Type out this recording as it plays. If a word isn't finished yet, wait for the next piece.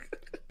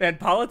Man,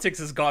 politics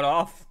has gone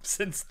off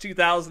since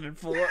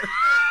 2004.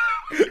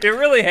 It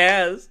really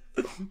has.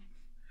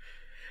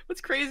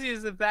 What's crazy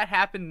is if that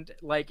happened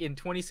like in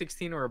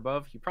 2016 or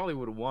above, he probably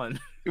would have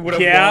won. He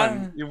would have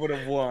won. He would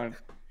have won.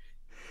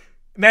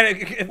 Man,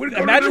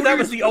 imagine that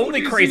was the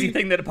only crazy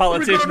thing that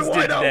politicians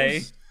did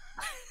today.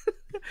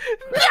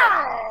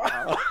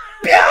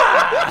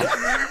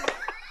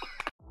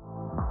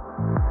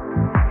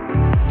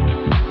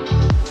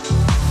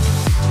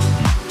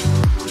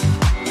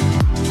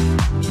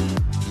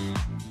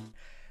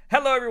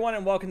 Hello, everyone,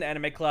 and welcome to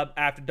Anime Club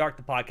After Dark,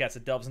 the podcast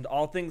that delves into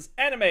all things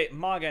anime,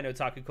 manga, and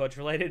otaku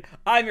culture related.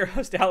 I'm your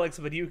host, Alex,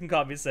 but you can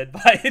call me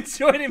Senpai. And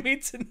joining me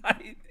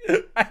tonight,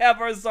 I have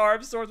our czar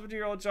of source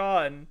material,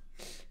 John.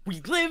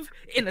 We live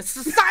in a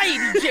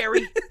society,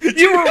 Jerry.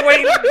 You were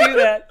waiting to do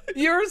that.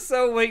 You were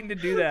so waiting to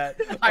do that.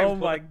 Oh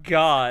my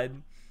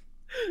god.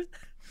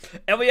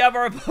 And we have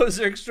our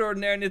opposer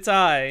extraordinaire,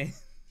 Nitai.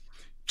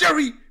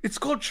 Jerry, it's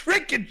called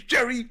shrinkage,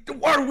 Jerry. The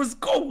water was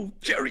cold,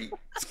 Jerry.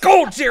 It's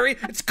cold, Jerry.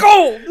 It's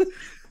cold.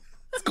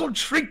 It's called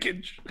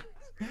shrinkage.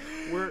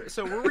 We're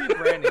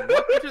rebranding.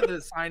 Welcome to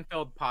the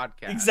Seinfeld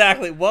podcast.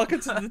 Exactly.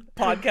 Welcome to the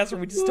podcast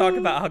where we just talk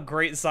about how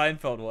great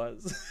Seinfeld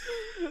was.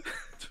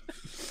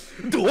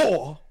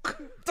 No.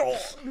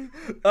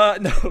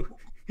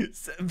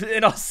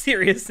 In all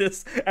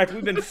seriousness, after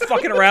we've been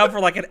fucking around for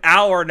like an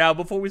hour now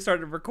before we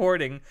started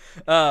recording,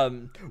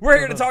 we're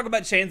here to talk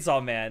about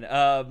Chainsaw Man.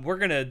 We're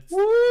gonna,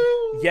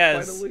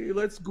 yes, finally,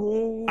 let's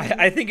go.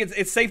 I think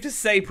it's safe to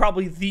say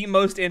probably the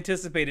most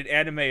anticipated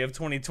anime of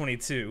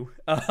 2022.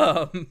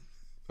 Of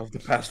the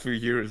past few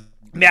years.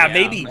 Yeah,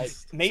 maybe.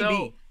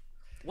 So,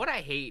 what I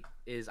hate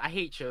is I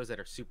hate shows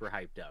that are super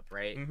hyped up,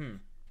 right?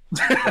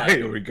 Mm-hmm.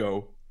 Here we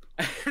go.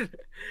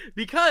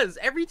 Because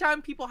every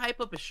time people hype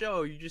up a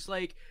show, you just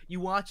like you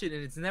watch it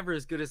and it's never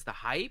as good as the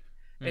hype,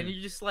 and you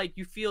just like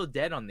you feel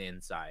dead on the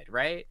inside,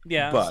 right?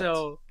 Yeah. But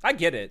so I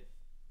get it.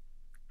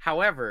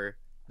 However,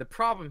 the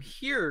problem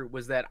here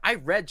was that I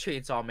read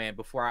Chainsaw Man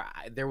before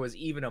there was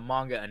even a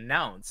manga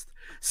announced.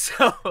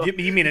 So you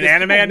mean an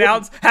anime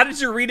announced? How did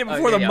you read it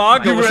before the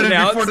manga you was read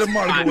announced? It before the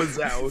manga was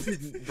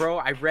out. Bro,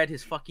 I read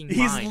his fucking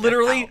He's mind.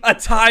 literally a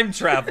time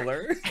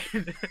traveler.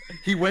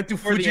 He went to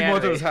For the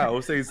Fujimoto's anime.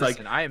 house and he's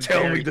Listen, I am like,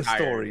 tell very me the tired.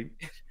 story.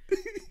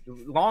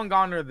 Long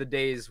gone are the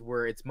days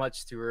where it's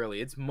much too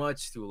early. It's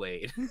much too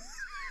late.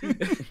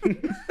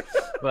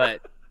 But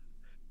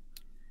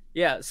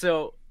yeah,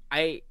 so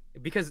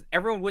because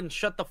everyone wouldn't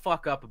shut the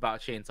fuck up about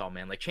Chainsaw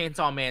Man. Like,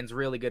 Chainsaw Man's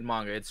really good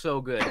manga. It's so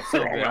good. It's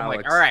so good. I'm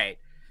like, all right,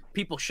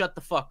 people shut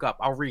the fuck up.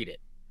 I'll read it.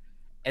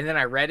 And then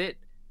I read it,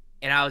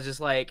 and I was just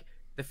like,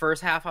 the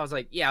first half, I was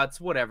like, yeah, it's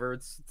whatever.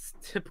 It's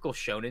typical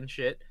shonen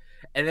shit.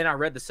 And then I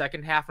read the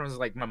second half, and I was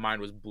like, my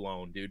mind was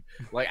blown, dude.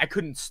 Like, I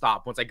couldn't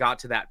stop once I got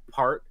to that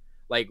part.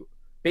 Like,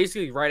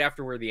 basically right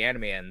after where the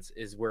anime ends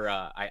is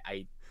where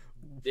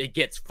it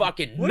gets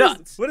fucking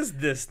nuts. What is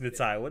this,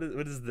 Nitai? What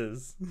is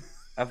this?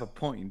 I have a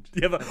point.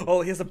 He has a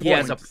point. He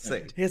has a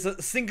point. He has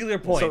a singular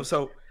point.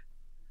 So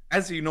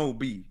as you know,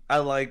 B, I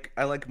like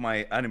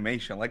my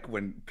animation. I like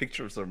when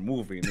pictures are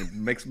moving. It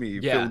makes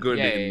me feel good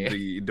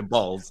in the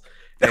balls.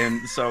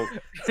 And so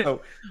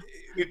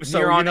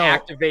Neuron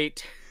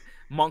activate,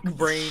 monk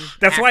brain.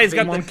 That's why he's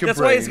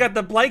got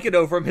the blanket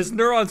over him. His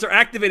neurons are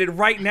activated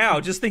right now,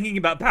 just thinking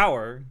about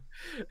power.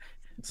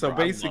 So Bro,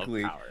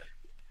 basically, I love power.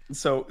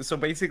 So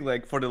basically,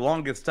 like, for the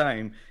longest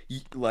time,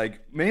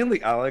 like,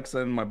 mainly Alex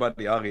and my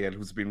buddy Ariel,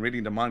 who's been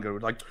reading the manga, were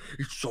like,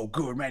 it's so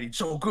good, man, it's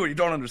so good, you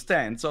don't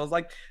understand. So I was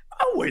like,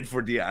 I'll wait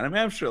for the anime,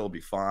 I'm sure it'll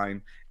be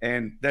fine.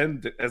 And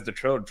then as the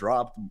trailer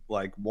dropped,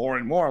 like, more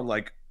and more, I'm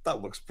like,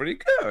 that looks pretty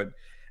good.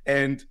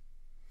 And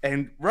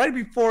right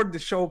before the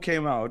show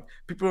came out,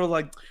 people were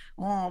like,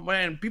 oh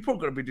man, people are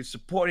gonna be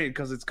disappointed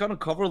because it's gonna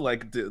cover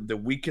like the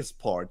weakest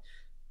part.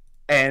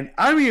 And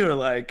I'm here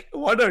like,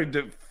 what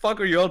the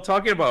fuck are you all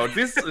talking about?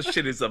 This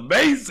shit is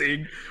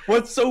amazing.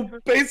 What's so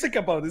basic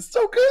about it? It's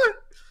so good.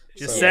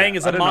 Just saying,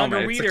 as a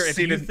manga reader,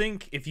 succeeded.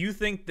 if you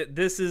think that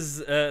this is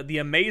the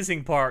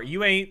amazing part,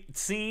 you ain't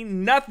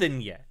seen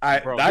nothing yet.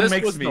 Bro, that this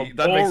makes was me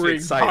the boring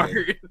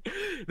excited. part.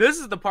 This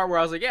is the part where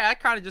I was like, yeah, that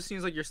kind of just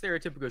seems like your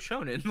stereotypical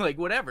shonen, like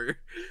whatever.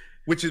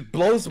 Which it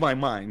blows my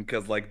mind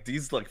because like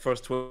these like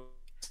first 12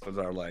 episodes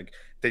are like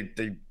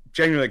they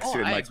genuinely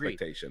exceeded my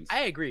expectations.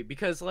 I agree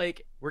because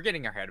like we're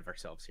getting ahead of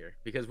ourselves here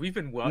because we've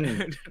been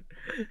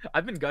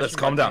I've been gushing. Let's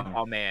calm down.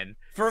 Oh man,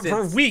 For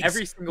weeks.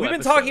 Every single We've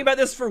been episode. talking about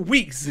this for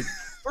weeks.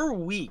 For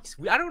weeks.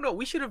 I don't know.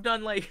 We should have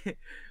done like.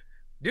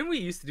 Didn't we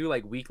used to do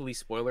like weekly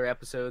spoiler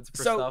episodes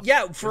for stuff?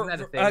 Yeah, Isn't for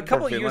that a a thing?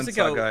 couple For of years Vinland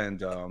ago.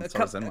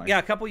 Saga and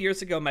a couple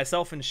years ago,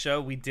 myself and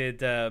Sho, we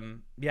did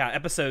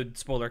episode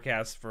spoiler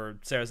cast for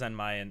Sarah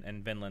Zenmai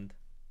and Vinland.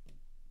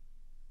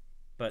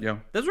 But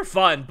those were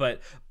fun,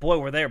 but boy,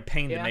 were they a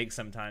pain to make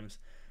sometimes.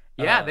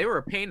 Yeah, they were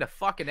a pain to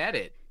fucking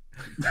edit.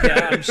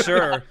 Yeah, I'm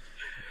sure.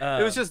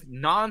 It was just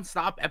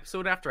non-stop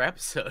episode after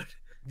episode.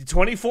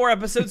 24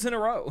 episodes in a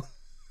row.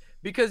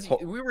 Because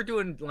we were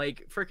doing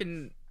like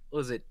freaking, what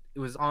was it? It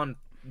was on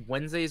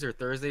Wednesdays or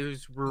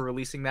Thursdays we're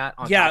releasing that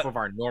on Yeah. top of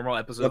our normal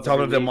episodes. On top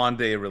every of the week.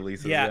 Monday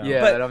releases. Yeah.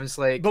 Yeah, But- and I'm just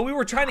like, But we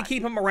were trying to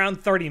keep him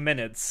around 30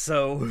 minutes,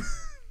 so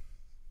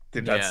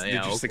Did Yeah, you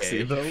okay.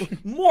 succeed though?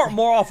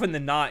 more often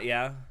than not,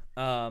 yeah.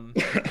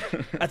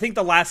 I think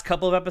the last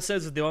couple of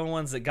episodes are the only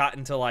ones that got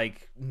into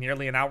like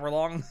nearly an hour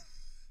long.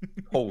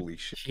 Holy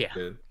shit. Yeah.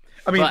 Dude.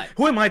 I mean, But-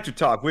 who am I to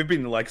talk? We've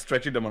been like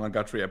stretching the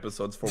Monogatari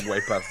episodes for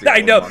way past the I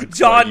hour know, mark,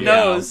 John yeah.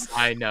 knows.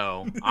 I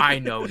know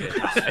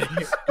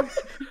that.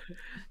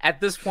 At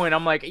this point,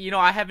 I'm like,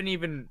 I haven't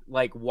even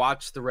like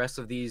watched the rest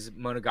of these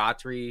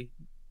Monogatari,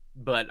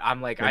 but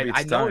I'm like, Maybe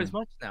I it's know time. as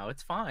much now.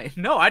 It's fine.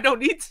 No, I don't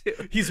need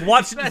to. He's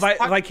watched Best vi-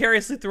 part-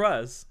 vicariously through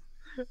us.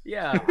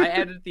 Yeah, I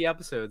edited the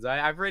episodes.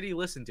 I've already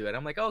listened to it.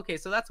 I'm like, okay,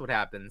 so that's what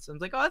happens. I'm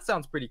like, oh, that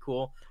sounds pretty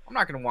cool. I'm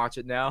not gonna watch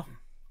it now.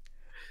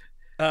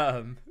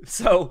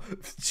 So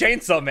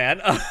Chainsaw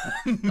Man.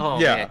 Oh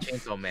Yeah. man,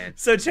 Chainsaw Man.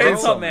 So Chainsaw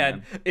Chainsaw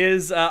Man Man.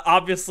 is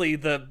obviously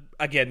the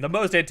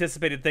most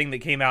anticipated thing that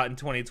came out in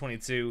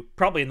 2022,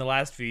 probably in the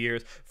last few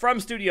years, from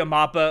Studio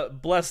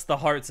Mappa. Bless the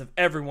hearts of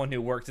everyone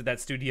who worked at that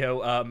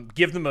studio.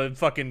 Give them a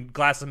fucking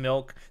glass of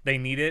milk. They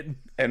need it.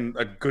 And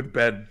a good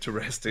bed to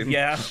rest in.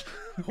 Yeah.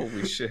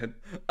 Holy shit.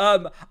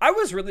 I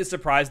was really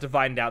surprised to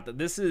find out that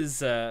this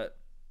is,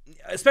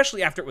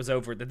 especially after it was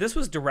over, that this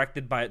was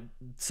directed by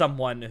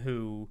someone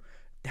who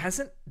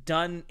hasn't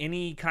done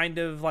any kind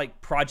of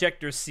like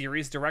project or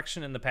series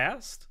direction in the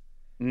past.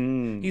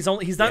 He's done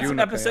some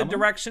Nakayama? episode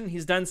direction.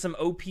 He's done some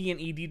OP and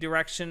ED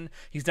direction.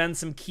 He's done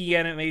some key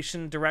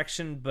animation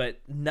direction, but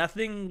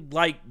nothing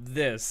like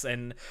this.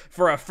 And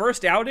for a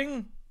first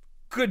outing,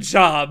 good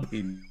job.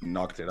 He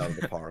knocked it out of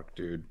the park,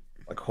 dude.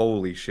 Like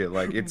holy shit.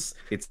 Like it's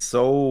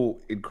so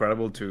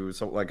incredible to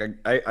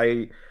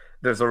I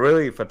there's a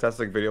really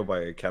fantastic video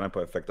by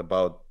Canapa Effect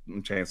about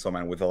Chainsaw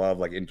Man with a lot of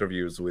like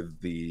interviews with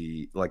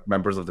the like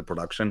members of the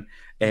production.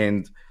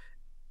 And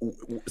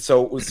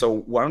so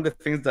one of the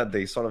things that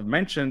they sort of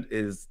mentioned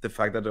is the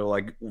fact that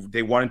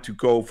they wanted to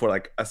go for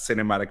like a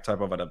cinematic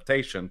type of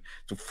adaptation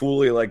to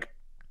fully like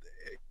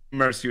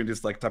immerse you in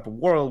this like type of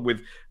world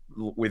with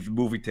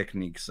movie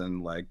techniques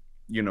and like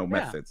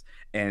methods.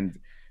 And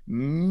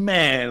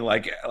man,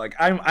 like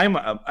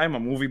I'm a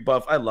movie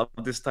buff. I love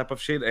this type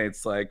of shit, and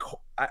it's like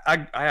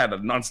I had a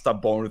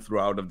nonstop boner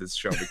throughout of this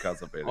show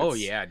because of it. Oh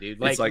It's- yeah,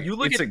 dude. it's Like, you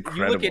look at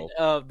incredible.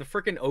 the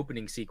freaking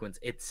opening sequence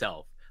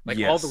itself. Like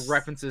all the Yes.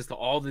 references to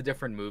all the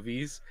different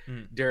movies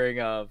during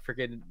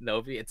freaking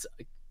Novi. It's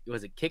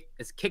Kickback.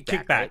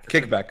 Kickback. Right?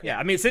 Kickback. Yeah,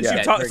 I mean, since Yeah,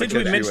 you talked, very since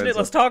good. we mentioned it, Ends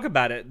let's up- talk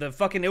about it. The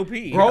fucking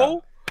OP,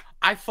 Bro,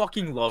 I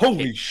fucking love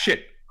Holy Kickback.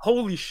 shit.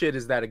 Holy shit,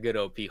 is that a good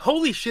OP?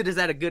 Holy shit, is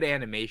that a good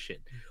animation?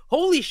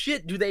 Holy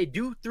shit, do they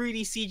do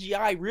 3D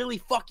CGI really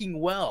fucking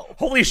well?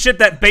 Holy shit,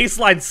 that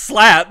baseline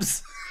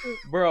slaps.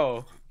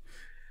 Bro,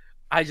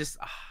 I just,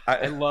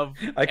 I love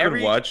I could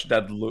every- watch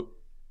that look.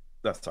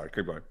 That's sorry,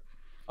 keep going.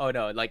 Oh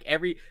no, like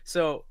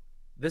so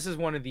this is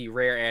one of the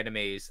rare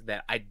animes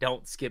that I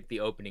don't skip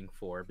the opening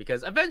for,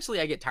 because eventually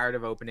I get tired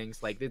of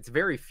openings. Like it's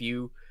very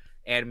few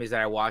animes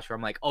that I watch where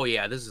I'm like, oh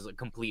yeah, this is a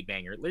complete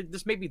banger.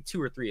 There's maybe 2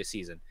 or 3 a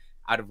season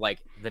out of like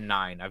the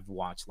 9 I've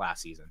watched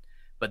last season.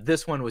 But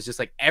this one was just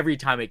like every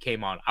time it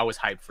came on, I was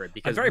hyped for it, I'm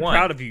because very one,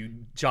 proud of you,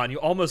 John. You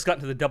almost got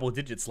into the double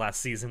digits last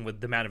season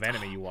with the amount of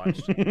anime you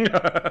watched.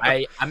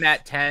 I'm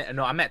at 10.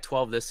 No, I'm at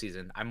 12 this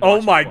season. I'm Oh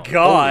watching my 12.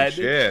 god.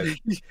 Holy shit.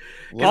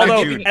 Look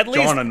Although you, at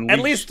least John at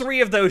least Unleashed.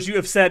 3 of those you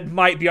have said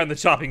might be on the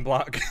chopping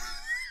block.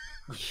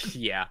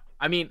 Yeah,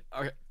 I mean,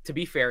 to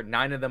be fair,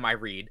 9 of them I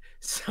read,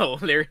 so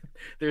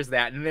there's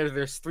that, and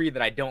there's 3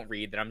 that I don't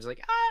read that I'm just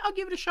like, I'll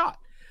give it a shot.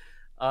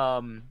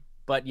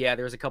 But yeah,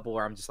 there's a couple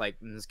where I'm just like,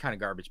 this is kind of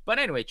garbage. But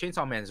anyway,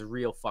 Chainsaw Man is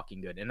real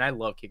fucking good, and I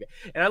love Kick,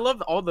 and I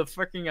love all the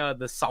freaking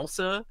the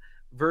salsa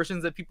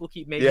versions that people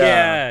keep making.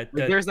 Yeah.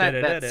 Like, there's that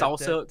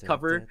salsa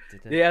cover.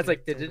 Yeah, it's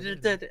like,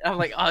 I'm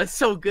like, oh, it's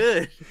so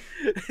good.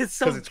 It's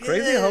so Because it's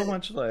crazy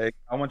good.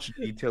 how much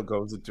detail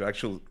goes into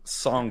actual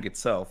song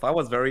itself. I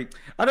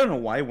don't know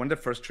why when the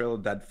first trailer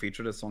that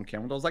featured a song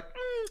came out, I was like,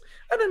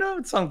 I don't know,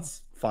 it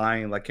sounds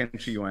fine, like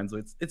Kenshi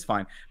Uenzo, it's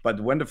fine. But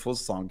when the full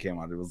song came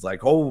out, it was like,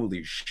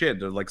 holy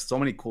shit, there's like so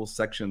many cool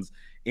sections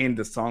in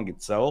the song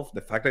itself. The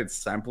fact that it's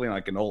sampling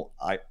like an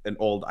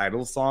old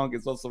Idol song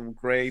is also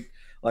great.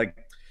 Like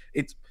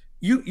it's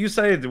you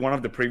said in one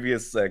of the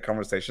previous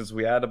conversations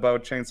we had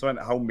about Chainsaw and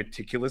how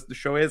meticulous the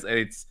show is, and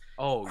it's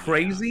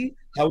crazy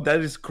how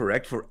that is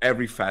correct for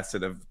every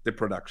facet of the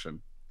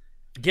production.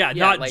 Yeah,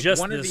 Yeah, not like,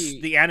 just one of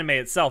the anime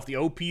itself, the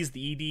OPs,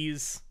 the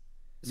EDs.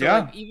 So Yeah.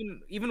 like,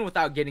 even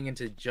without getting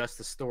into just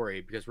the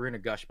story, because we're gonna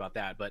gush about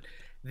that, but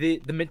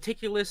the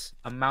meticulous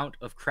amount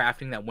of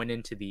crafting that went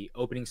into the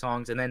opening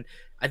songs, and then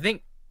I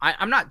think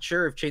I'm not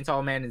sure if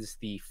Chainsaw Man is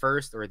the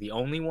first or the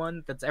only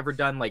one that's ever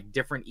done like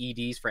different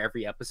EDs for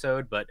every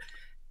episode, but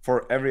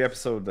For every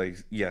episode, like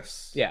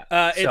yes. Yeah.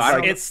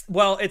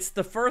 It's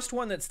the first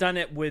one that's done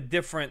it with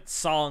different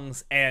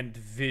songs and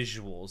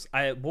visuals.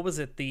 What was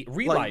it? The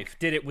Real Life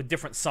did it with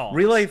different songs.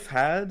 Real Life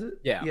had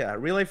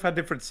Real Life had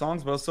different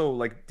songs, but also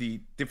like the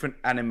different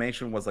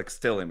animation was like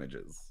still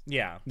images.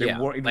 Yeah. It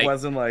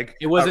wasn't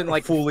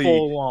like fully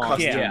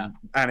custom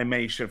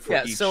animation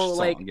for each so song.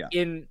 Like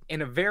in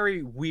a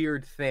very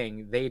weird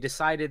thing, they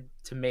decided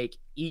to make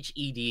each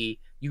ED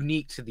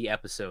unique to the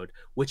episode,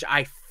 which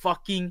I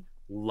fucking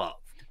loved.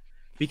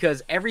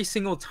 Because every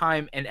single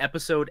time an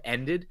episode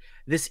ended,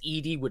 this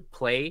ED would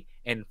play.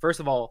 And first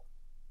of all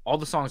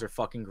the songs are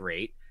fucking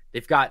great.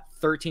 They've got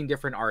 13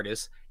 different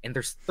artists, and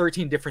there's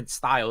 13 different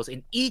styles,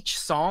 and each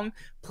song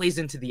plays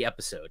into the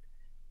episode.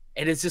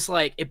 And it's just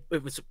like, it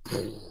was,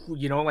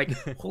 you know, like,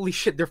 holy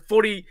shit, they're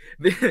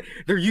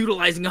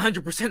utilizing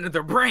 100% of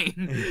their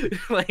brain.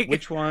 Like,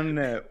 which one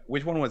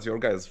was your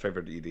guys'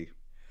 favorite ED?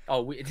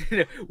 Oh,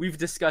 we've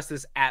discussed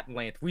this at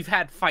length. We've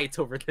had fights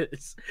over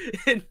this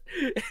and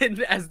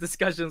as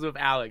discussions with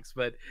Alex,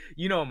 but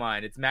you know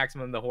mine. It's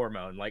Maximum the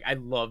Hormone. Like, I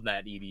love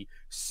that ED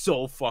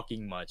so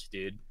fucking much,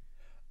 dude.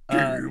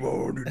 Game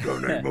on, it's the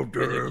name of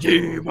the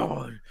Game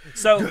on.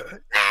 So the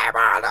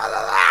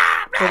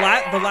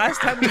last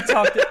time we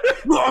talked,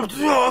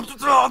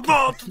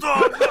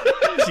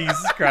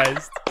 Jesus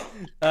Christ.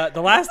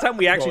 The last time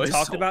we actually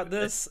talked about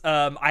this,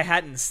 I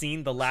hadn't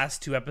seen the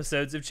last 2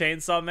 episodes of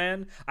Chainsaw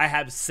Man. I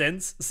have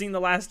since seen the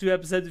last 2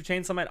 episodes of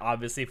Chainsaw Man,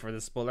 obviously for the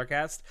spoiler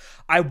cast.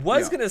 I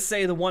was gonna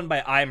say the one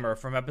by Eimer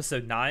from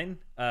episode 9,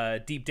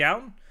 Deep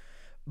Down,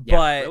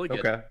 but really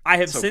I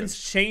have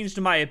since changed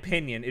my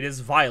opinion. It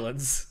is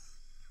Violence.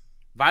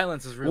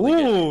 Violence is really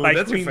good.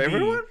 That's Queen your favorite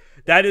Bee. One?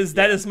 That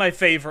is my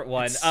favorite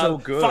one. It's so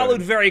good.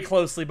 Followed very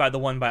closely by the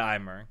one by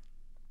Eimer.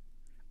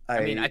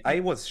 I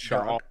was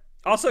shocked.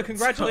 Also,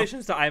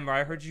 congratulations to Eimer.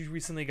 I heard you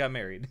recently got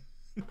married.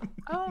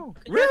 Oh,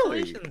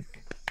 really?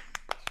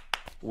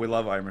 We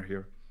love Eimer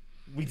here.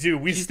 We do.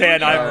 We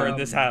stand Eimer in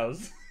this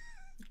house.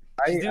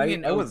 She's doing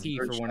an OT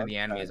for one of the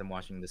animes I'm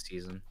watching this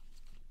season.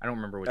 I don't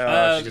remember which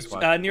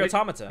one. Nier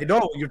Automata.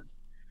 No,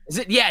 is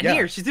it? Yeah,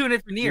 Nier. She's doing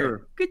it for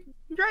Nier. Good.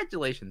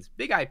 Congratulations.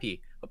 Big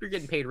IP. Hope you're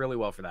getting paid really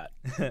well for that.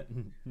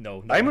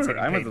 No.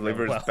 Eimer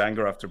delivers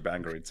banger after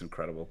banger. It's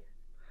incredible.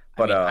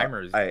 But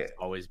Eimer's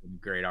always been a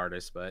great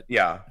artist, but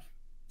yeah.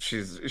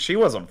 She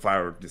was on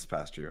fire this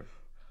past year.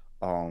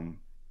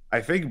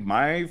 I think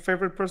my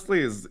favorite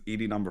personally is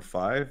ED number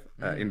 5,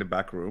 In the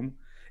Back Room.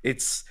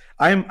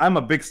 I'm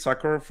a big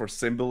sucker for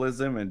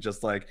symbolism and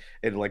just like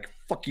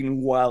fucking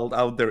wild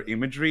out there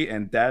imagery,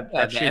 and that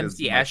shit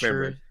is my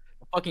favorite.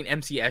 The fucking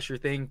MC Escher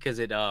thing, because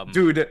it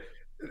dude,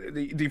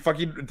 the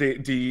fucking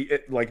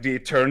the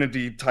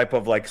eternity type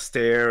of like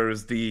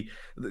stairs, the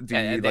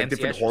like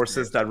different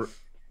horses that.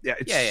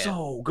 It's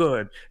so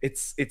good.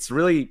 It's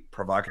really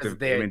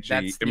provocative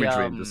imagery.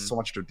 There's so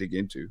much to dig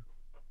into.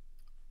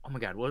 Oh my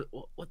god,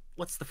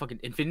 what's the fucking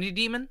Infinity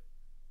Demon?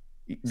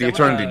 The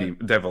Eternity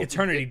Devil.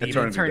 Eternity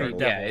Devil.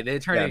 Yeah, the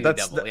Eternity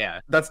Devil.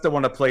 That's the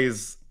one that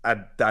plays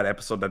at that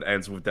episode that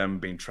ends with them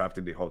being trapped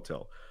in the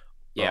hotel.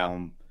 Yeah.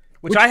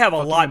 Which I have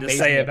a lot to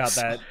say about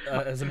that.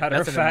 As a matter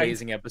of fact, that's an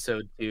amazing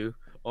episode too.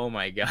 Oh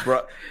my god,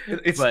 bro!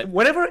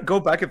 Whenever I go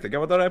back and think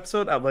about that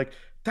episode, I'm like,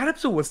 that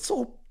episode was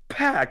so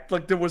packed.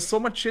 Like, there was so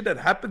much shit that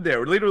happened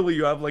there. Literally,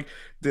 you have like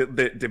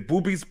the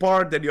boobies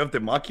part, then you have the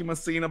Makima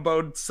scene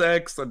about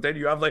sex, and then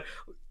you have like,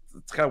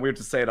 it's kind of weird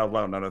to say it out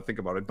loud now that I think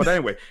about it, but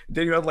anyway,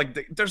 then you have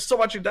like there's so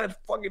much in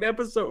that fucking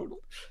episode.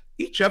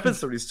 Each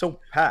episode is so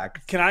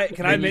packed. Can I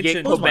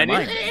mention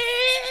Kobeni?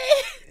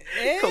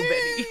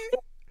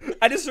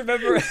 I just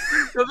remember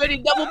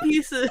Kobeni double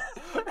pieces.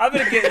 I'm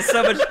gonna get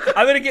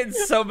in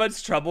so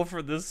much trouble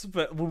for this,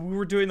 but when we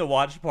were doing the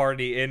watch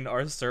party in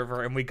our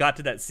server and we got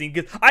to that scene,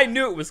 because I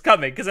knew it was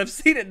coming because I've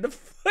seen it in the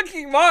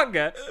fucking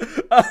manga.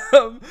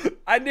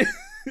 I knew,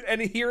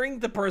 and hearing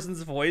the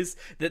person's voice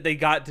that they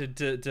got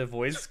to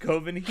voice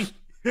Kobeni,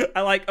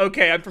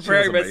 okay, I'm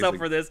preparing myself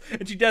for this,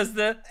 and she does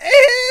the.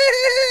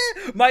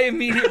 My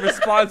immediate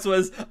response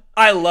was,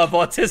 "I love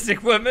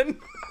autistic women."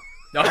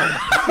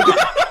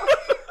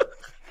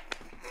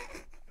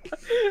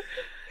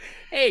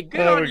 Hey,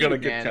 good on you,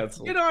 man.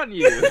 Good on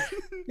you.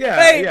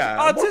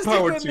 Autistic more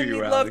power women to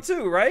you, need love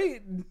too,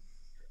 right?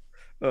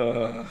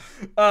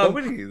 I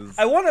want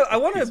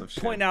to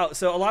point out.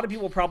 So a lot of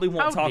people probably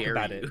won't talk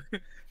about it.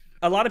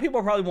 A lot of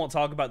people probably won't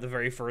talk about the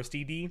very first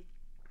ED,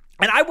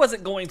 and I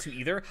wasn't going to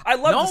either. I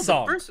love the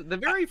song. The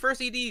very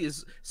first ED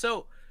is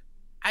so.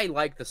 I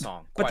like the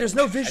song, but there's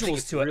no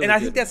visuals to it, really, and I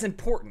think that's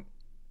important.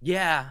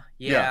 Yeah.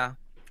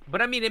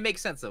 But I mean, it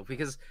makes sense though,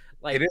 because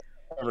like it is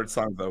my favorite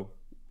song though.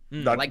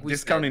 Like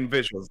discounting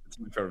visuals, it's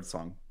my favorite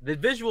song. The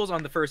visuals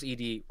on the first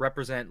ED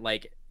represent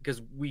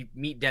because we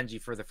meet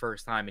Denji for the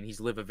first time and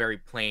he's lived a very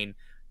plain,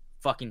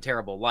 fucking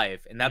terrible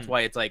life, and that's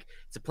why it's a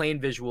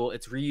plain visual.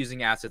 It's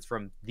reusing assets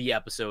from the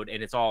episode,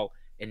 and it's all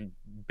in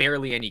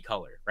barely any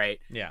color, right?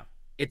 Yeah.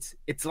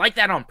 it's like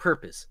that on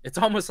purpose. It's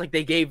almost like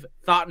they gave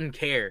thought and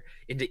care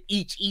into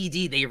each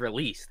ED they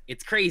released.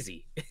 It's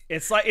crazy.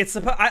 It's like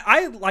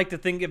I like to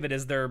think of it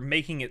as they're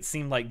making it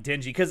seem like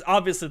Denji, because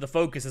obviously the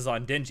focus is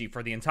on Denji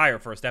for the entire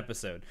first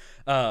episode.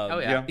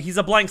 He's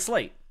a blank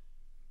slate,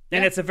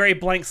 and it's a very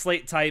blank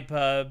slate type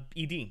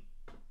ED.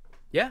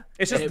 Yeah,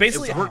 it's just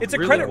basically it's a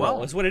really credit well.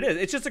 roll, is what it is.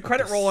 It's just a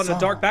credit roll on a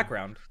dark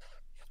background.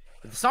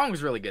 The song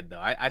was really good though.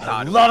 I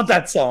thought love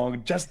that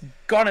song. Just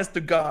honest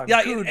to God. Yeah,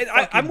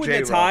 I'm with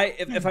the Ty.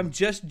 If I'm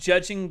just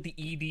judging the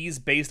EDs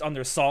based on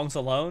their songs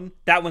alone,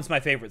 that one's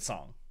my favorite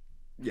song.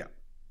 Yeah.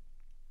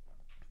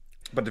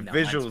 But the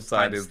visual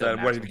side is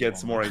that where it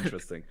gets more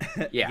interesting.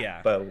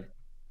 Yeah. But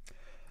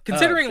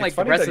considering like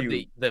the rest of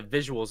the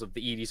visuals of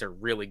the EDs are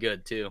really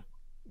good too.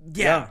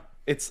 Yeah.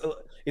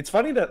 It's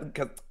funny that,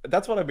 cause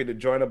that's what I've been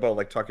enjoying about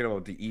like talking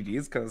about the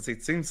EDs, because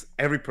it seems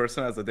every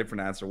person has a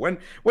different answer. When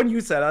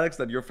you said, Alex,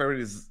 that your favorite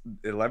is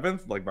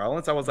 11th, like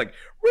Violence, I was like,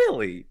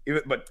 really?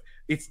 But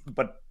it's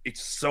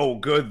so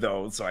good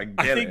though, so I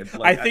get it.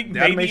 Like, I think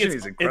maybe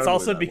it's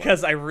also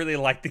because I really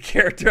like the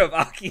character of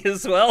Aki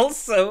as well,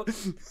 so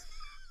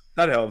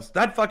that helps.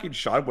 That fucking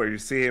shot where you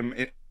see him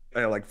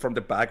like from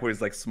the back where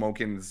he's like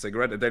smoking a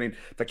cigarette, and then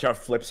the car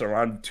flips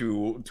around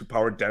to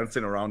Power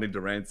dancing around in the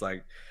rain. It's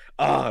like,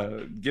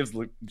 gives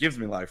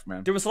me life,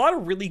 man. There was a lot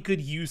of really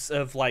good use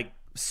of like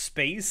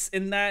space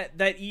in that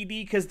ED,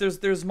 because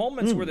there's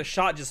moments where the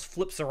shot just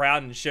flips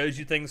around and shows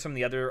you things from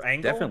the other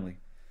angle. Definitely.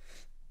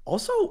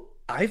 Also,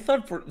 I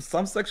thought for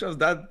some sections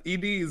that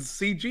ED is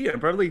CG and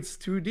apparently it's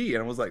 2D,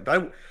 and I was like,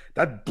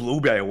 that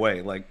blew me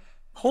away. Like,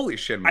 holy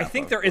shit, man. I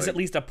think there is at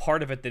least a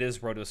part of it that is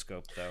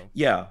rotoscope though.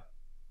 Yeah.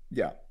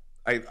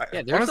 There's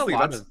honestly, a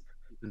lot of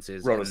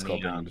sequences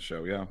rotoscoping in the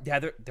show. Yeah,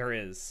 there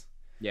is.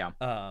 Yeah.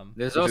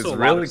 There's also a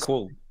really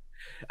cool.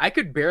 I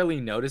could barely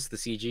notice the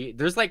CG.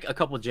 There's like a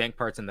couple jank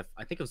parts in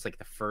I think it was like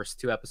the first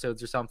 2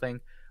 episodes or something,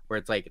 where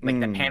it's like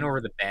that pan over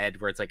the bed,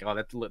 where it's like, oh,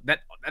 that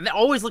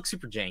always looks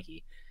super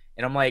janky.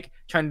 And I'm like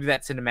trying to do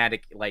that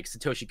cinematic like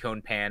Satoshi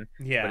Kon pan,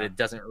 but it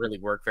doesn't really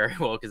work very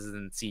well because it's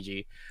in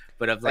CG.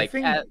 But of like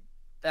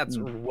that's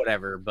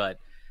whatever. But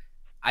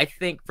I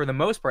think for the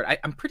most part,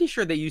 I'm pretty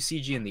sure they use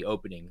CG in the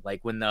opening, like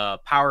when the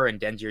Power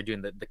and Denji are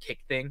doing the kick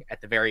thing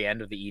at the very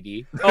end of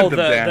the ED. Oh,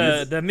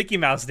 the Mickey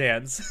Mouse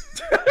dance.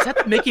 Is that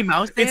the Mickey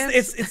Mouse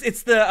dance?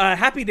 It's the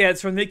Happy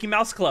Dance from the Mickey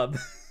Mouse Club.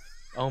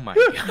 Oh my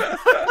god.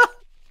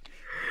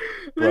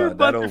 They're a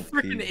bunch of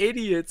freaking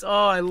idiots.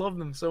 Oh, I love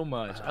them so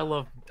much. I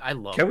love.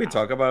 Can we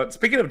talk about,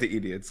 speaking of the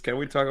idiots? Can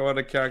we talk about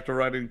the character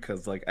writing?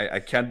 Because like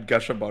I can't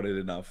gush about it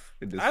enough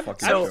in this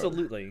fucking show.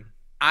 Absolutely.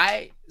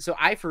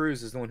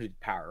 Aifaruz is the one who did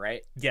Power,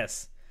 right?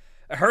 Yes.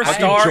 Her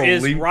star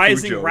is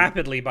rising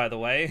rapidly, by the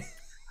way.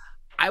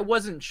 I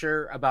wasn't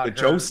sure about the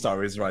Joe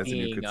star is rising.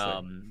 Being, you could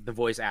say. The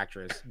voice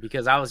actress,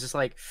 because I was just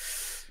like,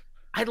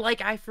 I like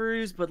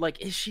Aifaruz, but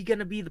like, is she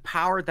gonna be the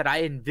Power that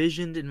I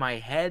envisioned in my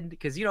head?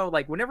 Because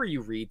like whenever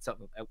you read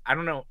something, I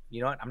don't know,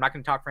 you know what? I'm not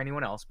gonna talk for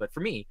anyone else, but for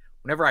me,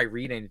 whenever I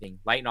read anything,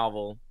 light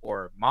novel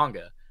or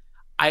manga,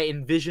 I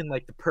envision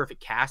like the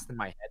perfect cast in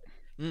my head,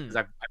 because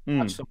I've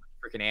watched so much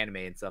freaking anime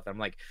and stuff. I'm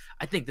like,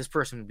 I think this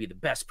person would be the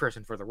best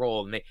person for the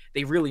role, and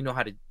they really know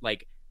how to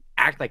like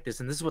act like this,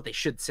 and this is what they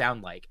should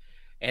sound like.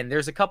 And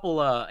there's a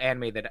couple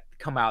anime that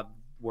come out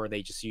where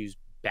they just use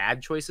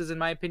bad choices, in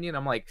my opinion.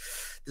 I'm like,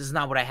 this is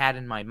not what I had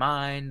in my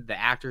mind. The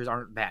actors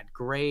aren't that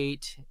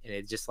great, and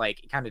it just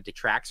like it kind of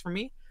detracts from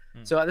me.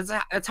 So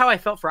that's how I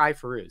felt for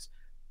Aifaruz.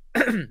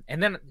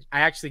 And then I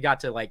actually got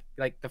to like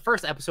the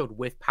first episode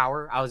with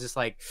Power. I was just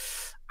like,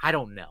 I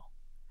don't know.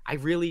 I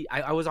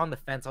was on the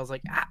fence. I was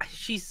like,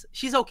 she's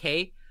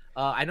okay.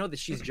 I know that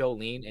she's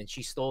Jolene, and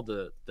she stole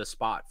the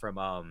spot from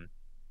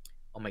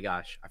oh my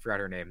gosh, I forgot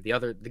her name.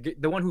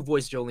 The one who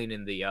voiced Jolene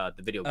in the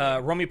video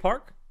game. Romy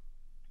Park?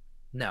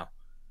 No,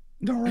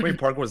 Romy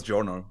Park was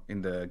Jono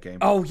in the game.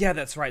 Oh yeah,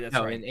 that's right. That's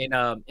right.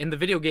 In the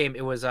video game,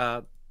 it was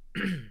I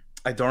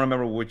don't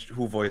remember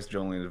who voiced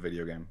Jolene in the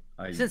video game.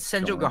 Is it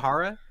Senjo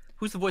Gahara?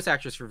 Who's the voice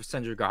actress for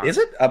Senjo Gahara? Is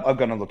it? I'm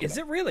gonna look it up. Is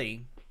it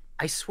really?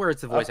 I swear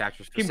it's the voice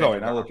actress for Keep Senjo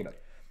going, Gahara. I'll look it up.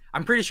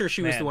 I'm pretty sure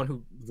she was the one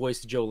who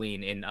voiced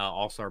Jolene in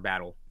All-Star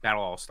Battle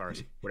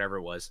All-Stars, whatever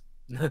it was.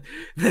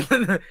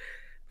 The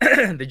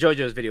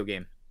JoJo's video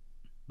game.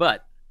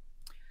 But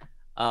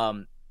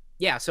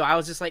yeah, so I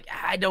was just like,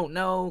 I don't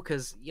know,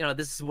 because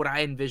this is what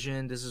I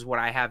envisioned, this is what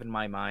I have in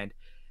my mind.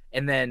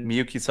 And then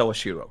Miyuki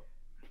Sawashiro.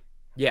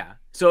 Yeah.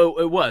 So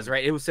it was,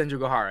 right? It was Senju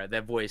Gahara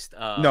that voiced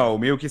No,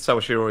 Miyuki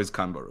Sawashiro is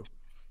Kanbaru.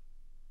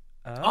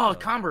 Oh,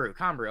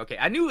 Kanbaru. Okay.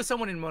 I knew it was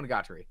someone in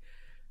Monogatari.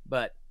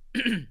 But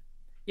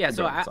yeah,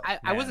 so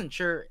I wasn't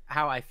sure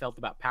how I felt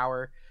about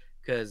Power,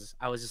 because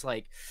I was just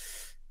like,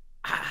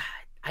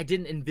 I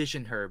didn't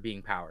envision her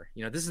being Power.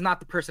 This is not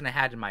the person I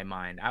had in my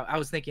mind. I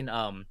was thinking,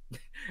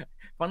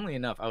 funnily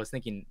enough, I was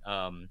thinking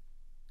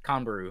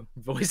Kanbaru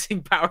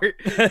voicing Power.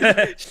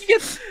 She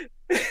gets,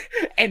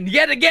 and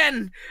yet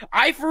again,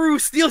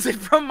 Aifaruz steals it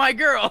from my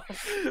girl.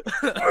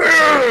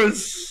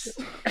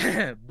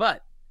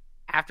 But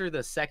after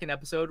the second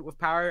episode with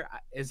Power,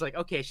 it's like,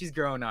 okay, she's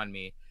growing on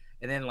me.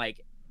 And then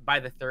like by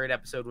the third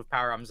episode with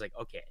Power, I'm just like,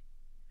 okay,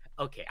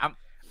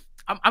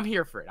 I'm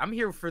here for it. I'm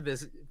here for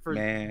this for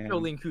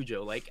Jolene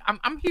Cujo. Like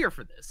I'm here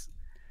for this.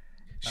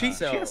 She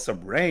has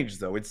some range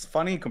though. It's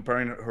funny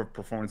comparing her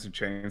performance in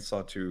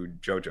Chainsaw to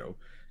JoJo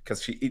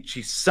because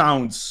she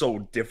sounds so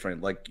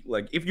different. Like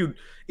if you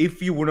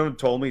wouldn't have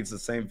told me it's the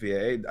same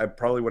VA, I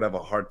probably would have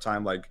a hard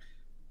time like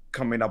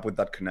coming up with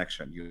that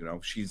connection. You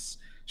know, she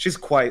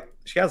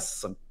has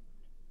some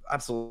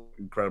absolute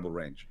incredible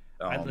range.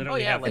 I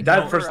literally have like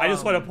I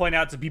just want to point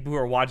out to people who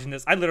are watching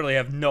this, I literally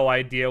have no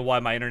idea why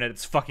my internet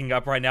is fucking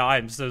up right now. I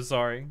am so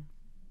sorry.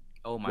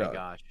 Oh my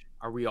gosh.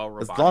 Are we all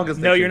robotic? As long as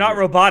no, you're not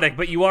robotic,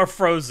 but you are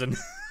frozen.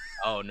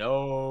 Oh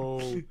no.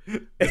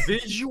 The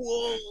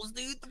visuals,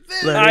 dude.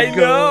 I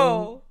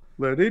know.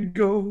 Let it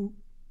go.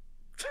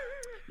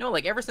 No,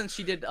 like ever since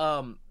she did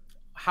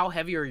How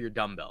Heavy Are Your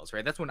Dumbbells,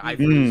 right? That's when I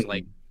first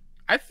like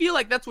I feel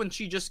like that's when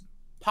she just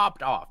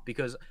popped off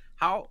because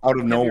how out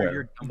of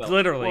nowhere.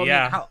 Literally, well,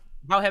 yeah. I mean,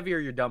 how Heavy Are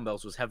Your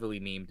Dumbbells was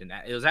heavily memed and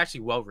it was actually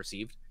well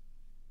received.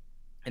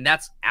 And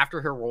that's after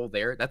her role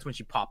there, that's when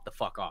she popped the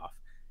fuck off.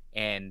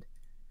 And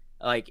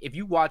like if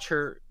you watch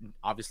her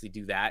obviously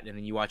do that and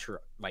then you watch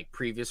her like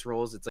previous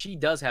roles, it's like she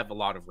does have a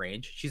lot of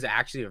range. She's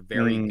actually a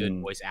very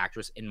good voice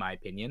actress in my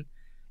opinion.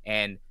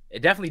 And it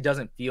definitely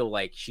doesn't feel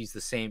like she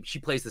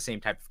plays the same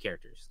type of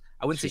characters.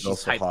 I wouldn't say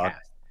she's typecast.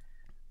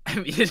 I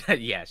mean,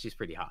 yeah, she's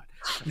pretty hot.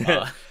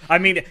 I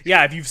mean,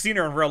 yeah, if you've seen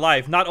her in real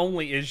life, not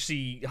only is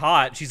she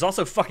hot, she's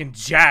also fucking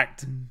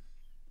jacked.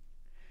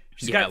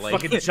 She's got like,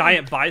 fucking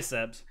giant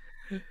biceps.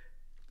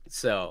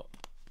 So,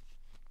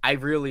 I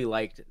really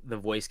liked the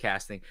voice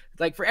casting.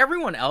 Like, for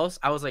everyone else,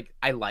 I was like,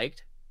 I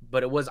liked,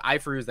 but it was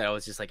Ifruz that I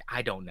was just like,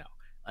 I don't know.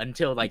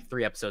 Until like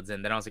 3 episodes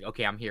in, then I was like,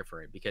 okay, I'm here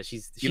for it because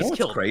she's you know what's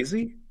killed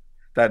crazy?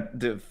 That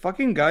the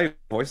fucking guy who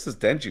voices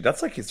Denji,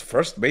 that's like his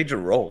first major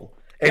role.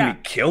 And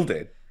he killed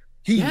it.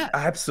 He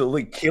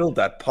absolutely killed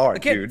that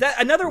part, dude.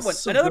 Another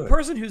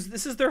person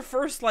this is their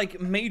first like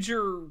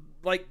major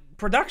like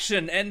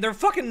production, and they're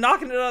fucking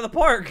knocking it out of the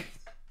park.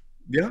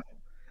 Yeah,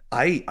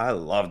 I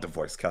love the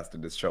voice cast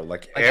in this show.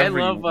 Like every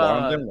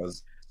one of them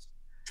was.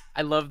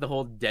 I love the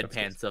whole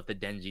deadpan stuff that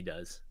Denji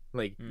does.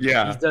 Like, he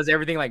does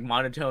everything like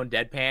monotone,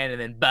 deadpan, and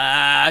then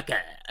baka.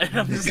 And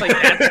I'm just like,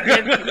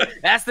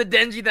 that's the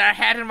Denji that I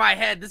had in my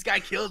head. This guy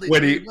killed it.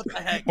 What the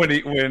heck?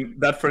 When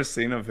that first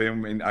scene of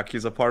him in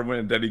Aki's apartment,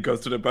 and then he goes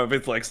to the pub,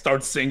 it's like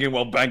starts singing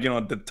while banging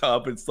on the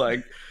tub. It's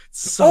like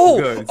so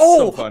good. It's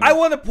so funny. I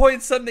want to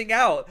point something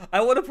out.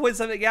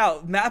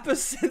 Mappa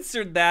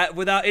censored that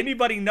without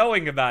anybody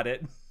knowing about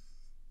it.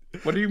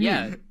 What do you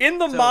mean? In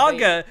the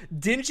manga,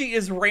 Denji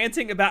is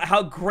ranting about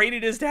how great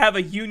it is to have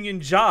a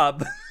union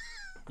job.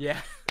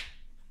 Yeah.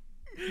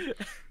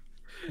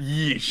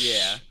 Yeesh.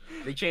 Yeah.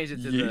 They changed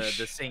it to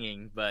the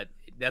singing, but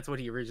that's what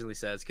he originally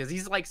says because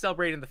he's like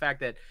celebrating the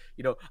fact that,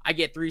 you know, I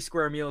get 3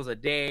 square meals a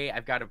day.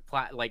 I've got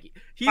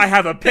I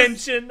have a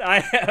pension. I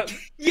have.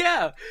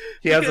 Yeah.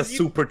 He has a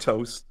super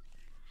toast.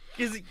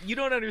 Because you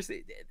don't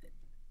understand.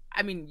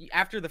 I mean,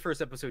 after the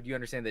first episode, you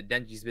understand that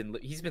Denji's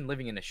been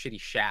living in a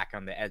shitty shack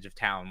on the edge of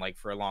town like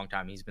for a long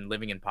time. He's been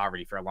living in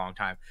poverty for a long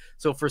time.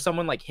 So for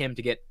someone like him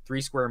to get 3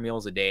 square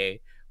meals a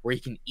day where he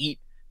can eat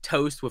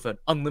toast with an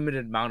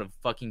unlimited amount of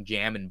fucking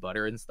jam and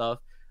butter and stuff,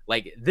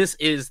 like this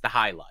is the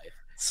high life.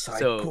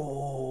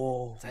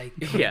 Psycho.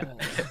 Yeah.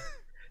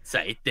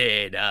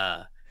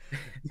 Saiteda.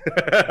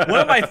 One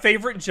of my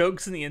favorite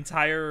jokes in the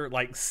entire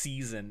like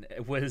season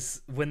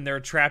was when they're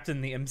trapped in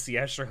the MC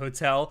Escher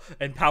hotel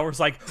and Power's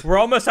like, we're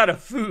almost out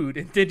of food,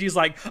 and Denji's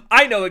like,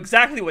 I know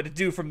exactly what to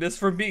do from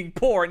being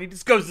poor, and he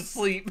just goes to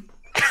sleep.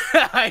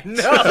 I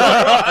know.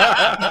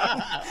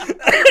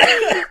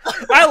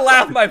 I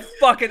laughed my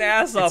fucking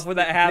ass off when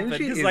that happened.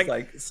 It's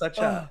like such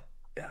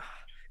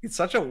it's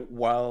such a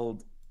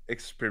wild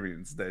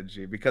experience,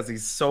 Denji, because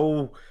he's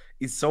so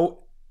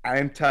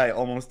anti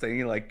almost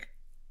any like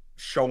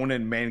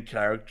shonen main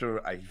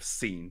character I've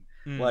seen.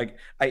 Like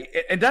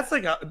and that's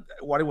like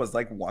what it was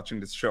like watching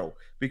this show,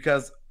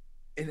 because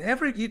in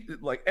every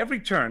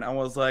turn I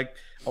was like,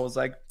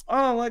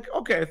 oh, like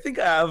okay, I think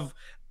I have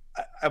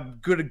a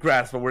good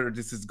grasp of where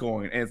this is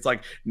going, and it's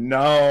like,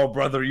 no,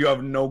 brother, you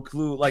have no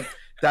clue. Like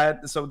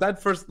that. So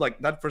that first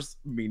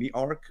mini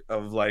arc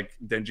of like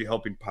Denji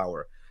helping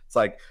Power, it's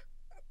like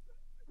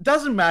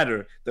doesn't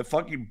matter the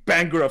fucking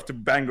banger after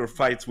banger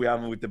fights we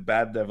have with the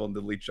Bad Devil and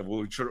the Leech Devil,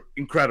 which are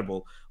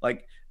incredible.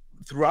 Like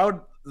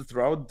throughout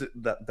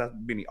that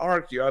mini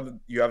arc, you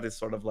have this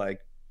sort of like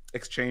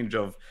exchange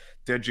of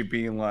Denji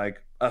being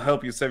like, I'll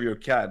help you save your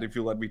cat if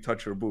you let me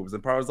touch your boobs,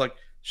 and Power's like,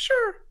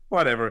 sure,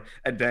 whatever.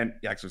 And then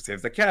he actually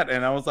saves the cat,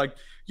 and I was like,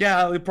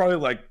 yeah, he'll probably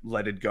like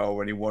let it go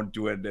and he won't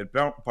do it. And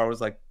Power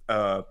was like,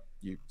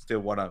 you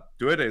still want to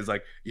do it? And he's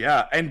like,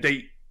 yeah. And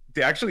they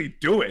actually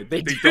do it.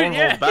 They don't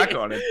hold back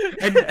on it.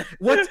 And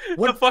what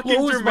the fucking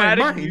blows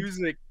dramatic my mind,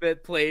 music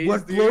that plays.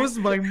 What blows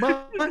my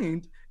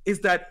mind is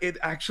that it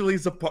actually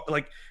is a part,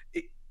 like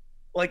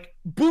like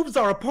boobs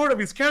are a part of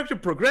his character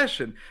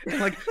progression. And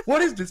like,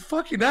 what is this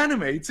fucking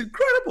anime? It's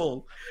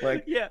incredible.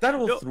 Like, that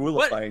whole through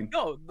line.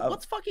 No,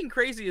 what's fucking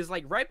crazy is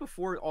like right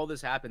before all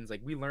this happens,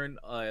 like we learn.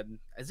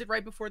 Is it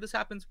right before this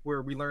happens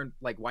where we learn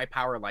like why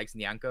Power likes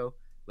Nyanko,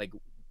 like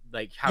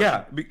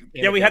how?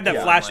 We had that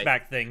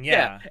flashback thing.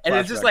 Yeah, and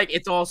it's just like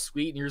it's all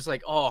sweet, and you're just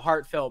like, oh,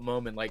 heartfelt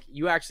moment. Like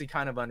you actually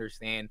kind of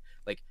understand.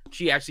 Like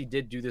she actually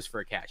did do this for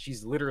a cat.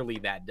 She's literally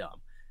that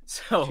dumb.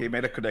 So he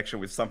made a connection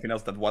with something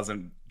else that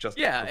wasn't just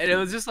and it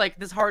was just like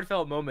this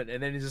heartfelt moment,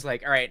 and then he's just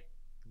like, all right,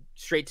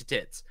 straight to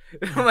tits.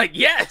 I'm like,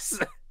 yes.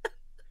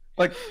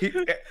 Like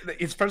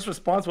his first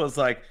response was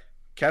like,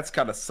 cats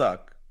kind of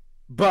suck,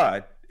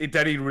 but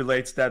then he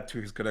relates that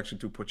to his connection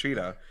to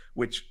Pochita,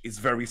 which is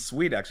very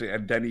sweet actually,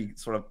 and then he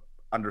sort of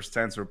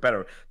understands her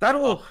better. That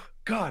whole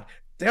God,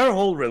 their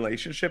whole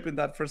relationship in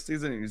that first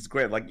season is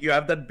great. Like you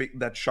have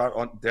that shot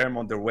on them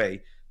on their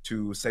way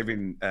to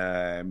saving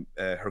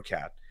her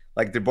cat.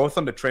 Like they're both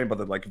on the train, but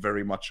they're like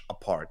very much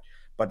apart.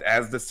 But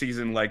as the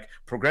season like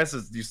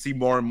progresses, you see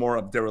more and more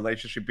of their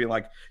relationship being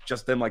like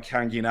just them like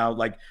hanging out,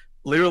 like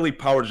literally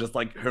Power just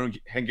like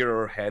hanging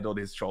her head on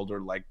his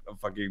shoulder like a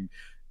fucking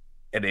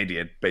an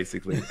idiot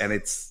basically. And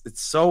it's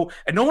so,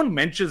 and no one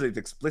mentions it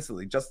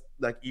explicitly, just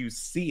like you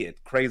see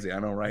it. Crazy, I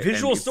know, right?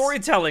 Visual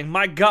storytelling,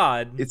 my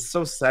God, it's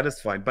so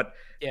satisfying. But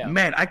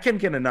man, I can't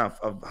get enough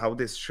of how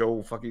this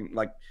show fucking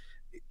like,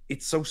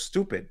 it's so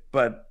stupid.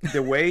 But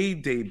the way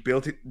they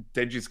built it,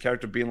 Denji's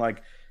character being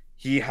like,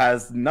 he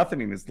has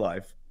nothing in his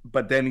life,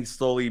 but then he's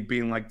slowly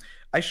being like,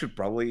 I should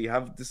probably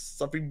have this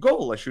something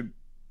goal I should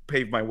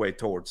pave my way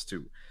towards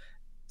too.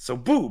 So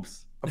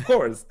boobs, of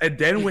course. And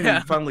then when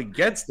he finally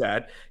gets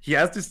that, he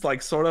has this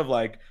like sort of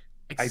like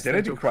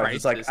identity crisis.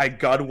 It's like, I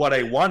got what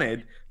I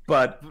wanted,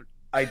 but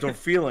I don't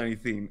feel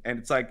anything. And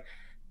it's like,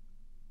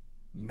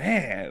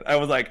 man, I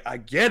was like, I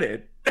get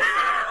it.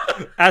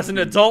 As an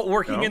adult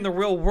working in the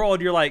real world,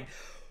 you're like,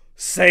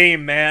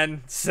 same,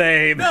 man,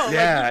 same. No,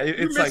 like,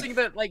 you're missing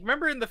that. Like,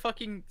 remember in the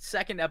fucking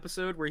second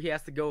episode where he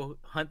has to go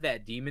hunt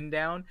that demon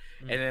down,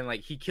 and then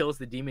like he kills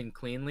the demon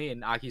cleanly,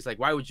 and Aki's like,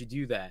 "Why would you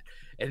do that?"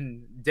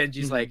 And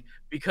Denji's like,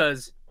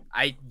 "Because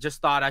I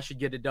just thought I should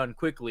get it done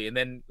quickly." And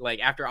then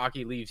like after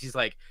Aki leaves, he's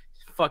like,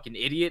 "Fucking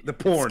idiot!" The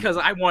porn, because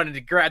I wanted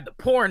to grab the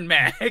porn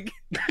mag.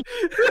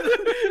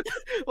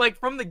 Like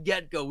from the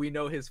get-go, we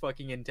know his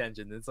fucking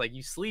intention. It's like,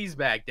 you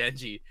sleazebag,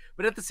 Denji.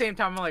 But at the same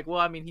time, I'm like, well,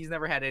 I mean, he's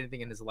never had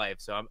anything in his life,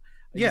 so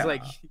he's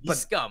like, he's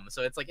scum.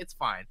 So it's like, it's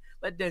fine.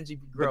 Let Denji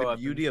grow up.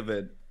 The beauty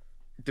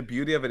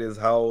of it is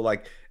how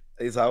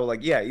he's a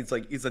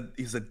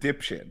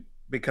dipshit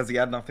because he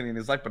had nothing in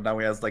his life, but now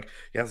he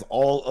has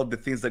all of the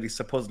things that he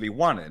supposedly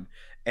wanted,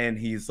 and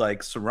he's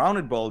like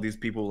surrounded by all these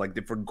people, like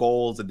different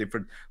goals and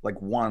different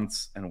like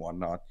wants and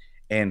whatnot,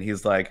 and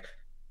he's like,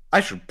 I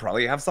should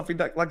probably have something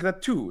like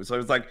that too. So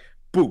it's like,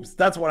 boobs,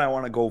 that's what I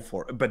want to go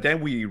for. But then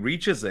when he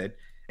reaches it,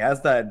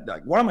 as that,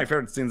 like, one of my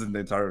favorite scenes in the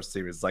entire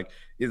series, like,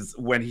 is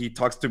when he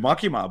talks to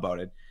Makima about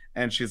it,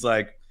 and she's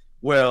like,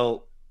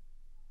 well,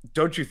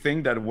 don't you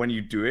think that when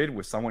you do it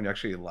with someone you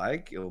actually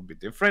like, it'll be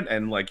different?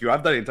 And like, you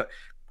have that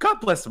God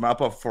bless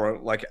Mappa for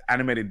like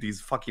animating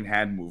these fucking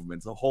hand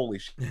movements. Oh, holy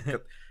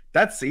shit.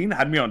 That scene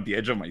had me on the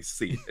edge of my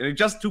seat. And it's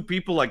just two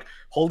people like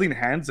holding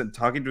hands and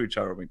talking to each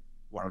other. I mean,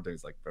 one of them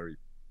is like very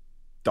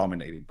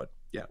dominating, but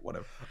yeah,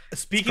 whatever.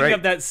 Speaking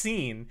of that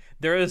scene,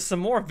 there is some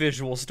more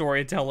visual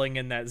storytelling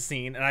in that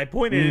scene, and I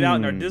pointed it out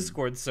in our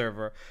Discord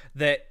server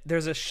that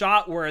there's a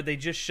shot where they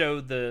just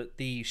show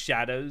the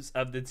shadows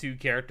of the two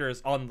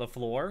characters on the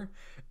floor,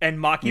 and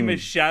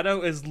Makima's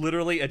shadow is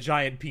literally a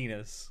giant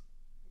penis.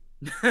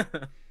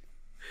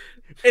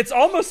 It's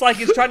almost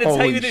like it's trying to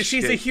tell you that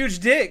she's a huge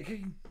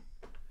dick.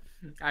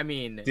 I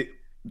mean,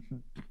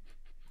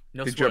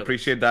 did you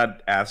appreciate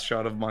that ass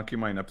shot of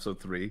Makima in episode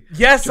 3?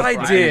 Yes, I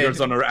did. Fingers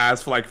on her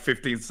ass for like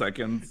 15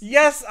 seconds.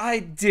 Yes, I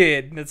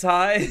did,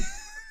 Natai.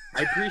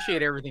 I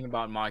appreciate everything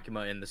about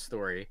Makima in the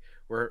story,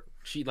 where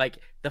she, like,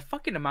 the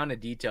fucking amount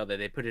of detail that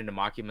they put into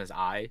Makima's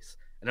eyes,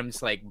 and I'm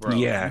just like, bro,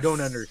 you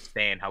don't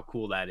understand how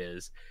cool that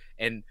is.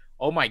 And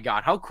oh my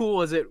god, how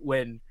cool is it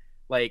when,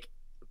 like,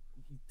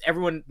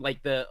 everyone,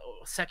 like, the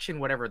section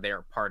whatever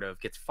they're part of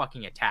gets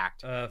fucking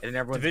attacked, and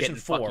everyone's Division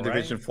getting 4, fucking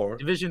right?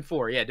 Division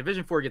 4, yeah,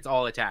 Division 4 gets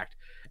all attacked,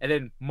 and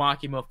then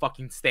Makima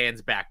fucking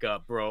stands back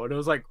up, bro, and it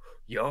was like,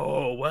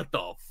 yo, what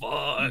the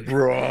fuck,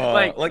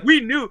 bro? Like we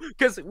knew,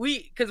 because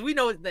we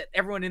know that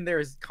everyone in there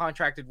is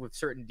contracted with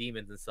certain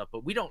demons and stuff,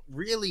 but we don't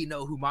really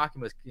know who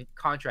Makima's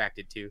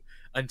contracted to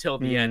until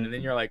the end, and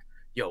then you're like,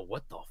 yo,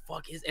 what the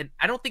fuck is? And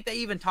I don't think they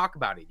even talk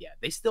about it yet.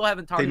 They still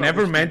haven't talked. They about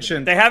never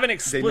mentioned. They haven't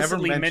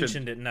explicitly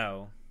mentioned it.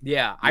 No.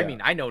 Yeah, I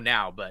mean, I know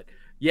now, but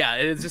yeah,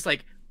 it's just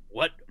like,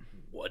 what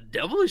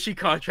devil is she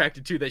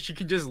contracted to that she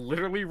can just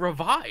literally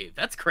revive?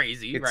 That's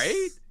crazy,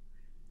 right?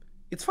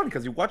 It's funny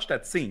because you watch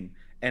that scene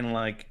and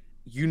like,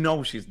 you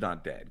know she's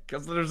not dead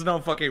because there's no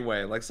fucking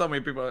way. Like, so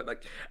many people are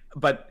like,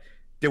 but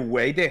the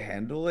way they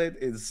handle it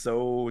is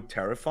so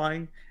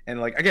terrifying. And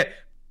like, again,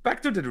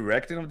 back to the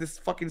directing of this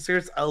fucking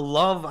series, I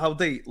love how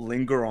they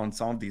linger on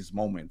some of these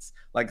moments.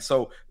 Like,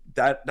 so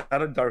that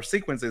entire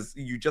sequence is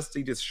you just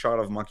see this shot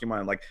of Makima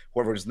and like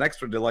whoever's next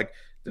to her, they're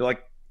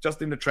like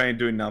just in the train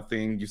doing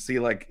nothing. You see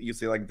like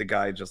the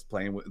guy just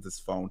playing with his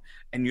phone,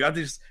 and you have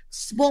this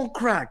small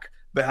crack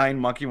behind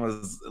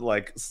Makima's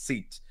like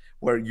seat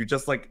where you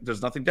just like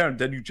there's nothing there, and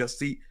then you just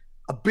see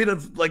a bit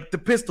of like the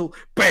pistol,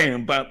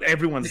 bam, but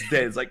everyone's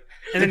dead. It's like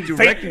And the then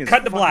directing is cut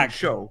to fucking black.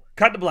 show.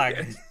 Cut to black.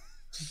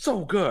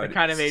 So good. It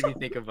kind of made me So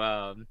think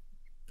of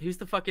who's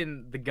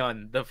the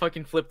gun? The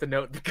fucking flip the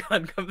note, the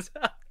gun comes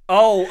out.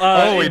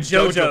 In it's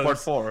JoJo JoJo's. Part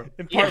 4.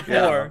 In part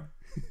Yeah. 4.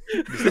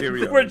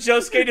 Mysterio. Where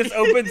Josuke just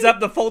opens up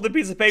the folded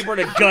piece of paper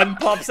and a gun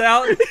pops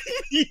out.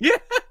 Yeah,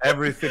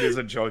 Everything is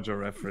a JoJo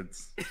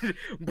reference.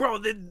 bro,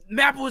 the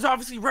map was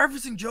obviously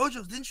referencing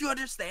JoJo's. Didn't you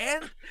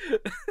understand?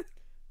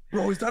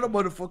 Bro, is that a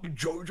motherfucking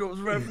JoJo's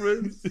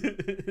reference?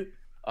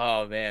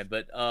 Oh man,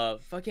 but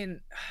fucking,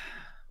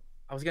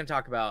 I was gonna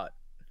talk about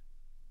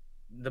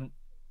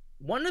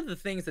one of the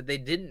things that they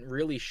didn't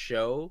really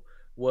show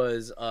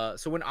was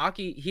so when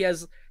Aki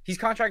he's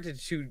contracted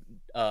to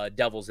 2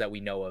 devils that we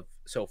know of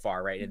so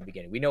far, right in the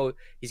beginning. We know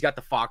he's got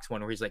the fox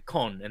one where he's like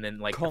Kon, and then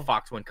like Kon. the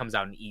fox one comes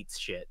out and eats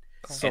shit.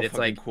 So And it's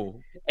fucking like- cool.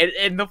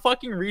 And the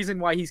fucking reason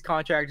why he's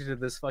contracted to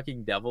this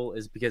fucking devil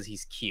is because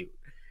he's cute.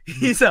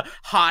 He's a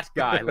hot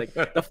guy. Like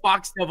the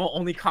fox devil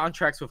only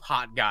contracts with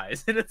hot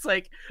guys, and it's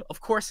like, of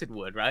course it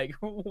would, right?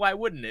 Why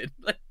wouldn't it?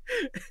 Like,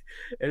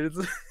 and it's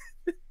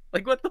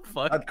like, what the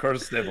fuck? That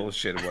curse devil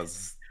shit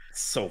was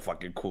so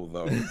fucking cool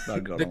though.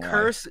 Not gonna The lie.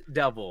 curse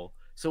devil.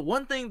 So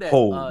one thing that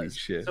Holy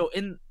shit. so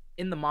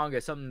in the manga,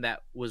 something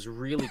that was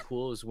really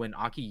cool is when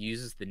Aki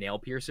uses the nail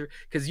piercer,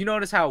 because you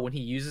notice how when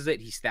he uses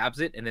it, he stabs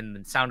it, and then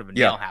the sound of a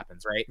Yeah. nail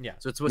happens, right? Yeah.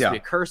 So it's supposed to be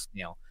a cursed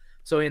nail.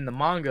 So in the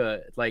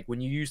manga, like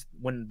when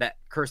that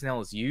cursed nail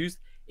is used,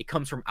 it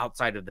comes from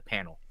outside of the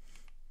panel.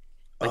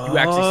 Like you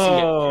actually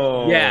see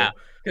it. Yeah,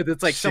 because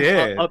it's like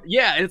Shit.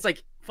 yeah, and it's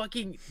like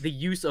fucking the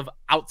use of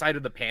outside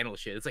of the panel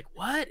shit. It's like,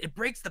 what? It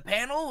breaks the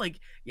panel? Like,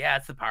 yeah,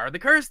 it's the power of the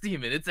curse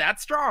demon. It's that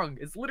strong.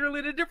 It's literally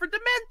in a different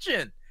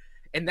dimension.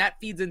 And that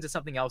feeds into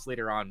something else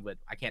later on, but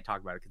I can't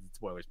talk about it because it's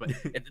spoilers. But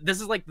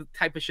this is like the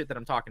type of shit that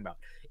I'm talking about.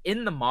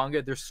 In the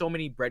manga, there's so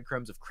many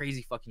breadcrumbs of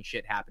crazy fucking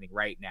shit happening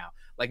right now.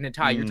 Like,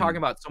 Natai, you're talking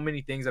about so many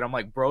things that I'm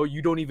like, bro,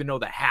 you don't even know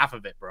the half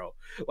of it, bro.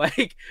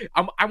 Like,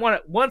 I want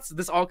to, once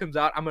this all comes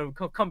out, I'm going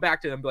to come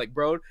back to them and be like,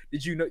 bro,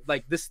 did you know,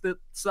 like, the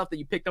stuff that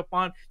you picked up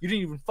on, you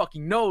didn't even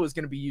fucking know it was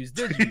going to be used,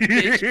 did you,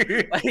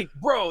 bitch? Like,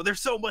 bro,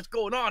 there's so much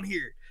going on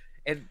here.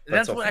 And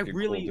that's so what I fucking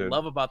really cool, dude.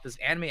 love about this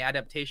anime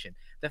adaptation.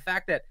 The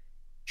fact that,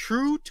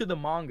 true to the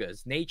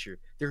manga's nature,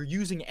 they're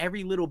using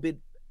every little bit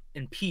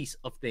and piece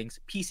of things,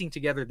 piecing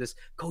together this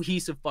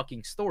cohesive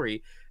fucking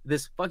story,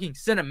 this fucking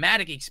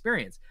cinematic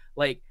experience.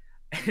 Like,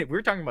 we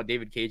were talking about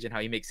David Cage and how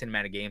he makes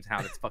cinematic games and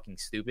how that's fucking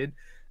stupid,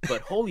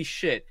 but holy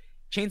shit,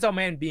 Chainsaw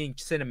Man being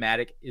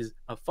cinematic is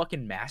a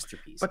fucking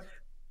masterpiece. But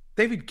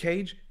David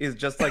Cage is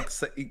just like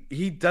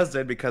he does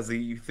that because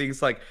he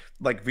thinks like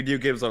video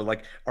games are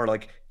like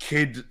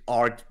kid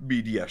art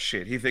media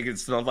shit. He thinks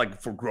it's not like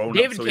for grown ups.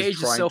 David so Cage he's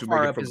is trying so to far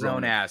make it up for his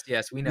own grown-ups. ass.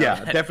 Yes, we know.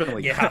 Yeah, that.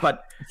 definitely. Yeah.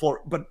 But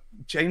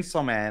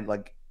Chainsaw Man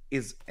like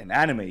is an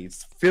anime.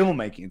 It's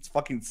filmmaking. It's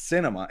fucking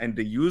cinema, and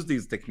they use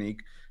these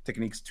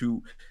techniques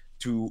to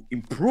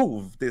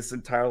improve this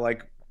entire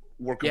like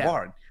work Yeah. of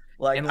art.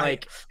 Like And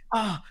like,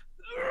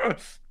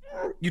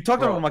 you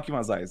talked Bro. about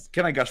Makima's eyes.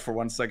 Can I gush for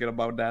 1 second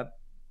about that?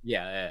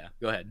 yeah.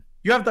 Go ahead.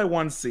 You have that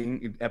one scene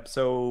in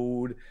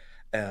episode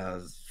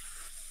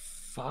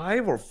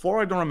 5 or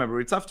 4, I don't remember.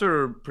 It's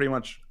after pretty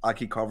much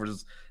Aki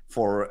covers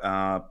for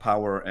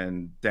Power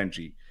and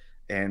Denji,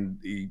 and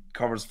he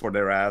covers for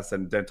their ass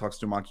and then talks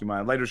to Makima,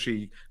 and later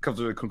she comes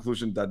to the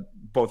conclusion that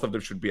both of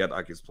them should be at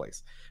Aki's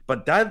place.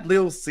 But that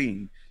little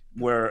scene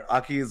where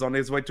Aki is on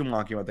his way to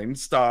Makima, then he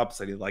stops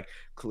and he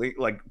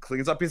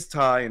cleans up his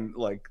tie and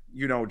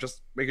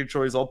just making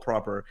sure he's all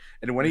proper,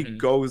 and when he Mhm.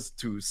 goes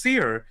to see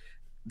her,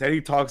 then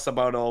he talks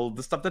about all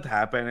the stuff that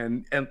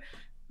happened, and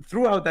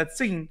throughout that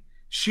scene,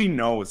 she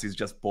knows he's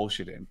just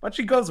bullshitting, but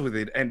she goes with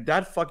it. And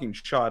that fucking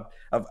shot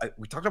of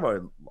we talked about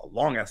it a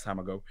long ass time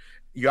ago.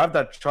 You have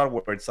that shot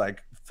where it's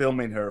like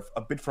filming her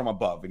a bit from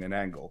above in an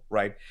angle,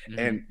 right? Mhm.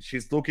 And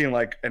she's looking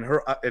like, and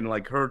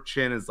her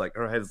chin is like,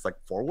 her head is like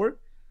forward,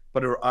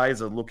 but her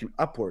eyes are looking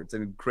upwards,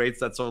 and it creates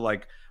that sort of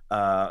like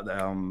fuck.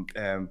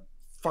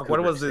 What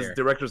Kubrick was his stare.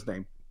 director's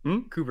name?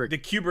 Kubrick. The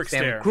Kubrick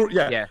Stanley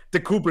stare. Yeah. The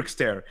Kubrick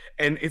stare,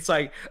 and it's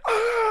like,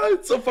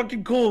 it's so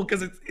fucking cool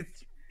because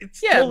it's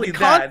Yeah, totally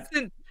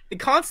the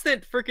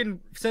constant freaking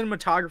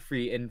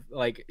cinematography and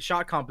like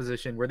shot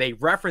composition where they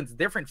reference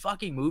different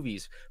fucking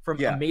movies from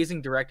Yeah.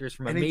 amazing directors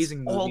from and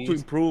amazing it's all to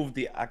movies. improve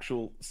the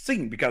actual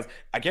scene, because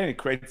again it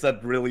creates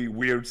that really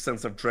weird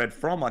sense of dread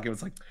from like, it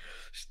was like,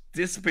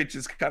 this bitch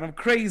is kind of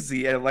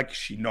crazy, and like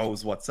she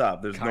knows what's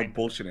up. There's Kind no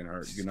bullshit in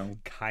her, you know.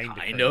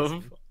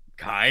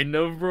 Kind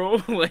of,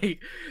 bro.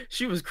 Like,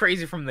 she was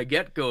crazy from the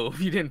get-go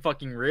if you didn't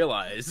fucking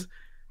realize.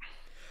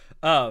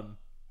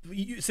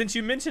 since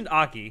you mentioned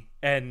Aki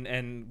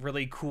and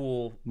really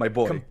cool My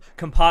boy.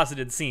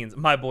 composited scenes,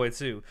 my boy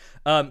too.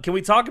 Can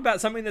we talk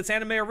about something that's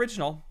anime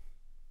original?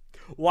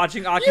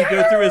 Watching Aki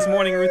go through his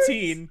morning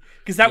routine,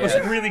 because that was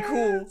really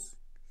cool.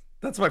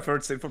 That's my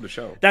favorite scene from the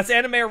show. That's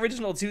anime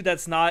original too.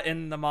 That's not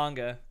in the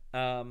manga.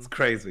 It's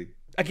crazy.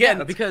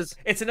 Again, because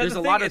it's another there's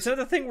thing. a lot of... It's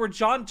another thing where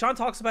John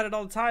talks about it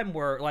all the time.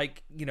 Where,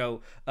 like, you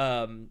know,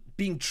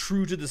 being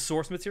true to the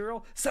source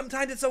material.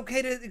 Sometimes it's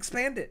okay to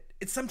expand it.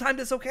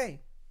 Sometimes it's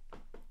okay.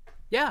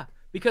 Yeah,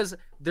 because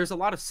there's a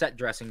lot of set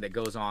dressing that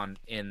goes on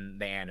in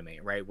the anime,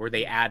 right? Where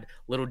they add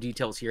little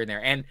details here and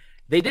there, and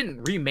they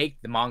didn't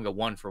remake the manga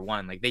one for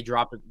one. Like they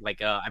dropped it.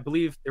 Like I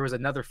believe there was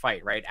another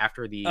fight right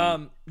after the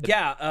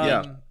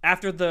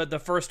after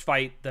the first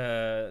fight,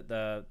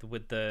 the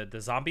with the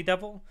zombie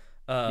devil.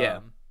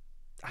 What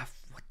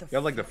the? Yeah,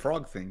 like the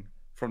frog thing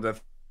from the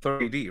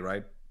 3D,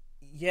 right?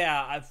 Yeah,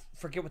 I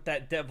forget what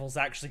that devil's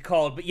actually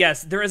called, but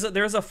yes, there is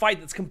a fight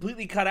that's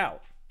completely cut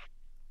out.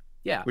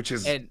 Yeah, which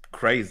is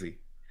crazy.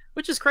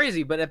 Which is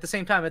crazy, but at the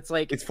same time, it's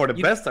like it's for the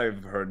best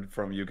I've heard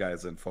from you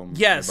guys and from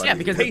because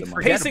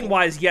pacing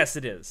wise, yes,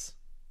 it is.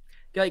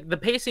 Like the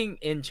pacing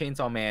in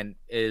Chainsaw Man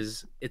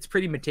it's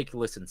pretty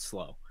meticulous and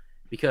slow,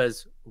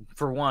 because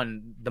for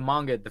one,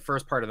 the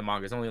first part of the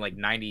manga is only like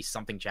 90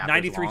 something chapters.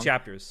 93 long.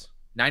 chapters.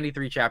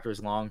 93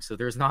 chapters long, so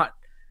there's not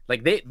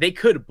like they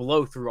could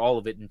blow through all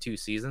of it in 2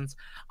 seasons.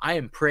 I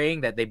am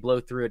praying that they blow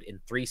through it in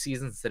 3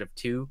 seasons instead of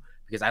 2,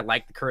 because I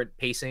like the current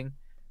pacing.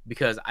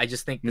 Because I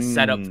just think the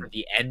setup for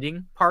the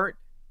ending part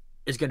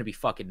is going to be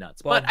fucking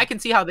nuts. Well, but I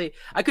could see how they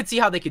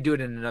could do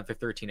it in another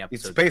 13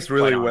 episodes. It's paced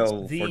really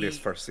well for this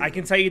first season. I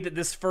can tell you that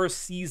this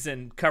first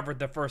season covered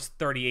the first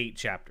 38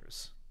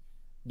 chapters.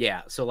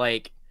 Yeah, so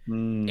like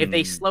if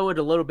they slow it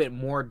a little bit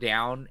more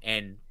down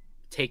and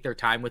take their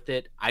time with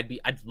it,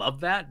 I'd love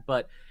that.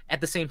 But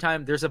at the same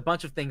time, there's a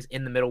bunch of things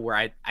in the middle where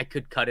I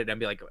could cut it and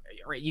be like, all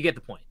right, you get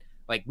the point.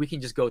 Like we can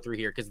just go through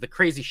here, because the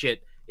crazy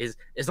shit is,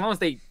 as long as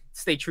they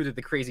stay true to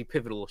the crazy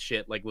pivotal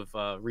shit, like with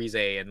Rize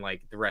and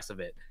like the rest of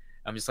it,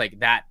 I'm just like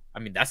that. I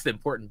mean, that's the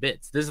important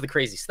bits. This is the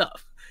crazy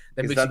stuff.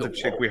 Is that the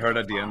chick we heard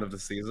at the end of the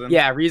season?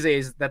 Yeah,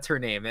 Rize that's her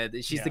name.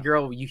 She's the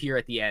girl you hear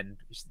at the end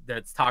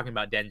that's talking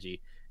about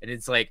Denji. And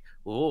it's like,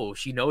 oh,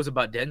 she knows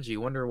about Denji.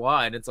 Wonder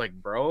why? And it's like,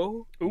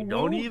 bro, you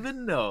don't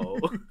even know.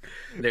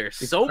 There's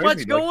so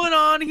much going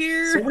on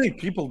here. So many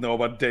people know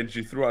about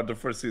Denji throughout the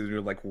first season. You're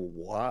like,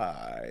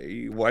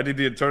 why? Why did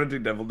the Eternity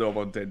Devil know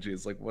about Denji?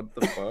 It's like, what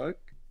the fuck?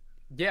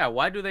 Yeah,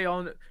 why do they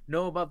all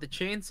know about the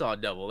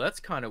Chainsaw Devil? That's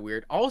kind of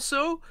weird.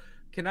 Also,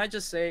 can I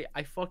just say,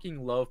 I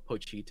fucking love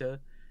Pochita.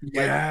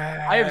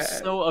 Yeah, I am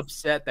so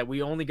upset that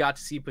we only got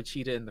to see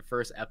Pochita in the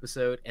first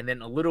episode, and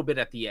then a little bit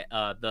at the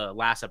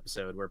last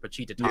episode where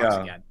Pochita talks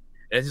again.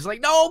 And it's just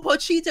like, no,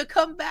 Pochita,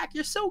 come back!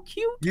 You're so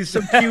cute. He's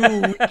so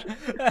cute.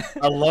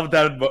 I love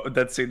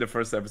that scene in the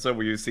first episode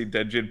where you see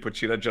Denji and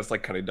Pochita just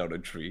like cutting down a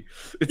tree.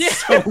 It's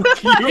so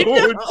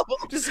cute.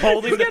 Just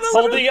holding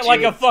it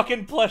like a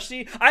fucking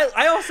plushie.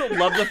 I also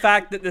love the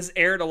fact that this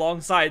aired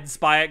alongside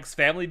Spy X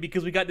Family,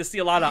 because we got to see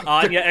a lot of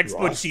Anya X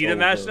Pochita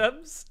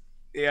mashups.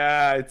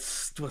 Yeah, it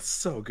was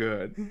so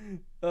good.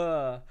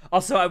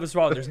 Also, I was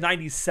wrong. There's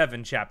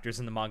 97 chapters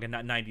in the manga,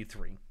 not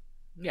 93.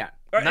 Yeah,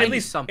 or at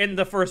least in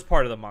the first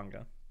part of the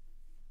manga.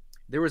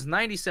 There was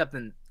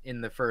 97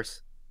 in the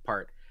first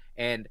part,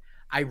 and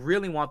I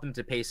really want them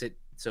to pace it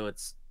so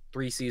it's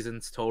 3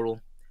 seasons total.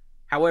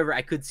 However,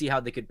 I could see how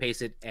they could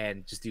pace it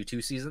and just do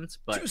 2 seasons.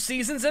 But 2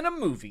 seasons in a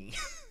movie.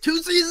 2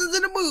 seasons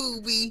in a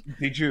movie.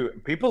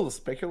 People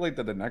speculate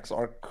that the next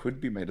arc could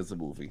be made as a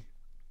movie.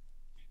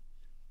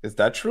 Is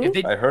that true?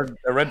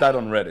 I read that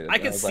on Reddit. I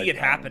could see it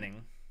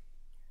happening.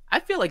 I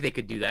feel like they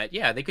could do that.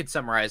 Yeah, they could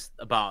summarize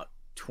about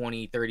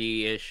 20,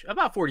 30-ish,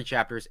 about 40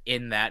 chapters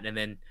in that, and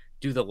then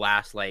do the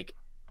last, like,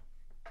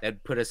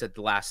 that'd put us at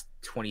the last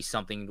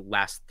 20-something,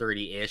 last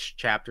 30-ish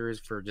chapters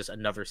for just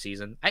another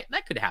season.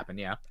 That could happen,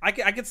 yeah. I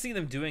could see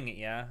them doing it,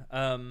 yeah.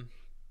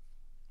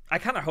 I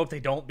kind of hope they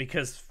don't,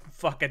 because,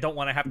 fuck, I don't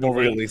want to have to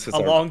wait a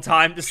long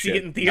time to see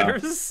it in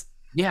theaters.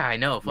 Yeah, I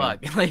know.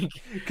 Fuck. Yeah. Like,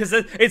 because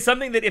it's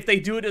something that if they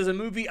do it as a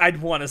movie,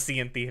 I'd want to see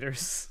in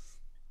theaters.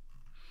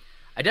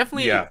 I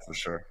definitely. Yeah, for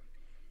sure.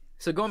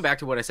 So going back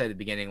to what I said at the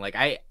beginning, like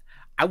I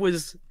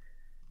was,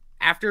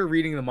 after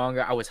reading the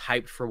manga, I was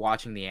hyped for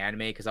watching the anime,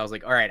 because I was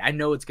like, all right, I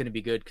know it's gonna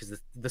be good because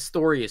the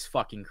story is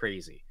fucking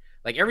crazy.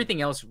 Like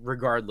everything else,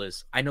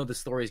 regardless, I know the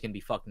story is gonna be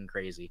fucking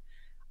crazy.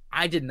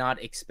 I did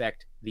not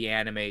expect the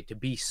anime to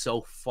be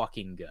so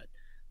fucking good.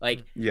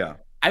 Like, yeah.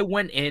 I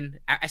went in,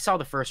 I saw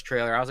the first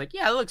trailer. I was like,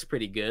 yeah, it looks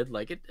pretty good.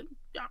 Like, it,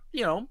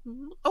 you know,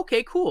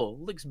 okay, cool.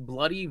 It looks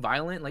bloody,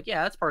 violent. Like,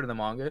 yeah, that's part of the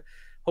manga.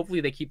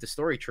 Hopefully they keep the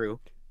story true.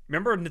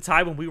 Remember the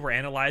time when we were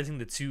analyzing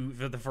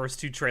the first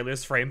 2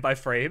 trailers frame by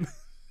frame?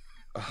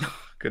 Oh,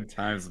 good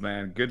times,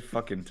 man. Good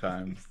fucking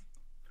times.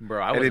 Bro,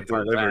 I wasn't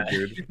part of that.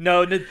 Dude.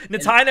 No,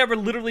 Natai and I were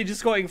literally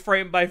just going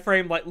frame by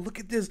frame, like, look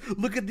at this,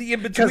 look at the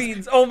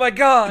in-betweens, oh my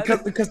god!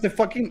 Because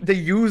they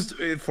used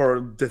it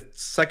for the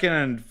second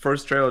and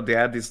first trailer, they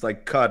had this,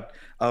 like, cut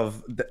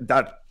of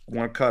that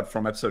one cut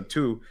from episode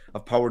 2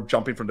 of Power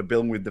jumping from the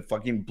building with the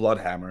fucking blood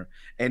hammer.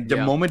 And the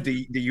Yeah. moment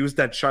they used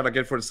that shot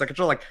again for the second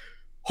shot, like,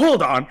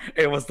 hold on.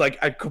 It was like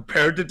I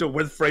compared it to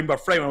with frame by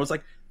frame. And I was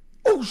like,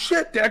 oh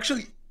shit, they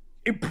actually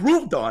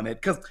improved on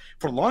it. Because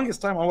for the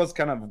longest time, I was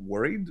kind of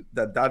worried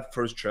that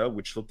first trailer,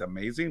 which looked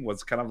amazing,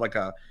 was kind of like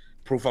a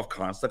proof of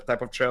concept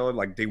type of trailer.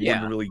 Like they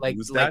wouldn't really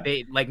use that.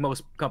 Like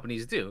most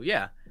companies do.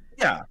 Yeah.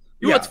 Yeah.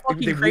 You know what's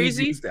fucking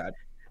crazy? That.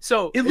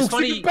 So it looks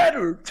funny. even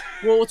better.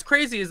 Well, what's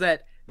crazy is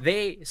that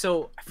I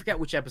forget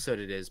which episode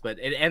it is, but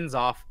it ends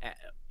off,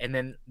 and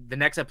then the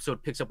next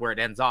episode picks up where it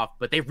ends off,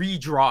 but they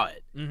redraw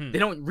it. Mm-hmm. They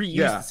don't reuse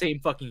the same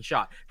fucking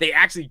shot. They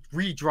actually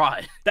redraw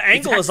it. The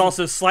angle is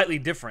also slightly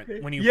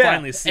different when you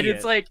finally see it. And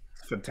it's like,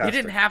 fantastic. they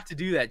didn't have to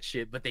do that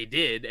shit, but they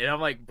did. And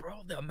I'm like,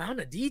 bro, the amount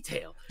of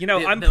detail. You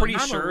know, I'm pretty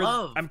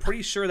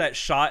sure that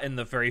shot in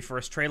the very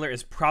first trailer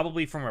is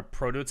probably from a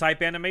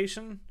prototype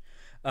animation.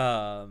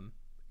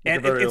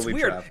 And it's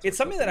weird. It's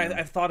something that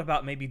I've thought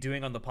about maybe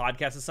doing on the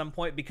podcast at some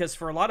point, because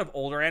for a lot of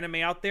older anime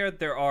out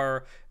there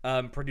are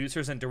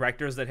producers and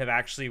directors that have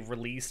actually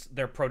released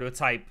their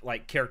prototype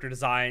like character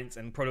designs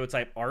and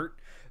prototype art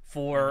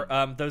for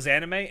those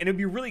anime, and it'd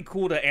be really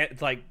cool to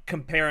like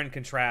compare and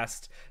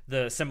contrast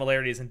the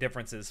similarities and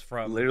differences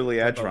from literally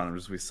Edge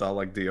Runners. We saw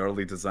like the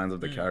early designs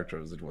of the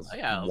characters. It was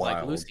wild.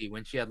 Like Lucy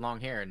when she had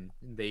long hair, and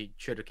they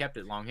should have kept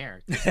it long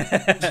hair.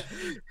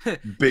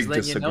 Big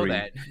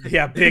disagree.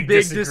 Yeah, big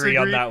disagree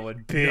on that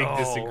one. Big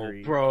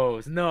disagree,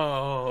 bros.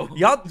 No,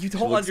 y'all, you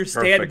don't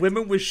understand. Perfect.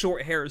 Women with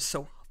short hair is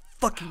so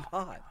fucking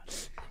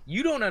hot.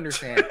 You don't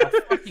understand how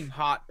fucking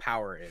hot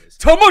Power is.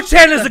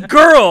 Tomo-chan is a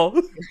girl.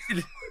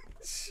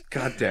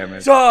 God damn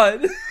it,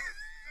 John.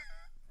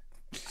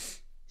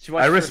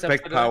 I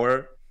respect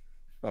Power.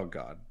 Oh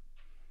God.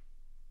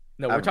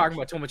 No, we're talking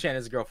about Tomo-chan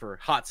as a girl for a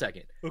hot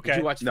second. Okay. Did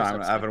you watch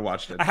I haven't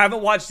watched it. I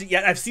haven't watched it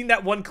yet. I've seen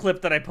that one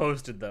clip that I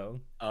posted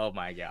though. Oh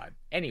my God.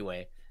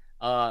 Anyway,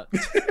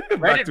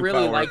 Reddit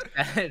really liked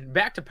that.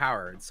 Back to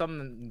Power. It's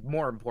something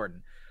more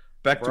important.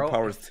 Back to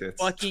Power's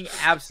tits. Fucking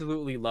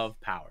absolutely love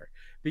Power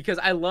because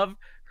I love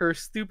her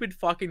stupid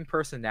fucking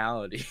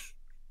personality.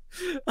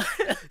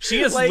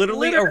 She is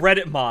literally a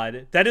Reddit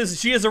mod.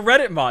 She is a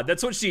Reddit mod.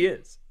 That's what she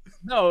is.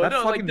 No,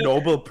 fucking like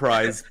Nobel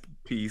Prize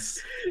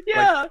piece.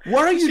 Yeah. Like,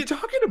 what are you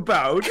talking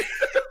about?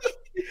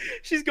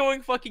 She's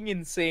going fucking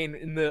insane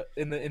in the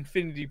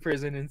Infinity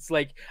Prison. And it's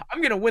like,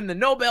 I'm gonna win the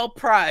Nobel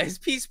Prize,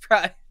 Peace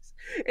Prize,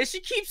 and she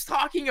keeps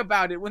talking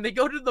about it when they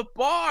go to the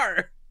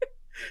bar.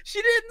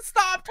 She didn't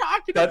stop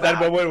talking about that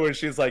moment where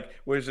she's like,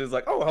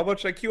 oh, how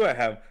much IQ I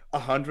have?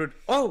 100.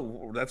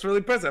 Oh, that's really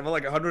impressive. I have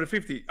like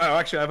 150. Oh,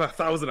 actually, I have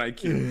 1,000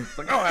 IQ. It's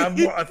like, oh, I have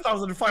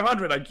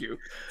 1,500 IQ.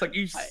 It's like,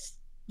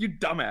 you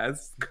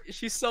dumbass.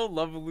 She's so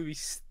lovably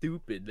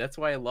stupid. That's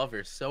why I love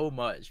her so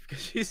much,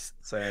 because she's.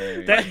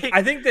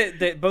 I think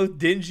that both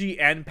Denji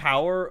and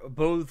Power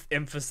both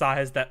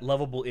emphasize that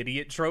lovable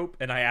idiot trope,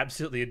 and I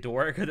absolutely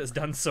adore it because it's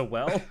done so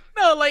well.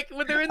 No, like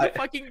when they're in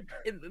the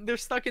they're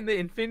stuck in the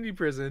Infinity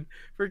Prison.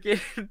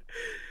 Freaking,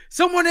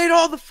 someone ate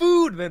all the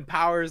food. Then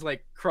Power's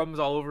like crumbs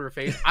all over her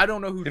face. I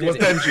don't know who did it. It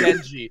was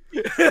Denji.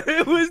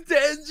 It was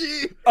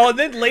Denji. Oh, and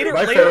then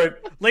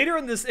later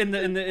in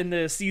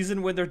the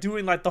season when they're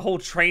doing like the whole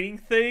training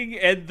thing,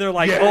 and they're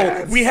like,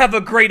 "Oh, we have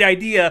a great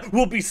idea.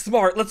 We'll be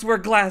smart. Let's wear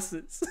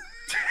glasses."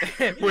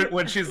 when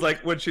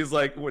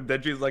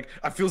Denji's like,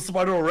 I feel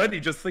smarter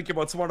already just thinking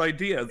about smart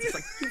ideas. It's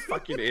like, you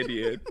fucking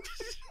idiot.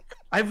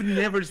 I've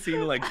never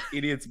seen like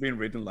idiots being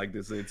written like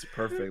this. It's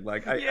perfect.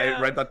 Like I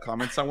read that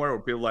comment somewhere where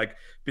people like,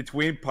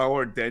 between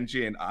Power,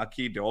 Denji, and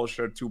Aki, they all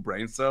share 2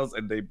 brain cells,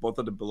 and they both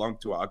of them belong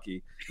to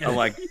Aki. I'm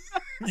like,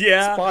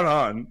 yeah, spot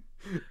on.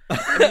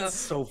 It's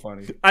so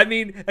funny. I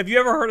mean, have you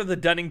ever heard of the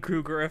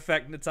Dunning-Kruger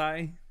effect,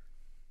 Natai?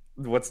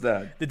 What's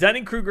that? The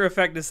Dunning-Kruger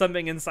effect is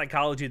something in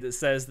psychology that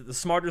says that the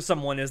smarter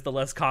someone is, the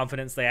less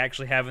confidence they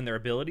actually have in their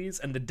abilities,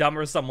 and the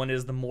dumber someone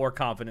is, the more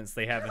confidence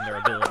they have in their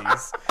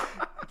abilities.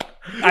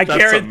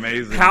 That's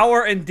amazing.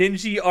 Power and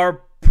Denji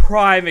are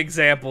prime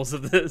examples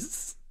of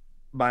this.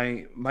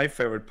 My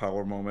favorite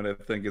Power moment, I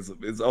think,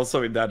 is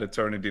also in that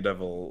Eternity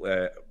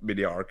Devil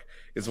mini arc,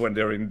 is when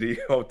they're in the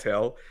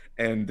hotel,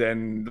 and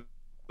then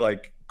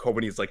like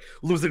Kobani is like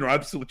losing her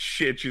absolute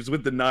shit. She's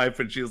with the knife,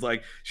 and she's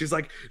like,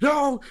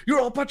 no, you're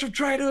all a bunch of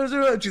traitors.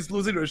 And she's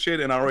losing her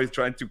shit, and Aoi is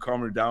trying to calm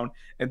her down,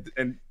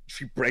 and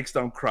she breaks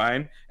down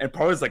crying, and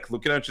Power is like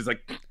looking at her, she's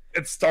like,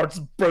 it starts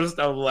burst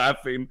out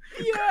laughing.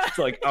 Yeah. It's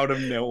like out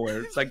of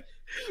nowhere. It's like,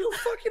 you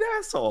fucking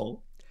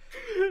asshole.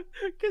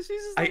 Because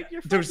she's just like,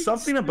 there's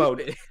something stupid.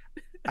 about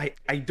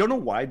I don't know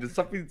why. There's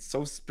something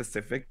so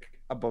specific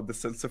about the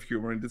sense of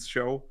humor in this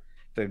show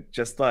that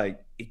just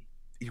like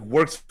it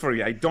works for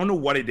you. I don't know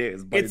what it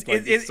is, but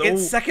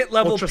it's second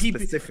level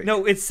PP.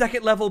 No, it's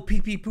second level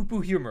PP poo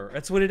poo humor.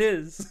 That's what it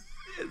is.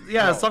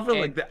 Yeah, something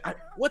like that.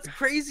 What's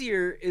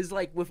crazier is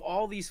like with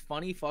all these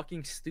funny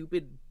fucking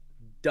stupid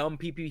dumb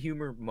PP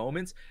humor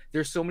moments,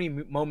 there's so many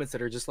moments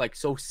that are just like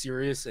so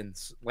serious and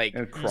like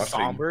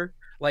somber.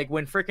 Like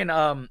when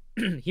freaking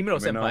Himeno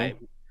Senpai,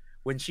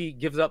 when she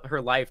gives up her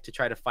life to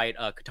try to fight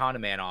Katana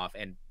Man off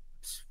and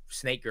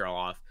Snake Girl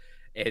off,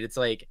 And it's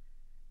like,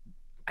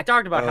 I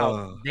talked about how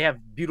Ugh. they have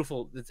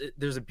beautiful.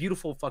 There's a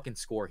beautiful fucking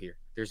score here.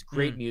 There's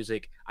great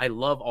music. I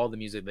love all the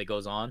music that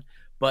goes on,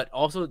 but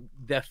also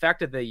the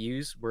effect that they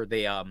use, where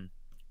the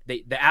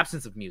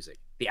absence of music,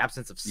 the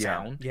absence of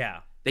sound. Yeah.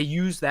 They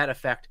use that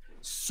effect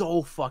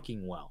so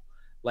fucking well.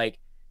 Like,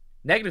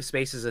 negative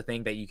space is a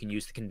thing that you can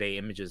use to convey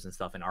images and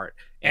stuff in art,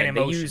 And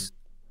they emotion. use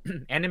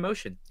and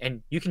emotion,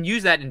 and you can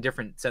use that in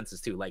different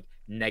senses too, like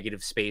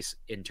negative space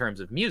in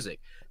terms of music.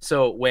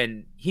 So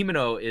when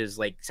Himeno is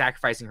like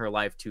sacrificing her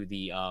life to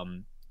the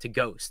to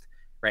Ghost,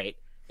 right,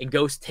 and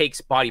Ghost takes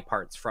body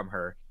parts from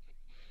her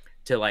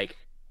to like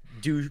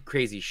do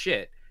crazy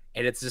shit,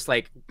 and it's just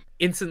like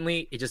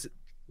instantly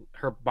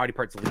her body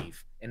parts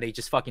leave and they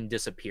just fucking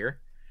disappear,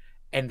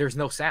 and there's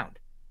no sound,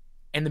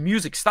 and the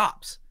music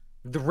stops.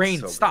 The rain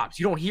So stops.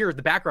 You don't hear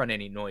the background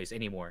any noise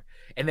anymore.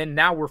 And then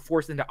now we're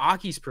forced into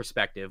Aki's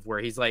perspective,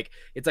 where he's like,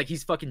 it's like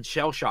he's fucking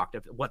shell shocked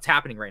of what's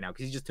happening right now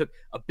because he just took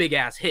a big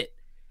ass hit,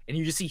 and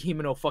you just see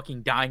Himeno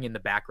fucking dying in the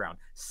background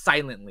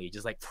silently,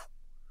 just like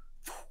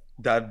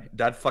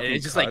that fucking and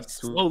it's just cut like to,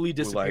 slowly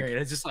disappearing. like,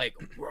 And it's just like,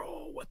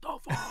 bro, what the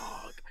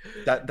fuck?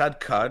 that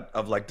cut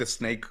of like the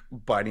snake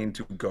biting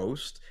into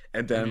Ghost,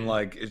 and then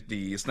like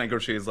the snake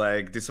Roshi is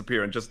like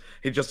disappear, and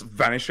he just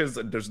vanishes,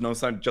 and there's no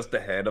sound, just the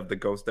head of the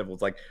Ghost that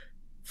was like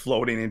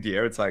floating in the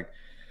air. It's like,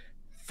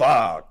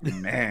 fuck,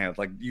 man.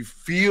 Like, you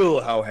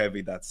feel how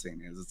heavy that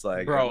scene is. It's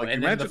like, Bro, like,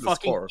 and you then the mentioned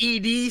fucking score.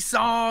 ED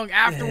song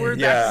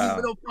afterwards, Yeah. that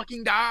Himeno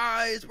fucking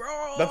dies,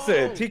 bro. That's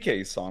the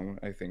TK song,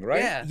 I think,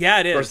 right? Yeah. Yeah,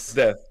 it is. First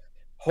Death.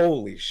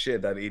 Holy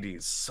shit, that ED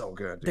is so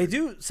good, dude. They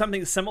do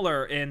something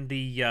similar in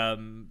the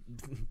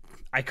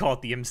I call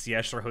it the MC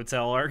Escher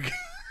Hotel arc.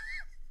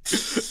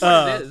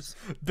 It is.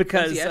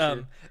 Because MC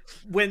Escher.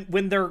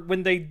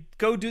 when they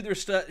go do their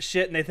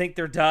shit and they think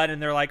they're done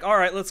and they're like, all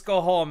right, let's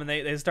go home, and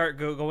they start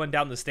going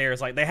down the stairs,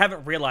 like they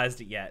haven't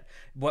realized it yet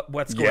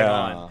what's going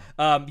on.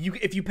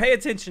 If you pay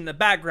attention in the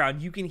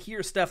background, you can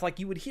hear stuff like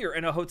you would hear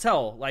in a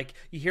hotel. Like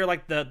you hear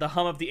like the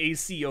hum of the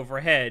AC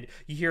overhead.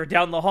 You hear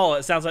down the hall,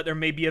 it sounds like there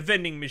may be a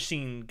vending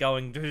machine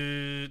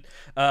going.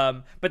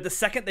 But the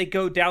second they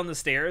go down the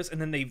stairs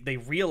and then they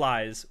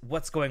realize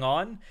what's going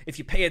on, if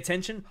you pay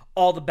attention,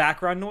 all the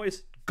background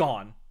noise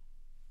gone.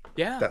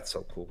 Yeah. That's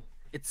so cool.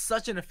 It's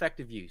such an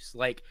effective use.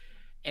 Like,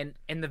 and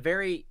the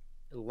very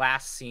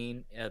last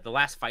scene, the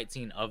last fight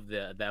scene of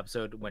the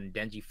episode, when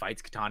Denji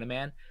fights Katana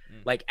Man,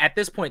 like at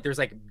this point there's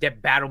like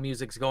battle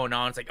music's going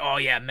on. It's like, oh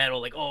yeah,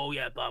 metal, like, oh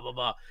yeah, blah blah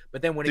blah.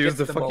 But then when it Here's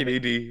gets the to fucking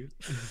moment, ED.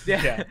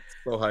 Yeah.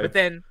 So hype. but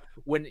then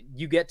when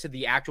you get to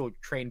the actual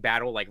train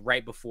battle, like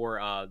right before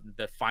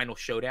the final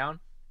showdown,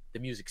 the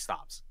music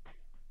stops.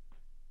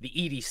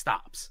 The ED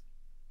stops.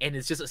 And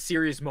it's just a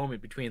serious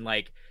moment between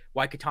like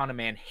why Katana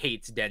Man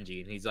hates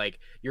Denji, and he's like,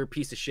 "You're a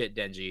piece of shit,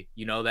 Denji.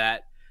 You know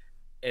that."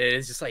 And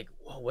it's just like,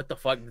 whoa, what the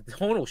fuck? The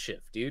tonal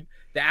shift, dude.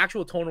 The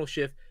actual tonal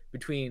shift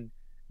between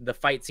the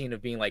fight scene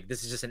of being like,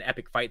 this is just an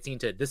epic fight scene,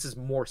 to this is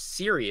more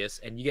serious,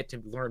 and you get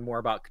to learn more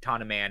about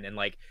Katana Man, and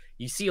like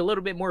you see a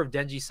little bit more of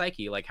Denji's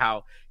psyche, like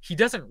how he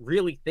doesn't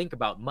really think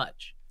about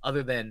much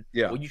other than,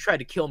 well, you tried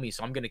to kill me,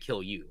 so I'm gonna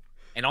kill you,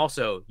 and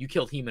also you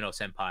killed Himeno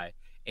Senpai.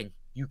 And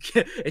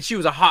she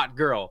was a hot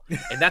girl,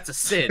 and that's a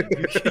sin.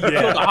 You killed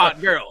a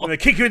hot girl. I'm gonna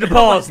kick you in the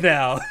balls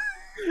now.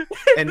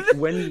 And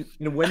when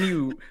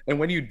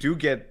you do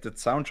get the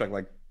soundtrack,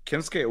 like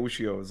Kensuke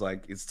Oshio is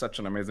like, it's such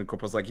an amazing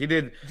composer. Like he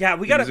did. Yeah,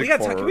 we gotta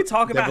talk. Can we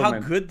talk about how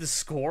good the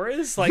score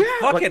is? Like,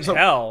 fucking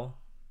hell.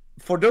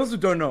 For those who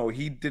don't know,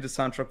 he did a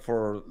soundtrack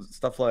for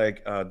stuff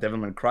like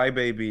Devilman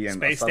Crybaby and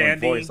Space Silent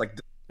Dandy, Voice, like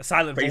a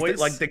Silent Voice,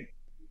 like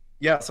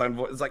Silent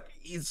Voice. It's like,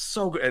 he's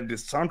so good, and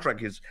this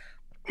soundtrack is.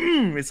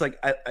 It's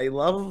like I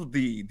love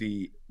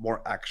the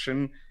more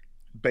action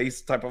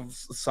based type of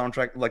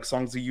soundtrack, like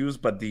songs he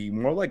used, but the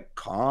more like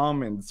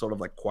calm and sort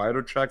of like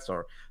quieter tracks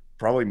are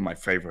probably my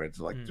favorites.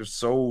 Like they're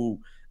so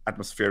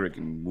atmospheric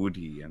and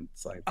moody, and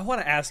it's like, I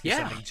want to ask you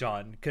something,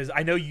 John, because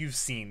I know you've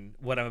seen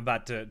what I'm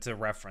about to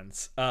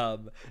reference.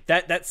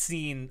 That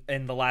scene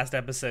in the last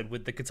episode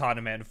with the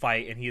Katana Man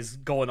fight, and he's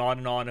going on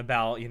and on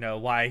about, you know,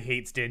 why he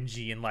hates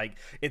Denji, and like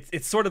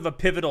it's sort of a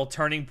pivotal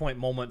turning point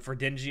moment for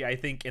Denji, I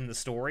think, in the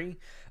story.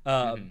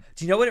 Do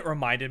you know what it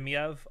reminded me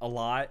of a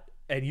lot?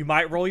 And you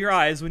might roll your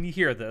eyes when you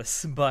hear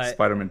this, but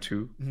Spider-Man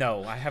 2.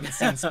 No, I haven't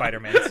seen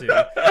Spider-Man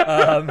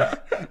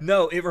 2.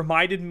 No, it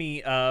reminded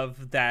me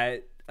of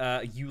that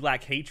You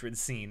Lack Hatred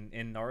scene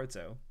in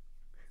Naruto,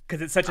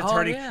 because it's such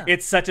a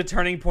it's such a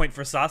turning point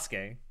for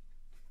Sasuke.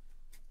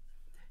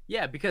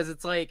 Yeah, because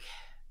it's like,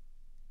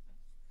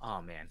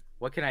 oh man,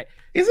 what can I?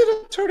 Is it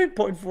a turning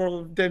point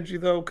for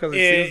Denji though? Because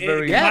it seems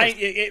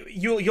very.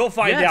 You'll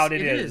find out.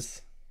 It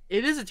is.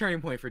 It is a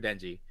turning point for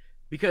Denji,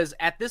 because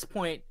at this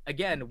point,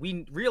 again,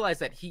 we realize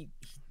that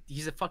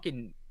he's a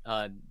fucking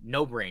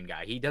no brain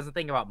guy. He doesn't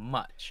think about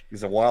much.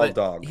 He's a wild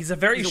dog. He's a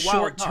very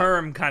short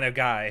term kind of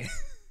guy.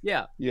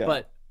 Yeah.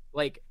 But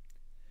like,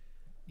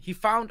 he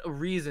found a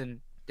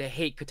reason to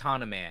hate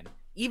Katana Man,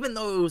 even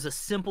though it was a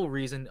simple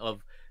reason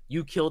of,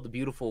 you killed the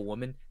beautiful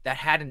woman, that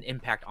had an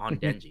impact on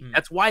Denji.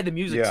 That's why the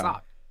music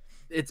stopped.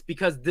 It's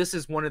because this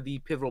is one of the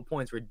pivotal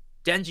points where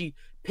Denji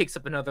picks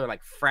up another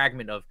like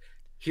fragment of,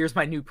 here's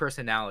my new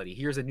personality.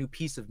 Here's a new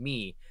piece of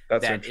me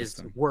that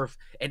is worth,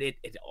 and it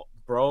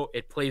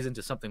plays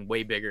into something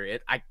way bigger.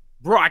 I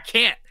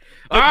can't.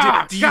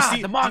 Do you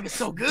see the manga's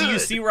so good? Do you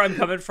see where I'm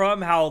coming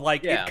from? How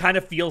like it kind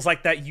of feels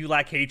like that you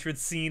lack hatred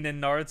scene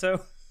in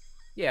Naruto.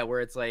 Yeah,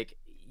 where it's like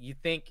you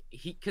think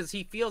because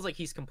he feels like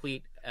he's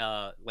complete,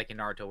 like in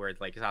Naruto, where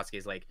it's like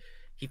Sasuke's like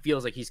he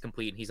feels like he's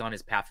complete and he's on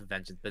his path of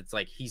vengeance, but it's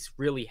like he's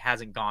really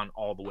hasn't gone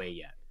all the way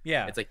yet.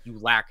 Yeah, it's like you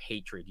lack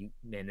hatred,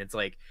 and it's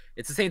like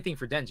it's the same thing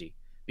for Denji,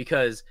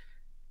 because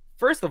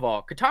first of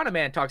all, Katana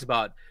Man talks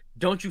about,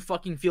 don't you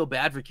fucking feel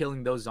bad for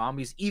killing those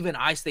zombies? Even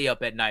I stay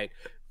up at night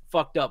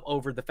fucked up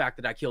over the fact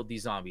that I killed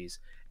these zombies.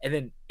 And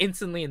then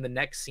instantly in the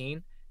next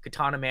scene,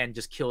 Katana Man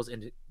just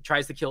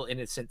tries to kill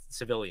innocent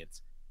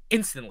civilians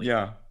instantly.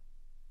 Yeah.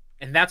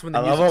 And that's when the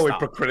I music love how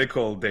stopped.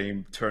 hypocritical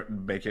they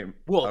make him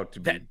out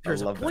to be.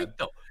 There's a point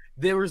though.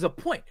 There was a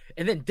point.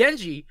 And then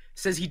Denji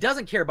says he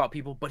doesn't care about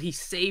people, but he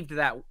saved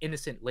that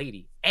innocent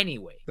lady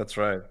anyway. That's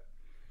right.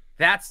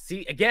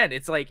 See, again,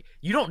 it's like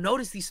you don't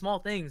notice these small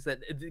things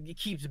that it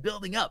keeps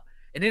building up,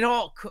 and it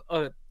all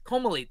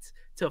culminates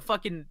to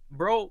fucking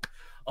bro.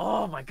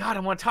 Oh my god, I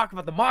want to talk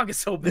about the manga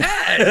so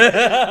bad.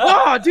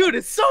 Oh, dude,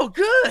 it's so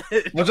good.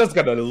 We're just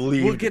gonna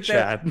leave the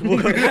chat.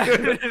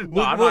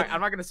 I'm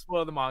not gonna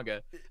spoil the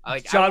manga.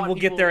 Like, John will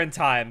get there in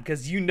time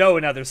because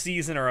another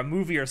season or a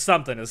movie or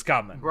something is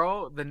coming,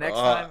 bro. The next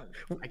time,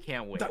 I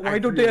can't wait. Why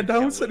don't they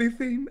announce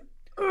anything?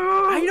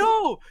 I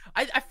know.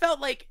 I felt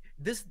like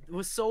this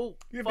was so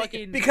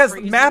fucking because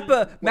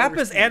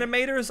Mappa's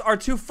animators are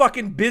too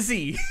fucking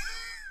busy.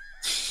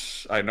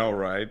 I know,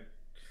 right?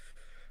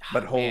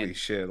 But holy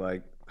shit,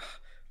 like,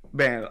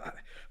 man,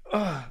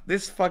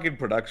 this fucking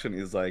production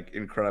is like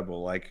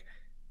incredible. Like,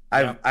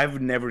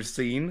 I've never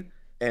seen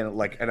an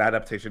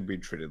adaptation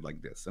being treated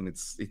like this, and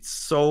it's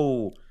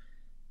so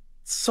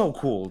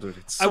cool, dude.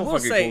 It's so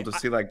fucking cool to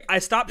see. Like, I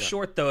stopped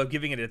short though of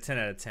giving it a 10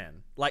 out of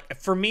 10.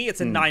 Like, for me,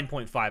 it's a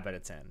 9.5 out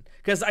of 10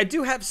 because I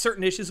do have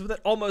certain issues with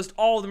it. Almost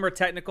all of them are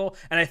technical,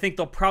 and I think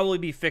they'll probably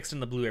be fixed in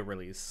the Blu-ray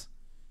release.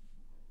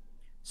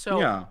 So,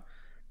 yeah,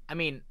 I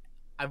mean,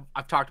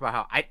 I've talked about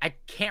how I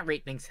can't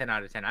rate things 10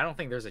 out of 10. I don't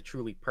think there's a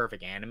truly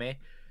perfect anime.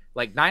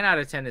 Like 9 out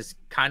of 10 is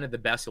kind of the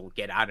best it will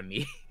get out of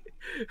me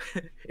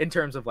in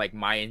terms of like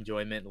my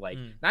enjoyment. Like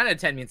 9 out of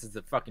 10 means it's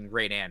a fucking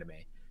great anime.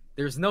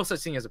 There's no such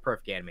thing as a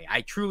perfect anime.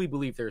 I truly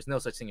believe there's no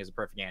such thing as a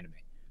perfect anime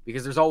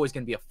because there's always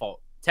going to be a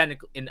fault. There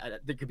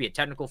could be a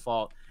technical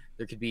fault.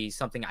 There could be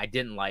something I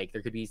didn't like.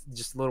 There could be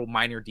just little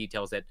minor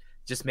details that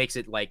just makes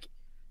it like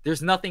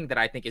there's nothing that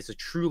I think is a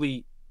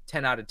truly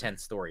 10 out of 10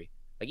 story.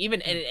 Like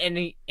even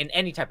in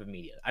any type of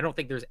media, I don't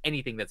think there's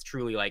anything that's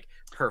truly like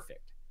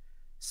perfect.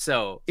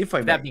 So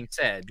that being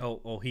said,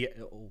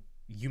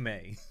 you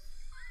may.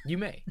 You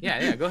may.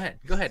 Yeah. Go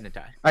ahead,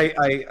 Natai.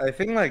 I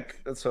think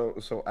like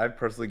so I've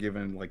personally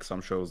given like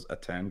some shows a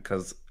 10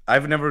 because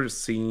I've never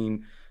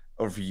seen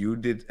or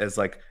viewed it as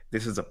like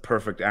this is a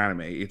perfect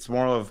anime. It's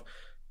more of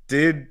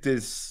did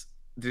this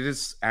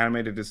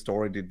anime, did this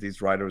story, did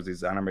these writers,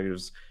 these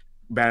animators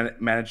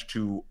manage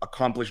to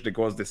accomplish the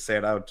goals they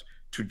set out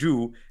to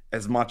do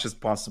as much as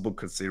possible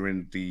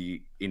considering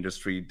the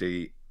industry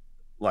they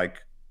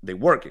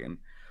work in.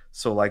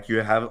 So like you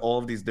have all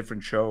of these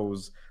different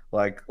shows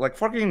like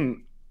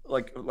fucking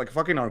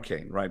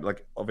Arcane, right?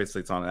 Like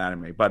obviously it's not an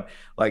anime, but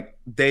like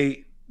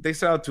they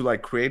set out to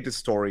like create this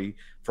story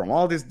from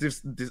all these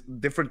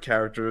different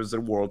characters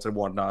and worlds and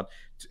whatnot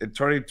and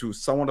turn it into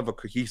somewhat of a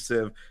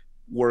cohesive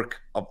work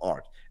of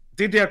art.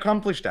 Did they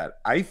accomplish that?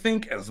 I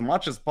think as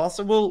much as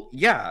possible,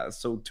 yeah.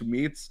 So to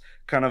me, it's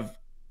kind of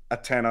a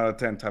 10 out of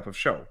 10 type of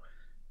show.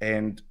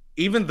 And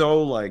even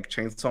though like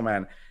Chainsaw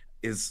Man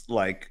is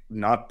like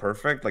not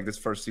perfect, like this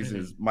first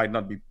season might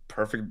not be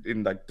perfect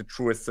in like the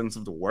truest sense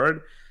of the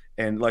word,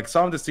 and like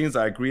some of the scenes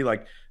I agree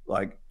like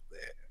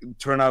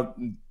turn out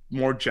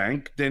more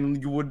jank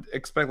than you would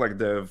expect, like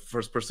the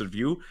first person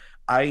view.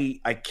 I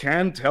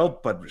can't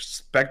help but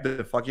respect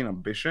the fucking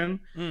ambition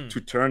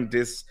to turn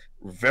this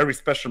very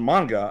special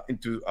manga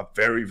into a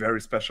very, very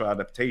special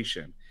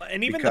adaptation.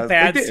 And even the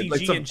bad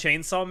CG in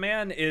Chainsaw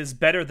Man is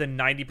better than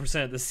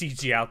 90% of the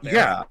CG out there.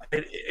 Yeah,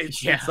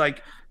 it's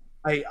like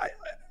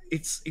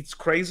it's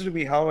crazy to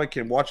me how I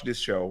can watch this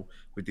show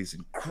with these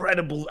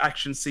incredible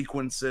action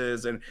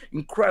sequences and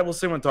incredible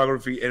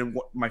cinematography, and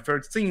my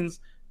favorite scenes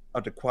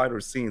are the quieter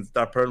scenes that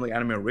are apparently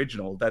anime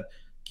original that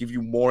give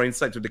you more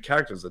insight to the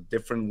characters, a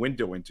different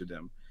window into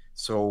them.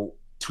 So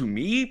to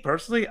me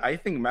personally, I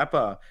think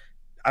Mappa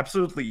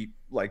absolutely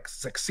like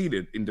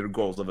succeeded in their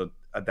goals of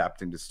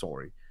adapting the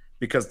story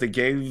because they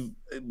gave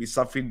me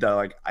something that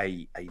like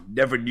I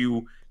never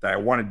knew that I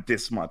wanted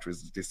this much,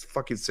 was this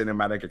fucking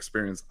cinematic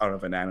experience out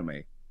of an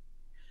anime.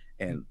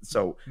 And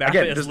so Mappa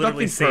again, is there's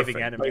literally nothing saving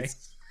perfect,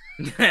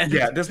 anime.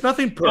 Yeah, there's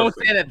nothing perfect.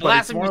 Don't say that. The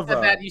last time you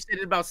said that, you said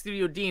it about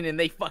Studio Dean, and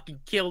they fucking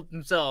killed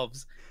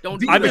themselves. Don't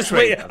do I'm that. just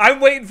waiting. I'm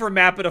waiting for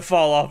Mappa to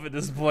fall off at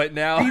this point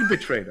now. He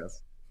betrayed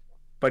us.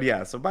 But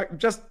yeah, so back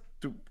just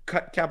to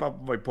cap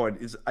up my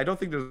point is I don't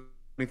think there's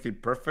anything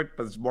perfect,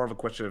 but it's more of a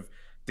question of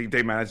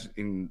they managed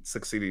in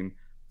succeeding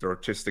their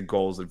artistic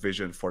goals and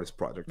vision for this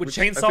project. With which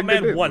I Chainsaw think they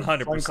Man, did with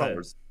 100%. strong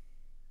covers.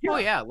 Oh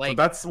yeah, like so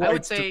that's why I would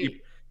it's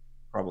say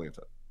probably it's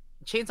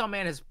Chainsaw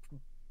Man has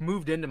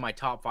moved into my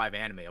top 5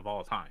 anime of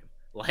all time.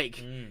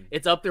 Like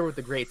it's up there with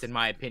the greats in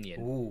my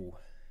opinion. Ooh.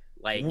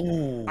 Like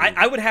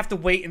I would have to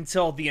wait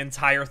until the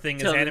entire thing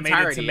is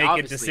animated to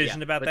make a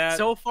decision about but that.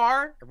 So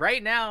far,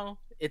 right now,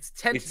 it's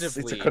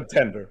tentatively it's a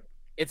contender.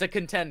 It's a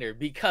contender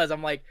because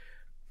I'm like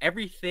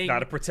everything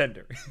Not a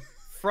pretender.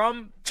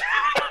 from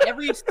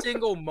every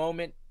single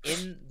moment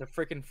in the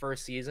freaking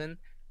first season,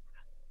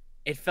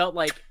 it felt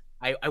like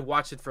I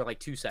watched it for like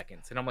 2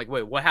 seconds and I'm like,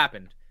 wait, what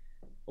happened?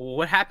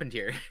 What happened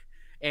here?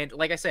 And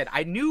like I said,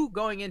 I knew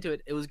going into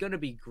it, it was going to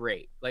be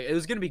great. Like it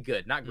was going to be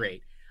good, not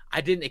great.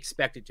 I didn't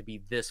expect it to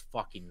be this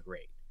fucking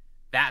great.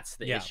 That's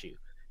the issue.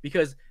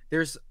 Because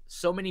there's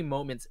so many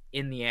moments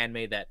in the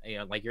anime that, you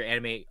know, like your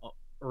anime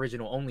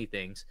original only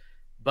things,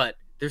 but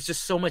there's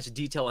just so much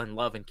detail and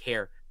love and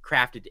care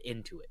crafted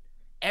into it.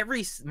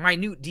 Every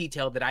minute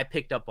detail that I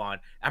picked up on,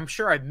 I'm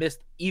sure I've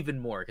missed even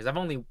more because I've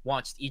only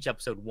watched each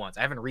episode once.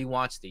 I haven't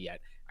rewatched it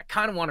yet. I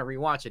kind of want to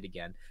rewatch it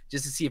again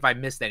just to see if I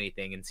missed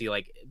anything and see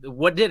like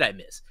what did I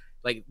miss.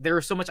 Like there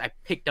was so much I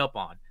picked up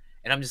on,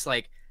 and I'm just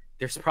like,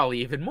 there's probably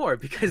even more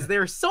because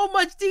there's so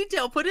much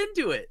detail put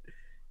into it.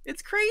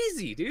 It's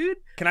crazy, dude.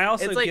 Can I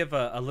also give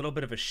a little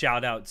bit of a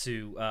shout out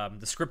to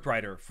the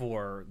scriptwriter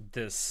for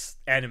this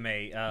anime,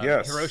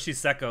 Hiroshi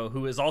Seko,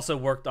 who has also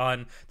worked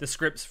on the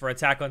scripts for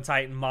Attack on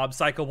Titan, Mob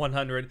Psycho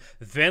 100,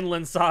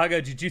 Vinland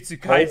Saga, Jujutsu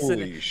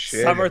Kaisen,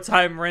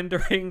 Summertime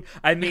Rendering.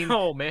 I mean,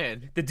 oh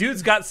man, the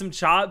dude's got some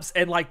chops,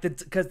 and like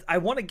because I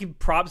want to give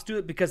props to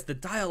it because the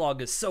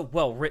dialogue is so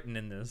well written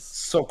in this,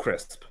 so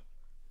crisp,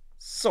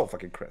 so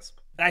fucking crisp.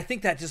 I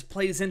think that just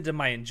plays into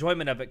my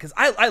enjoyment of it because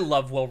I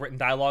love well-written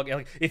dialogue.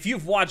 Like, if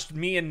you've watched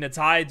me and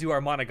Natai do our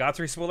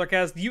Monogatari spoiler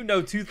cast, you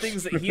know two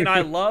things that he and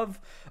I love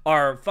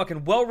are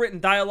fucking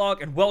well-written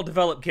dialogue and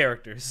well-developed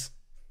characters.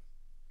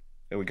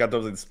 Yeah, we got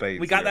those in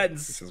spades. We got that in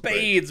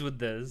spades with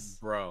this.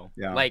 Bro.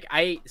 Yeah. Like,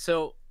 I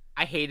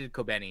hated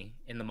Kobeni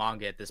in the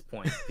manga at this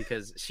point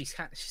because she's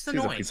annoying.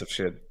 She's a piece of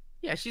shit.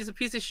 Yeah, she's a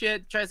piece of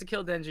shit, tries to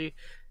kill Denji.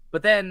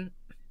 But then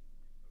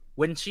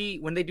when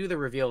they do the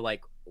reveal,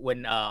 like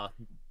when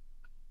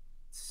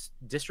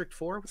District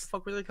 4? What the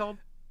fuck were they called?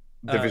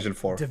 Division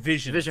 4.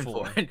 Division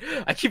 4.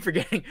 I keep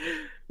forgetting.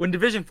 When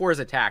Division 4 is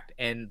attacked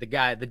and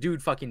the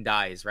dude fucking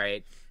dies,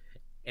 right?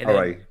 And all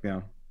right,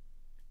 yeah.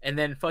 And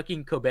then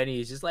fucking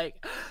Kobeni is just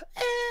like,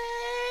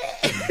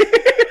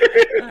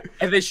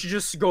 and then she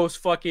just goes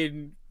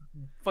fucking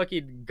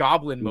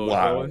goblin mode.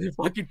 Wow. And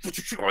fucking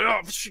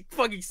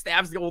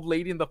stabs the old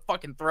lady in the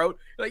fucking throat.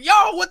 Like, yo,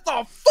 what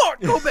the fuck,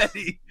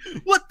 Kobeni?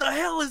 What the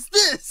hell is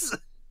this?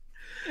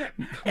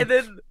 And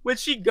then when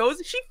she goes,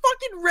 she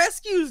fucking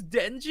rescues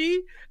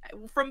Denji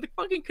from the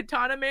fucking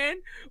Katana Man,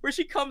 where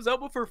she comes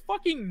up with her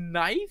fucking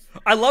knife.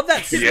 I love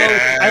that slow.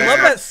 I love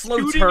that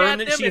slow turn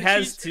that she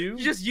has too.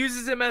 She just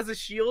uses him as a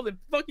shield and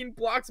fucking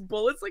blocks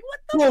bullets. Like what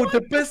the? Bro, fuck,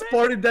 the best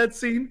part in that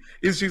scene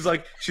is she's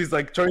like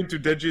turning to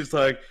Denji's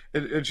like,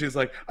 and she's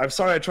like, "I'm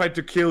sorry, I tried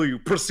to kill you."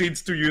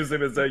 Proceeds to use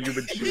him as a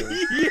human shield.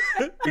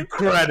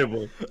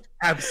 Incredible,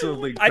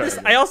 absolutely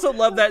incredible. I also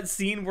love that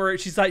scene where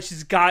she's like,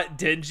 she's got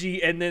Denji,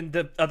 and then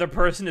the other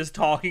person is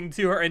talking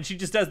to her, and she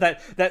just does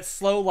that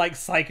slow like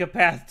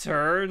psychopath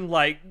turn,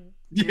 like.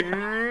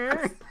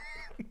 Yeah.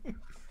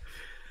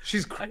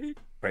 She's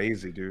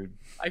crazy, dude.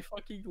 I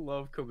fucking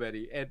love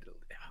Kobeni, and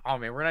oh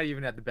man, we're not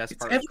even at the best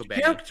part of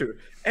Kobeni.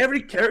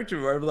 Every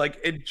character, I've like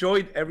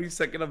enjoyed every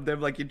second of them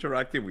like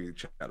interacting with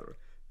each other.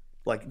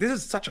 Like this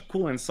is such a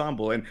cool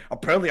ensemble, and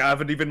apparently I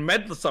haven't even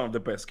met some of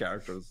the best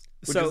characters.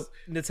 So,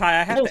 Natai,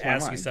 I have to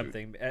ask you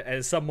something. Dude.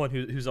 As someone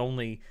who's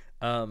only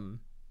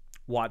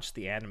watched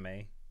the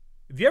anime,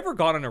 have you ever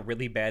gone on a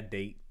really bad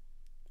date?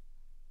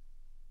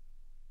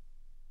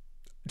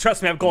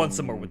 Trust me, I'm going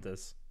somewhere with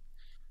this.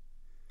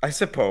 I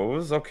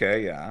suppose.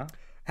 Okay, yeah.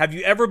 Have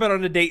you ever been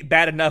on a date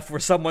bad enough where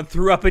someone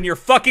threw up in your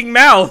fucking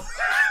mouth?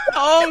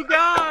 Oh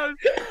god!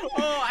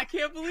 Oh, I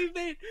can't believe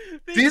they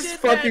this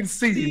fucking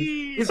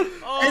scene is,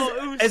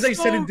 as I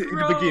said in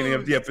the beginning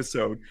of the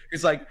episode,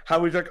 it's like how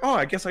we're like, oh,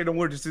 I guess I know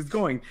where this is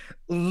going.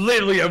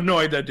 Literally have no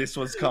idea this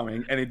was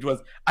coming, and it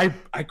was I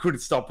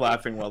couldn't stop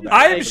laughing while that.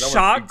 I am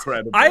shocked.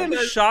 I am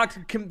shocked.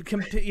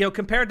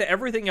 Compared to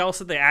everything else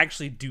that they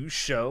actually do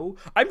show,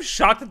 I'm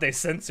shocked that they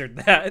censored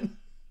that.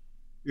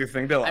 You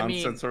think they'll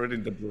uncensor it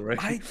in the Blu-ray?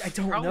 I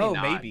don't Probably know.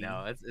 Not, maybe.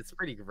 No, it's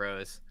pretty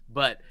gross.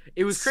 But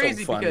it was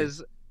crazy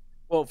because,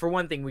 well, for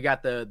one thing, we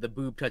got the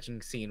boob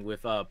touching scene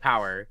with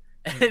Power,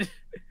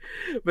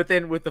 but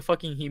then with the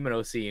fucking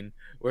Himeno scene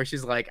where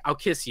she's like, "I'll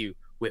kiss you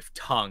with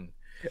tongue,"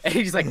 and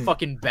he's like,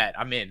 "Fucking bet,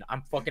 I'm in.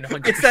 I'm fucking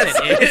 100%."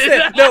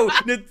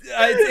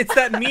 It's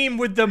that meme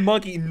with the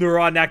monkey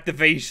neuron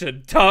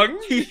activation tongue.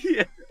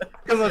 Yeah.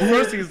 Because at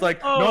first he's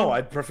like, "No,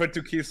 I'd prefer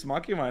to kiss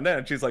Makima,"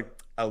 and she's like,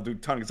 "I'll do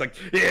tongue." It's like,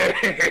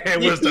 "Yeah,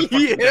 let's do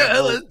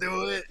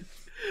it."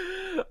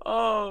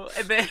 Oh,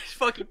 and then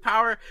fucking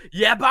Power,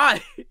 yeah,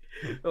 bye.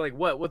 They're like,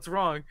 what? What's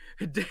wrong?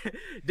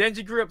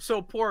 Denji grew up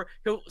so poor,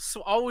 he'll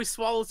always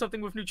swallow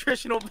something with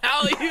nutritional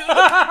value.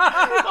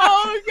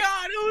 Oh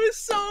god, it was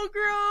so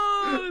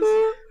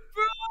gross,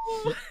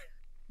 bro.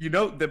 You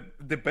know,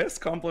 the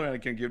best compliment I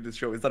can give this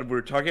show is that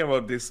we're talking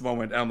about this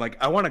moment, and I'm like,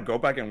 I want to go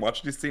back and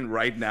watch this scene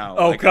right now.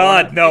 Oh like,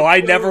 god, no,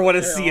 I never want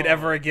to see it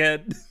ever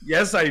again.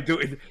 Yes, I do.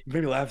 It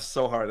made me laugh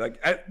so hard.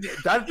 Like that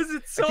Because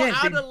it's so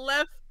out of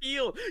left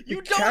field.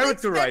 You don't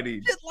character expect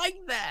writing shit like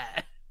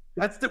that.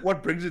 That's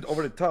what brings it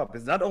over the top.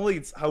 It's not only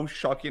it's how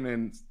shocking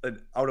and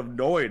out of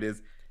nowhere it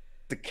is,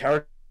 the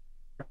character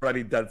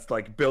writing that's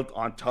like built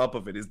on top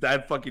of it is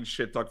that fucking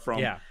shit talk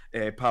from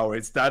Power.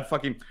 It's that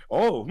fucking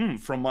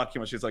from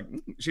Makima.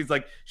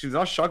 She's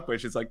not shocked by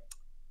it. She's like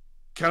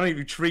kind of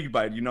intrigued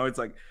by it. You know, it's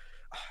like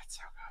it's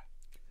so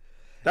good.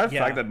 That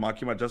fact that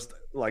Makima just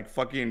like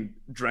fucking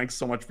drank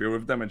so much beer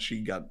with them and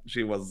she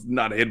was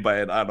not hit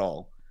by it at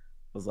all.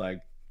 I was like,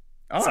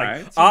 all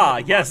right.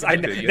 Like, yes,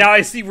 now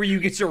I see where you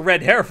get your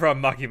red hair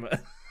from,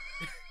 Makima.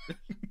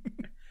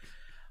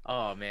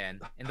 Oh man,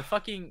 and the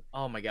fucking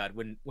my god,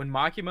 when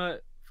Makima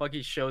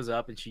fucking shows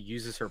up and she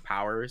uses her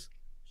powers,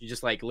 she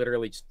just like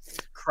literally just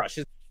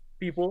crushes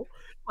people.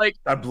 Like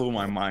that blew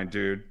my mind,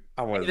 dude.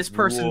 I was this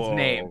person's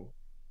name.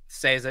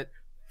 Says it.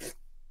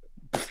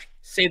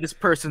 Say this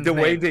person's name.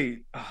 The way they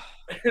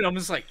and I'm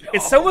just like,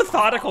 it's so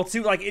methodical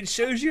too. Like it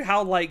shows you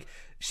how like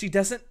she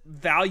doesn't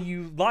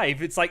value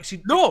life. It's like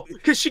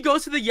because she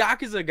goes to the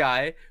Yakuza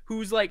guy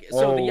who's like,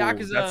 so the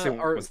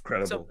Yakuza was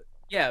credible. So,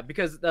 yeah,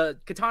 because the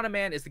Katana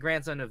Man is the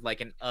grandson of like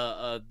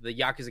the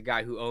Yakuza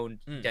guy who owned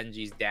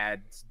Denji's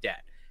dad's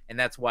debt, and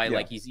that's why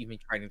like he's even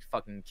trying to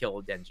fucking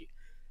kill Denji,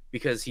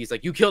 because he's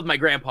like, you killed my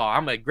grandpa.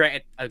 I'm a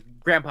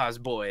grandpa's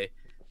boy.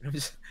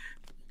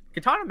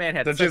 Katana Man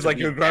had. Denji's like,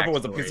 your grandpa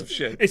was a piece of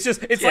shit. It's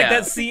like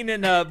that scene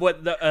in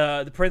what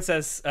the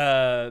Princess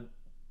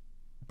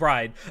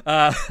Bride.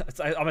 I'm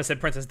gonna say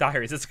Princess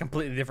Diaries. It's a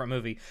completely different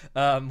movie.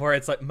 Where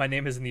it's like, my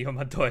name is Neo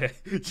Montoya.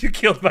 You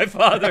killed my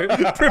father.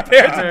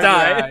 Prepare to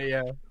die.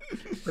 Yeah,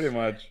 pretty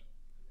much.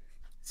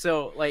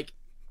 So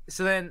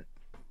then,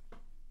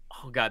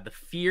 oh god,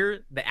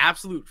 the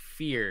absolute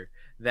fear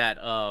that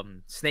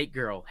Snake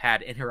Girl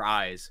had in her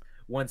eyes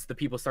once the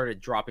people started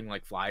dropping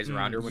like flies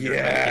around her when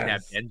they're trying to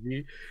kidnap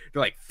Denji.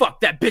 They're like,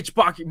 fuck that bitch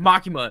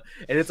Makima.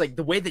 And it's like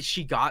the way that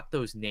she got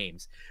those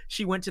names.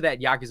 She went to that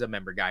Yakuza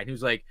member guy and he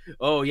was like,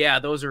 oh yeah,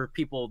 those are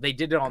people, they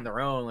did it on their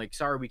own. Like,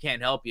 sorry, we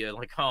can't help you.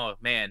 Like, oh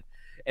man.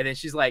 And then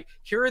she's like,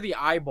 here are the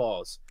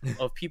eyeballs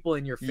of people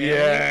in your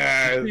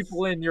family,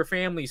 people in your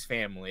family's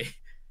family.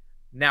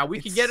 Now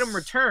we can get them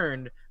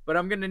returned, but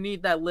I'm going to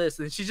need that list.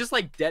 And she's just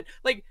like dead.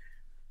 Like,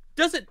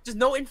 just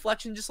no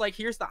inflection, just like,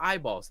 here's the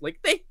eyeballs. Like,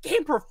 they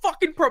came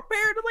fucking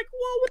prepared. I'm like,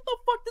 whoa, what the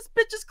fuck? This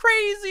bitch is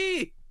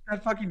crazy.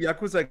 That fucking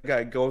Yakuza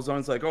guy goes on,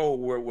 it's like, oh,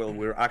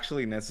 we're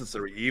actually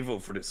necessary evil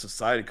for this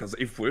society, because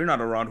if we're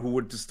not around, who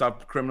would to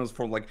stop criminals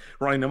from like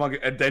running amok?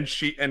 And then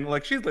she's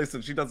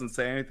listening, she doesn't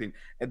say anything.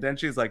 And then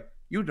she's like,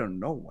 you don't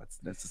know what's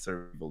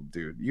necessary evil,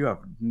 dude. You have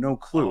no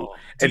clue.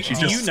 And she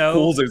just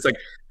schools it. It's like,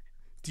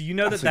 do you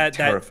know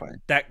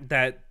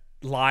that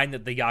line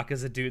that the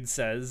Yakuza dude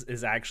says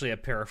is actually a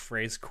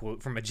paraphrase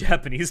quote from a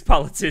Japanese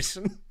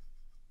politician?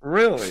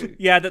 Really?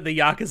 Yeah, that the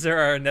Yakuza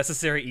are a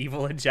necessary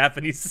evil in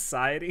Japanese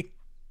society.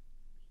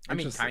 I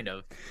mean, kind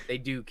of. They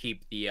do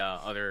keep the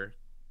other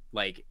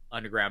like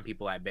underground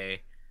people at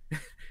bay.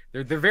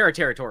 They're very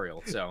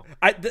territorial. So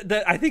I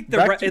think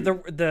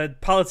the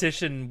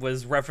politician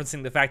was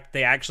referencing the fact that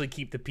they actually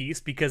keep the peace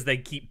because they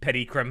keep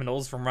petty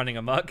criminals from running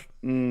amok.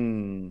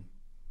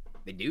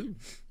 They do.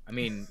 I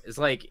mean, it's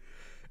like,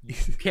 you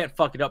can't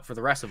fuck it up for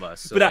the rest of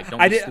us. So, but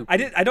like,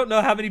 I don't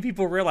know how many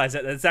people realize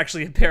that it's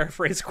actually a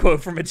paraphrase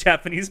quote from a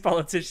Japanese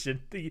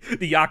politician. The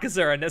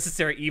Yakuza are a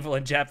necessary evil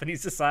in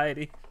Japanese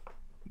society.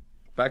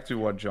 Back to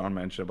what John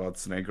mentioned about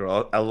Snake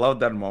Girl, I love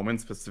that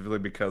moment specifically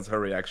because her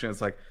reaction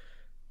is like,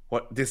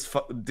 "What this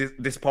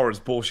power is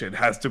bullshit. It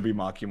has to be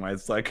Makima."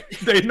 It's like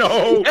they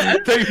know,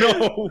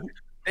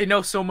 they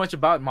know so much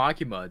about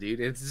Makima, dude.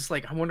 It's just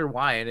like, I wonder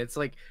why, and it's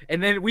like,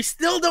 and then we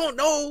still don't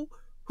know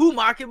who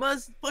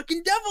Makima's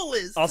fucking devil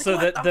is. Also,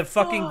 like, the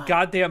fucking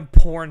goddamn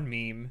porn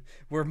meme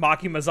where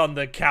Makima's on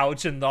the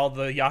couch and all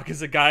the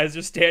Yakuza guys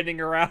are standing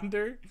around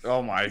her.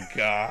 Oh my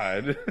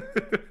god.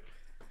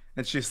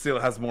 And she still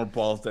has more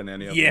balls than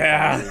any of them.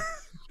 Yeah.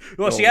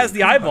 Well, she has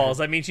the eyeballs.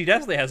 I mean, she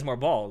definitely has more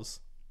balls.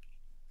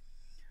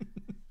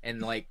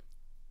 And like,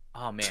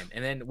 oh man.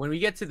 And then when we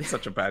get to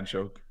such a bad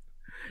joke.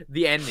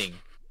 The ending.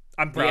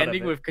 I'm proud The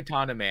ending of it. with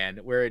Katana Man,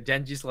 where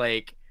Denji's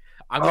like,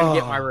 I'm gonna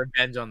get my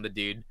revenge on the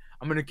dude.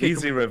 I'm gonna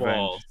kick him in the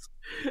balls.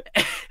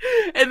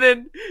 And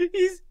then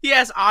he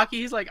asks Aki,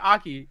 he's like,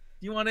 Aki, do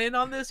you want in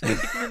on this? You want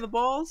to kick him in the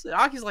balls? And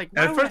Aki's like,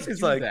 why would I do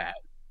that?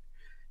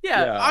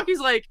 Yeah, Aki's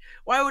like,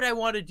 why would I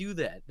want to do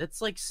that?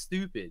 That's like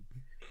stupid.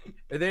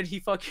 And then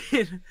he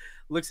fucking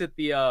looks at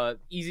the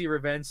Easy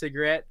Revenge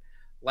cigarette,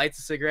 lights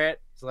a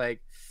cigarette. It's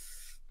like,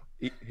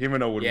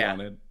 Himeno would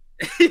want it.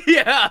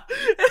 Yeah.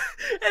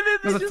 And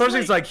then at first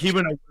he's like,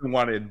 Himeno wouldn't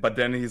want it, but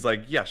then he's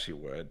like, yeah, she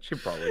would. She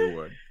probably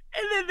would.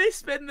 And then they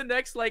spend the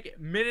next like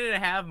minute and a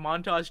half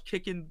montage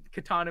kicking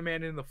Katana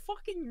Man in the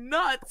fucking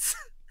nuts.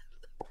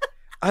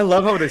 I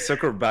love how they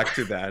circle back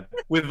to that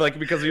with like,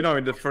 because in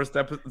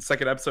the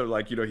second episode,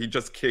 like he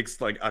just kicks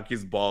like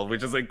Aki's ball,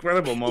 which is an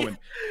incredible moment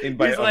in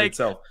by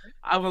itself.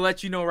 I'm gonna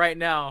let you know right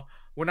now.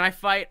 When I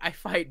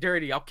fight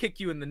dirty. I'll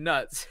kick you in the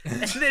nuts.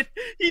 And then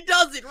he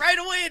does it right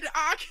away into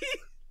Aki.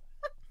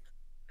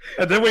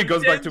 And then when he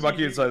goes back to Maki,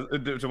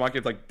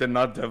 it's like, the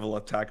nut devil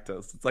attacked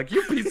us. It's like,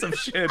 you piece of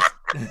shit.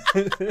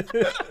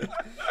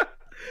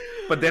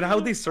 But then how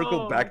they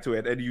circle back to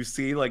it, and you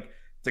see like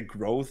the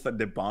growth and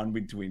the bond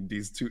between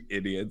these two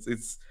idiots.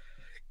 It's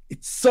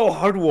so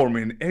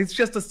heartwarming. And it's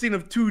just a scene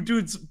of two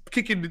dudes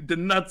kicking the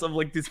nuts of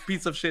like this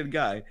piece of shit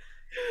guy.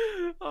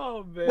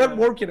 Oh man. What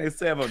more can I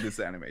say about this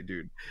anime,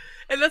 dude?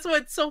 And that's why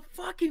it's so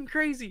fucking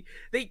crazy.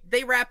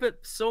 They wrap up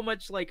so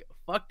much like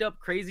fucked up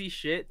crazy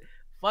shit.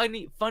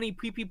 Funny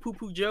pee-pee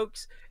poo-poo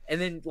jokes,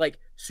 and then like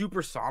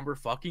super somber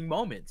fucking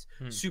moments,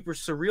 super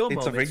surreal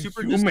moments, a very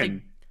super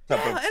human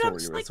type of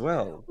just story like, as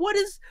well. What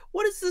is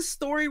the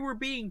story we're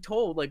being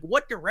told? Like,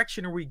 what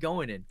direction are we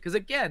going in? Because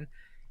again,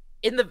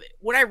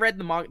 when I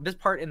read this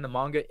part in the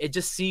manga, it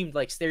just seemed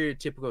like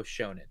stereotypical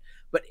shonen,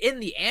 but in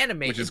the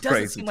anime, it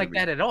doesn't seem like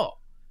that at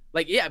all.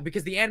 Like, yeah,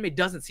 because the anime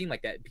doesn't seem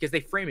like that because they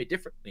frame it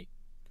differently.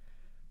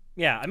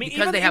 Yeah, I mean,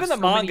 because even the so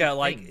manga,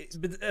 like,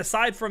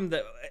 aside from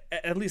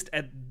at least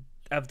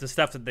of the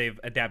stuff that they've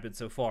adapted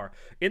so far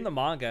in the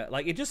manga,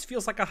 like it just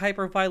feels like a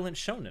hyper violent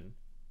shonen.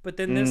 But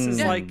then this is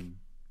like,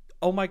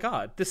 oh my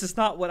god, this is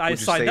not what I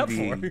signed up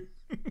for.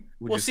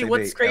 Well, see,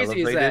 what's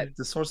crazy is that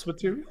the source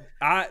material.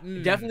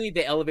 Definitely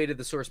they elevated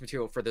the source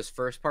material for this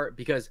first part,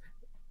 because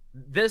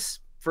this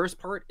first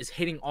part is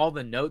hitting all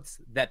the notes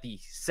that the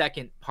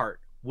second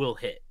part will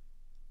hit.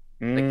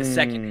 Like the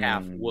second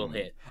half will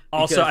hit.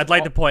 Also, I'd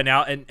like to point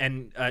out,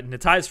 and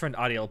Natai's friend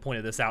Adiel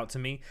pointed this out to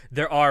me,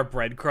 there are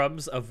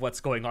breadcrumbs of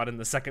what's going on in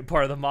the second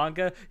part of the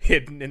manga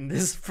hidden in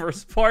this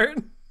first part.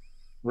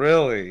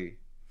 Really?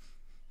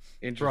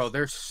 Bro,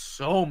 there's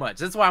so much.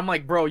 That's why I'm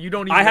like, bro, you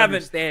don't even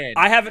understand.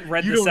 I haven't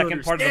read the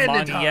second part of the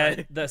manga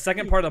yet. The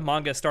second part of the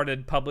manga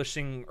started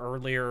publishing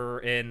earlier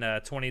in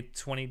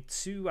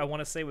 2022. I want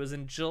to say it was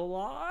in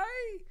July.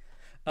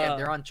 Yeah,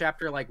 they're on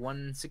chapter like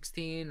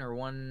 116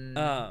 or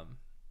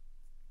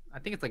I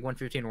think it's like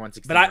 115 or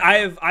 116. But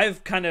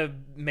I've kind of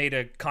made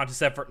a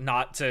conscious effort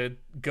not to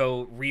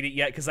go read it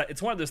yet, because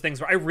it's one of those things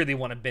where I really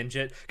want to binge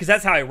it, because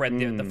that's how I read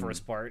the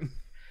first part.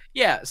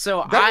 Yeah,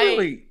 so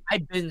I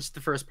binged the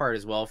first part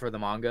as well for the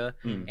manga,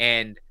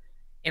 and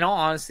in all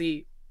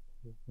honesty,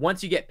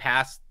 once you get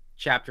past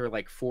chapter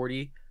like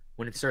 40,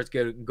 when it starts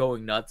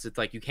going nuts, it's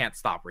like you can't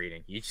stop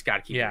reading. You just got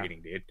to keep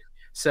reading, dude.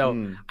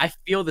 So I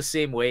feel the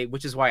same way,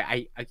 which is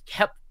why I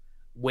kept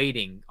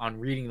waiting on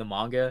reading the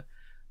manga.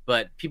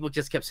 But people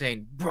just kept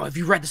saying, bro, have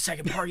you read the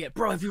second part yet?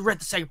 Bro, have you read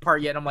the second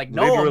part yet? I'm like,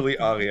 no. Literally,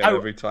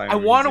 every time. I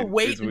want to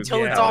wait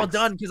until it's all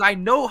done, because I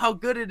know how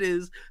good it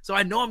is. So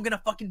I know I'm going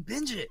to fucking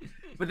binge it.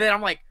 But then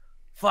I'm like,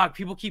 fuck,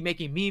 people keep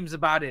making memes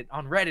about it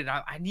on Reddit.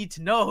 I need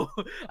to know.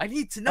 I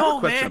need to know,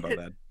 man. About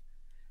that.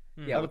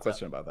 Yeah, I have a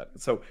question about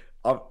that. So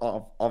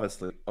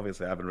obviously, I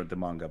haven't read the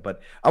manga,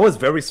 but I was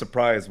very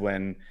surprised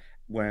when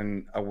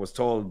I was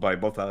told by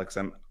both Alex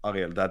and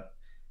Ariel that,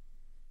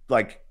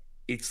 like,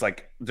 it's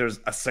like there's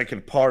a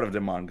second part of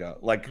the manga,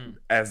 like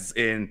as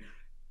in,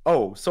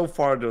 so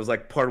far there was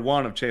like part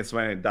 1 of Chainsaw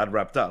Man that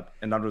wrapped up,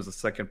 and now there's a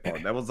second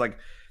part.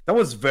 That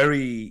was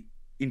very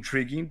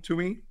intriguing to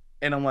me,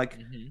 and I'm like,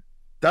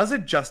 does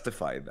it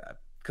justify that?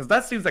 Because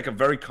that seems like a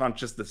very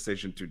conscious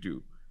decision to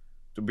do,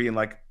 to being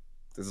like,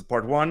 this is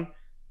part 1,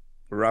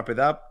 we wrap it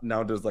up.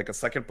 Now there's like a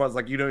second part. It's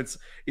like,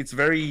 it's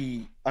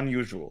very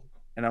unusual,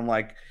 and I'm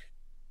like,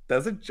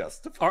 does it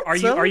justify? Are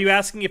you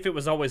asking if it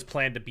was always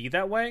planned to be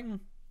that way?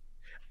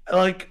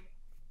 Like,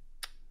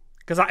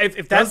 because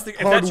if that's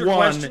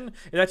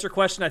your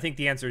question, I think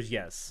the answer is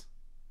yes.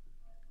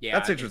 Yeah,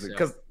 that's interesting,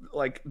 because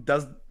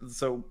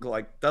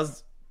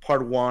does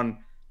part 1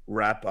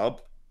 wrap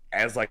up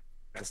as like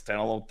a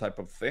standalone type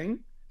of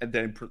thing, and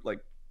then like,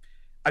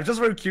 I'm just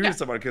very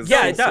curious about it, because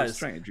it does. So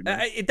strange,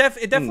 it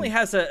definitely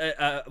has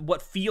a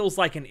what feels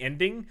like an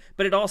ending,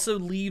 but it also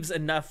leaves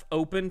enough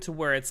open to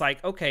where it's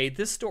like, okay,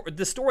 the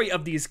story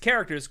of these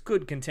characters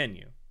could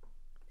continue.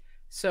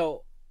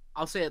 So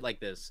I'll say it like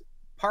this.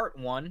 Part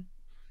 1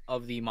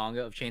 of the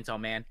manga of Chainsaw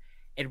Man,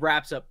 it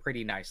wraps up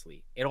pretty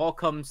nicely. It all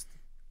comes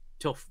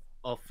to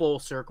a full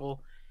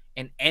circle,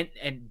 and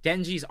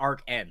Denji's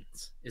arc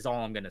ends, is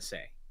all I'm going to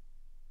say.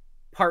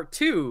 Part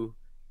 2,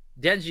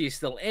 Denji is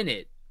still in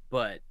it,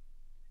 but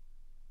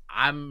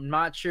I'm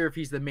not sure if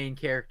he's the main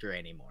character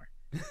anymore.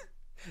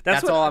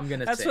 That's all I'm going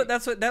to say.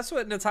 That's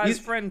what Natai's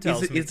friend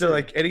tells me. Is there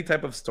like any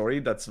type of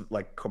story that's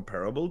like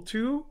comparable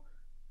to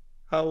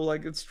how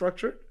like it's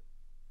structured?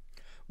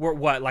 Where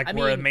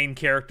a main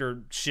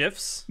character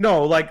shifts?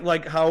 No,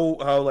 like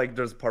how like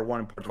there's part 1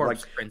 and part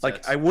 2.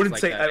 Like I wouldn't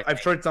say I'm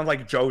sure it's not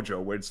like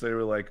JoJo, where it's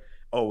literally like,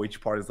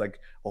 each part is like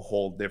a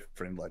whole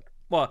different like.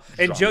 Well,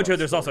 in JoJo,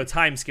 there's also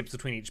time skips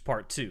between each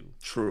part too.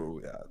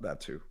 True, yeah,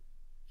 that too.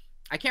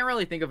 I can't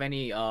really think of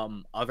any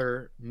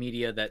other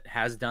media that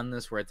has done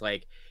this where it's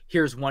like,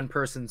 here's one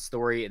person's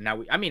story and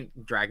now I mean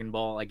Dragon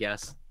Ball, I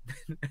guess.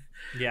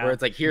 Yeah. Where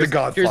it's like here's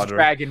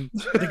Dragon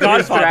The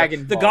Godfather.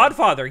 The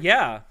Godfather,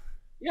 yeah.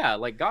 Yeah,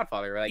 like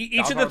Godfather. Like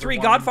Each of the 3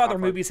 Godfather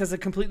movies has a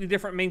completely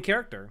different main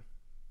character.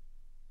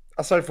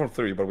 Aside from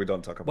 3, but we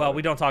don't talk about Well, it.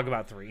 we don't talk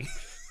about 3.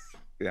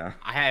 Yeah.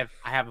 I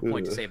have a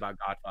point to say about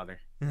Godfather.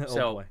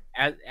 So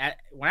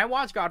when I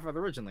watched Godfather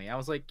originally, I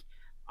was like,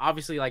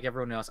 obviously, like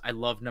everyone else, I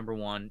love number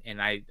 1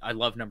 and I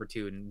love number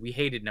 2, and we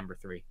hated number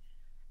 3.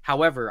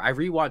 However, I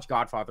rewatched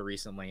Godfather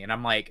recently, and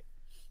I'm like,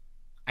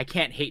 I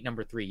can't hate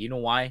number 3. You know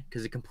why?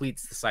 Because it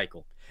completes the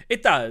cycle.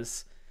 It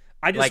does.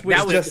 I just Like, wish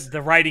that was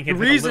the writing had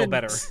been a little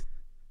better.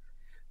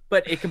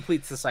 But it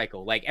completes the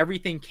cycle. Like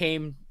everything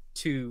came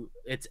to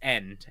its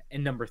end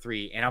in number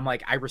 3, and I'm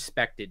like, I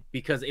respect it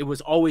because it was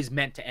always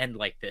meant to end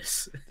like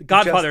this.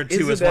 Godfather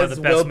 2 is one of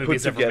the best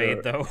movies ever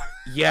made, though.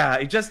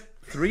 Yeah,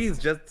 3 is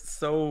just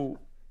so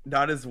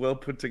not as well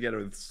put together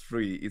as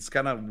 3. It's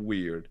kind of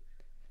weird.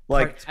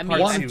 Like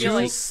Part 2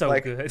 is so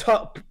like good.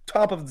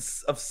 top of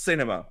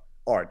cinema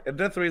art, and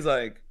then 3 is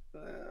like.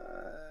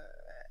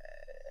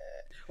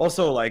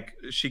 Also, like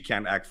she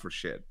can't act for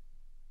shit.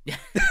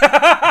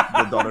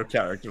 The daughter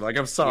character, like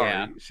I'm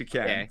sorry, she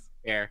can't. Okay,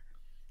 fair.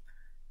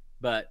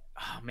 But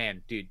oh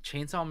man, dude,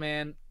 Chainsaw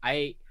Man,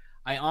 I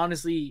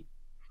honestly,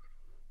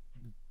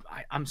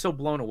 I'm so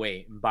blown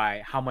away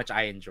by how much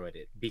I enjoyed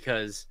it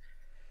because,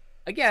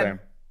 again,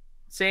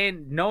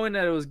 knowing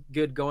that it was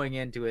good going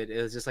into it, it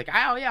was just like,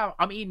 oh yeah,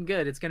 I'm eating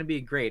good. It's gonna be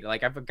great.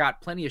 Like I've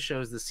got plenty of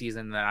shows this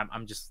season that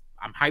I'm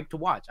hyped to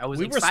watch.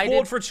 We were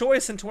spoiled for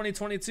choice in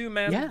 2022,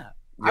 man. Yeah.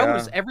 I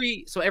was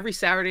every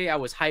Saturday I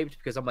was hyped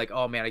because I'm like,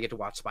 oh man, I get to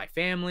watch Spy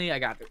Family. I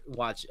got to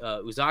watch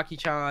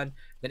Uzaki-chan.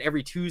 Then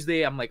every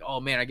Tuesday I'm like, oh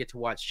man, I get to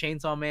watch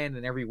Chainsaw Man.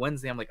 And every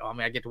Wednesday I'm like, oh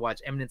man, I get to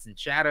watch Eminence in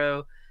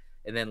Shadow.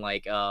 And then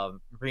like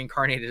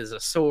Reincarnated as a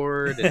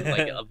Sword and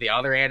like of the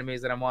other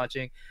animes that I'm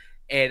watching.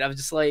 And I'm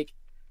just like,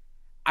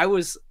 I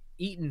was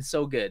eating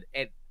so good.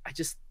 And I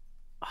just,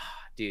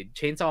 dude,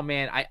 Chainsaw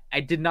Man,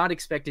 I did not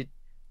expect it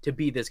to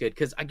be this good.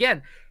 Because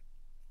again,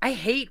 I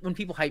hate when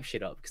people hype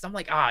shit up because I'm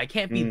like, it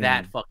can't be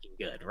that fucking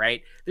good,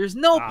 right? There's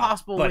no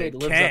possible way it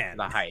lives up to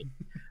the hype.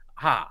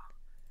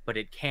 But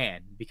it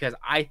can, because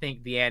I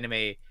think the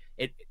anime,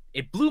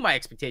 it blew my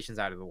expectations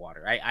out of the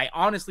water. I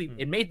honestly,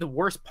 it made the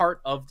worst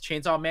part of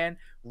Chainsaw Man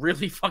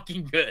really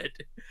fucking good.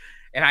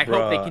 And I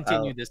hope they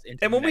continue this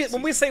into and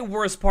when we say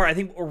worst part, I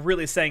think what we're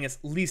really saying is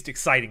least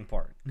exciting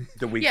part.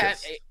 The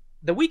weakest. Yeah,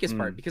 the weakest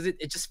part, because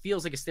it just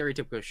feels like a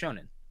stereotypical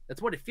shonen. That's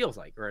what it feels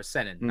like, or a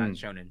seinen, not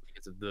shonen,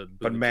 because of the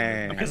boobs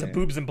because of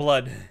boobs and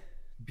blood.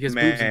 Because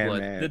boobs and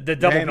blood. Man. The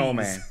double man,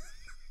 B's.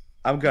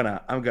 oh man,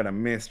 I'm gonna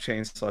miss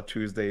Chainsaw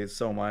Tuesdays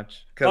so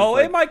much. Oh,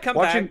 like, it might come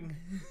back.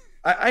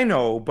 I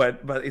know,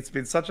 but it's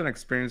been such an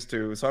experience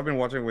too. So I've been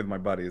watching with my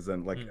buddies,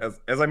 and like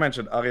as I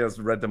mentioned, Arias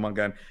read the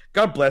manga, and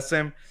God bless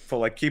him for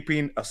like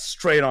keeping a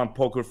straight on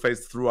poker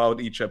face throughout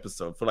each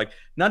episode, for like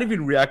not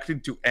even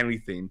reacting to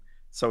anything,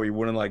 so he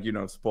wouldn't like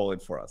spoil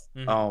it for us.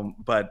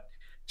 But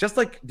just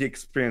like the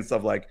experience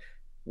of like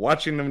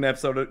watching an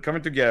episode,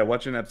 coming together,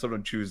 watching an episode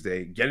on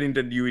Tuesday, getting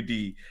the new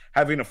ED,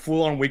 having a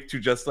full-on week to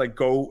just like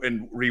go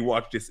and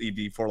rewatch this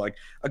ED for like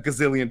a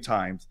gazillion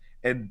times,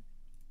 and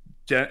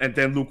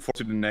then look forward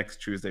to the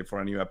next Tuesday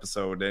for a new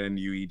episode and a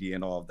new ED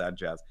and all of that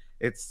jazz.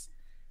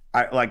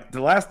 I like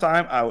the last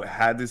time I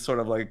had this sort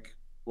of like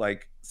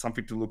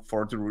something to look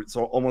forward to,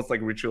 so almost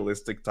like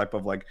ritualistic type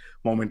of like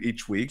moment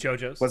each week.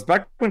 JoJo's was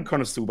back when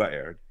Konosuba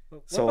aired.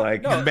 So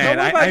like, I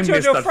miss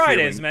JoJo that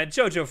Fridays, feeling. man.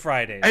 JoJo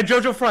Fridays and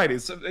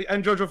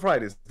JoJo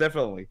Fridays,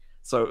 definitely.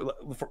 So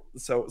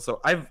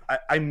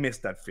I miss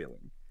that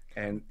feeling,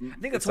 and I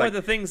think that's one of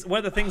the things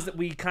that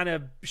we kind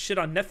of shit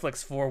on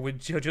Netflix for with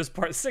JoJo's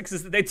Part 6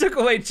 is that they took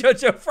away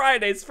JoJo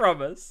Fridays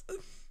from us.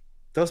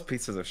 Those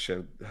pieces of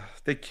shit,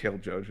 they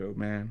killed JoJo,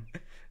 man.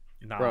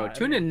 Bro,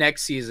 tune in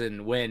next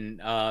season when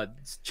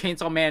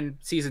Chainsaw Man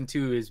season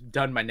 2 is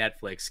done by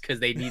Netflix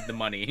because they need the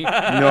money.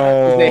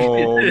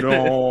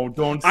 No,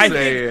 don't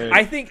say it.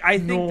 I think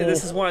that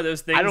this is one of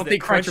those things. I don't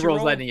think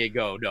Crunchyroll's letting it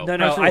go. No.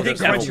 I think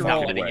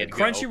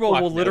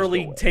Crunchyroll will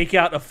literally take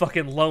out a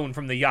fucking loan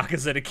from the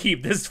Yakuza to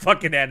keep this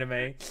fucking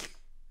anime.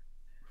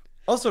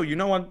 Also, you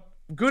know what?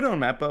 Good on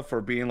Mappa for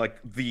being like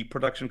the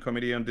production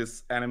committee on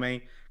this anime,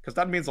 because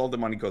that means all the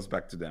money goes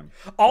back to them.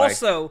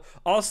 Also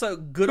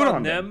good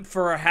on them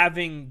for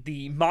having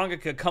the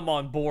mangaka come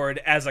on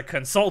board as a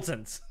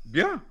consultant.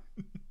 Yeah,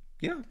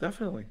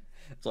 definitely.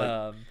 It's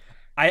like,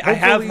 I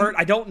have heard,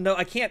 I don't know,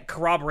 I can't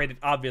corroborate it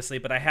obviously,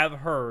 but I have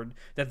heard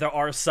that there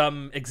are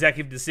some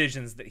executive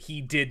decisions that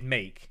he did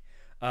make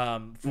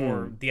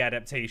for the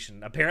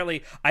adaptation.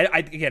 Apparently,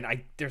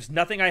 I there's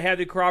nothing I have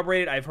to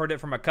corroborate it. I've heard it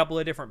from a couple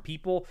of different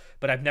people,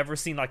 but I've never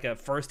seen like a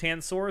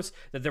first-hand source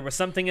that there was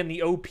something in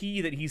the OP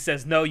that he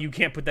says, no, you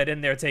can't put that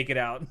in there, take it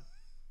out.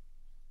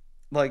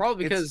 Like,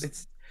 probably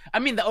because I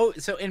mean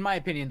so in my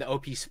opinion, the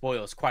OP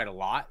spoils quite a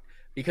lot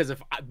because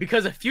of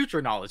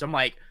future knowledge. I'm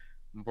like,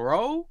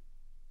 bro,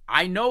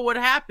 I know what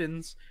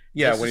happens.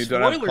 Yeah, This when you is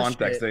don't have spoiler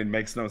context, shit. then it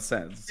makes no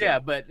sense. Yeah,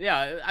 but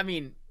yeah, I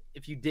mean,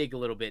 if you dig a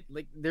little bit,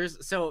 like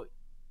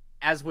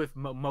as with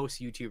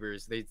most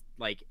YouTubers, they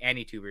like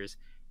AniTubers,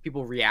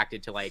 people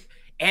reacted to like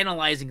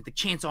analyzing the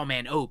Chainsaw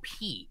Man OP,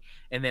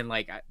 and then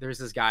like there's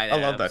this guy that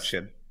I love that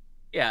shit.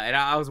 Yeah, and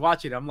I was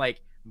watching. I'm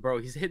like, bro,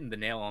 he's hitting the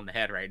nail on the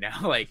head right now.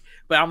 Like,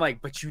 but I'm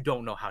like, but you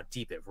don't know how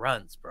deep it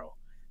runs, bro.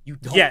 You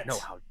don't know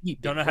how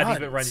deep. Don't know how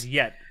deep it runs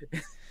yet.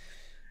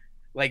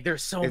 Like,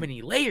 there's so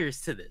many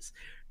layers to this.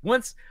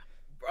 Once,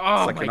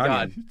 oh like my an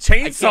god, onion.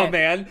 Chainsaw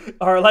Man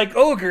are like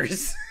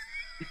ogres.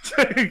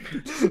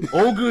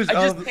 Ogres I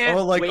just are can't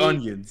like wait.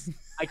 onions.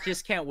 I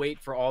just can't wait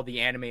for all the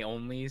anime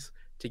onlys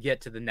to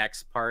get to the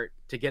next part,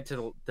 to get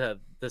to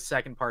the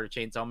second part of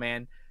Chainsaw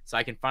Man, so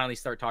I can finally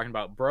start talking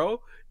about,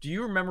 bro, do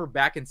you remember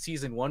back in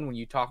season 1 when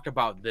you talked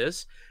about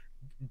this?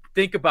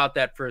 Think about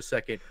that for a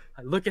second.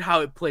 Look at how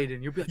it played,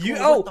 and you'll be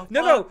like,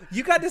 no,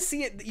 you got to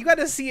see it. You got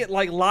to see it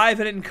like live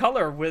and in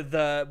color with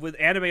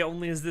anime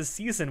only as this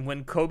season.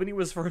 When Kobeni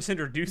was first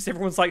introduced,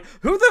 everyone's like,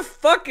 "Who the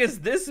fuck is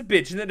this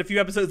bitch?" And then a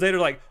few episodes later,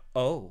 like,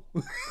 "Oh,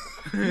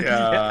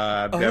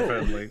 yeah,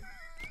 definitely."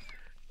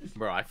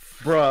 Bro,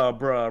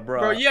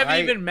 Bro, you haven't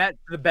even met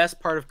the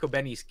best part of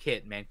Kobeni's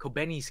kit, man.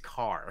 Kobeni's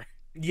car.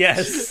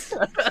 Yes,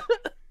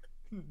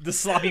 the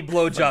sloppy blowjob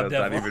What does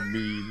that devil. even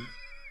mean?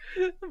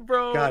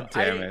 Bro, God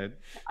damn it.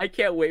 I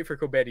can't wait for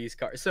Kobeni's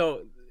car.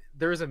 So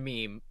there's a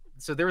meme.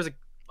 So there was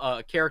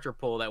a character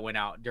poll that went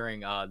out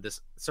during this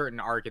certain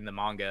arc in the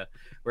manga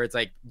where it's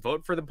like,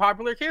 vote for the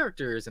popular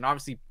characters, and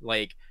obviously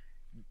like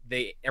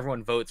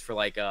everyone votes for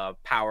like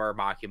Power,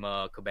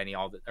 Makima, Kobeni,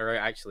 or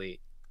actually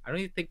I don't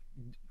even think,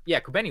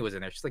 yeah, Kobeni was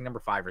in there. She's like number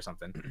 5 or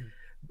something.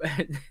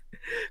 But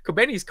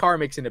Kobeni's car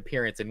makes an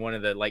appearance in one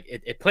of the like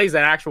it plays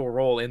an actual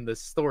role in the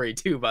story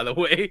too, by the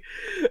way.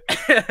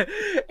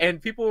 And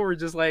people were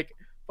just like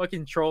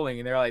fucking trolling,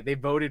 and they're like, they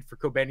voted for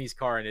Kobeni's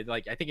car, and it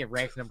like I think it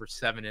ranked number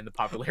 7 in the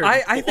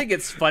popularity. I think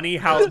it's funny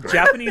how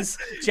Japanese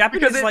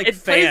because like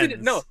fans.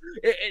 fans.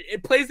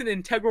 It plays an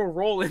integral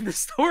role in the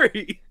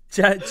story.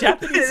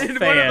 Japanese In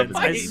one of the fans,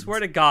 I fights. swear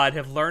to God,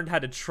 have learned how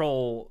to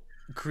troll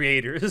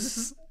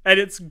creators, and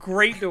it's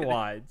great to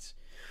watch.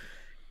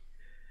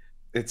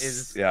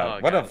 It's oh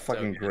what God, a it's so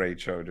fucking good.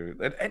 great show,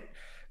 dude. And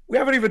we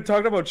haven't even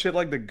talked about shit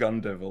like the Gun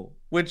Devil,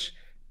 which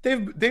they've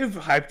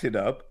hyped it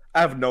up.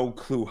 I have no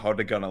clue how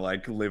they're gonna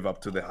like live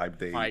up to the hype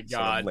they My sort of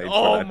God! laid for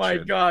Oh that my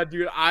shit. God,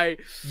 dude!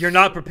 You're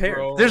not prepared.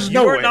 Bro. There's You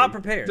no are way. not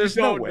prepared. There's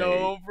You no don't way.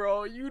 know,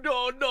 bro. You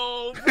don't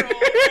know, bro.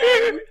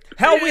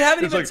 Hell, we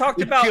haven't It's even like, talked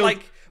we about killed-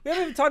 we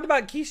haven't even talked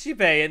about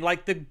Kishibe and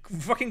like the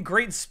fucking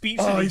great speech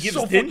Oh, that he he's gives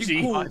so fucking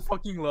Denji. cool. I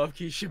fucking love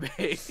Kishibe.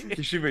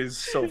 Kishibe is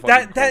so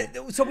fucking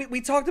cool. So we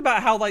talked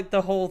about how like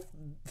the whole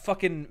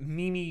fucking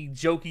meme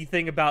jokey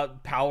thing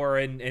about Power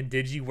and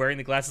Digi wearing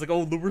the glasses, like,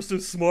 oh, we're so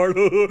smart.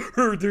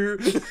 Herder.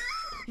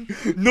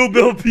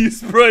 Nobel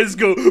Peace Prize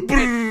go.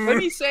 let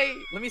me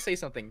say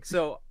something.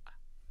 So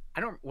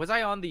was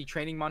I on the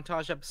training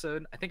montage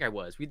episode? I think I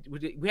was.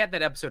 We had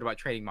that episode about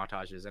training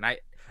montages, and I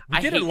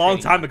did hate it a long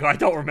training time ago. I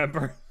don't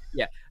remember.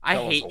 Yeah, I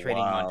That was hate a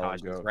training while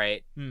montages, ago.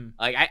 right? Hmm.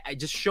 Like, I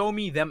just show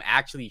me them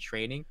actually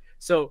training.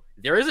 So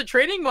there is a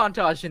training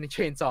montage in the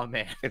Chainsaw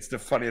Man. It's the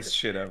funniest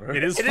shit ever.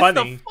 It is It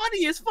funny. is the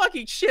funniest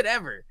fucking shit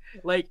ever.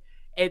 Like,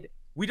 and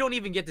we don't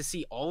even get to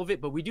see all of it,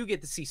 but we do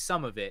get to see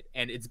some of it.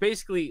 And it's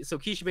basically, so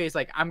Kishibe is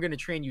like, I'm gonna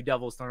train you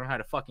devils to learn how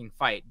to fucking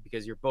fight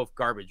because you're both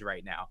garbage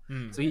right now.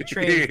 Hmm. So he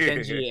trains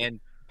Denji and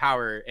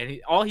Power, and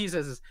all he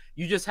says is,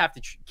 you just have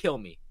to kill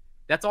me.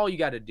 That's all you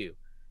got to do.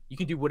 You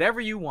can do whatever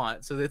you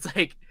want. So it's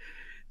like,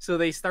 so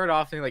they start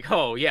off and they're like,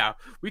 oh yeah,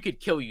 we could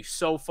kill you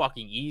so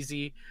fucking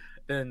easy.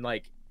 Then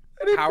like,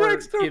 And it Power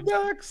breaks their gives-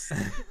 backs.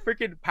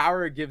 freaking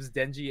Power gives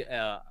Denji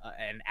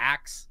an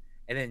axe,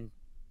 and then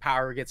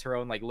Power gets her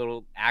own like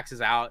little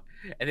axes out,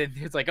 and then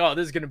it's like, oh,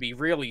 this is gonna be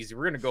real easy.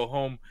 We're gonna go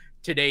home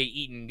today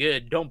eating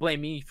good. Don't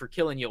blame me for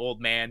killing you, old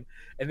man.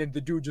 And then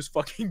the dude just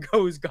fucking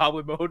goes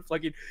goblin mode,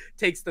 fucking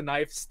takes the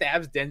knife,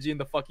 stabs Denji in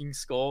the fucking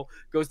skull,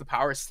 goes to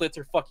Power, slits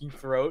her fucking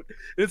throat.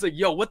 And it's like,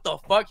 yo, what the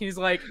fuck? He's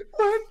like,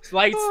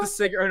 lights the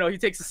cigarette. Or no, he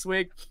takes a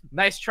swig.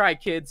 Nice try,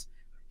 kids.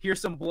 Here's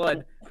some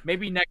blood.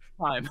 Maybe next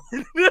time.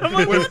 I'm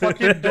like, When what the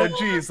fucking fuck?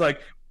 Denji is like,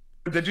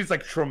 Denji's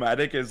like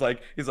traumatic, is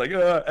like, he's like,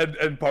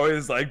 and Power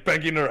is like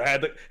banging her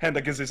hand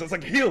against his. It's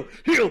like, heal.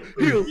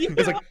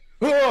 It's like,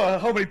 oh,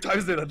 how many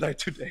times did I die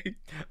today?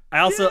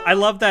 I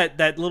love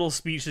that little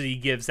speech that he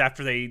gives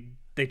after they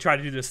try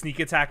to do the sneak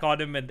attack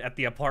on him at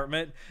the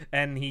apartment,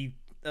 and he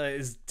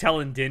is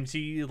telling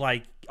Denji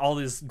like all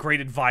this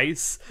great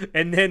advice,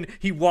 and then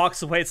he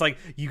walks away. It's like,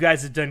 you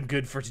guys have done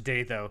good for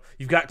today, though.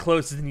 You've got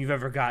closer than you've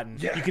ever gotten.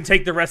 Yeah. You can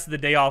take the rest of the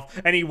day off.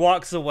 And he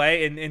walks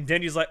away, and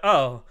Denji's like,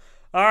 oh,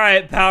 all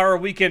right, Power,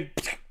 we can.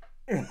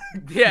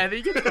 Yeah,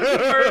 they get fucking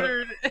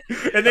murdered.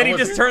 And then he was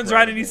just turns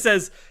around and he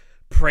incredible. says,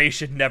 Prey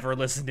should never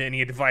listen to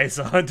any advice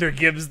a hunter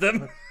gives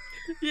them.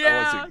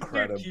 Yeah,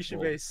 incredible. dude,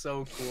 Kishibe is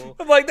so cool.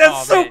 I'm like, that's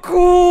Oh, so man.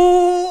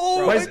 cool.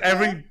 Bro, Why Oh is my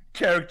every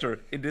character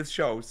in this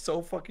show is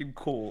so fucking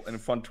cool and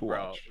fun to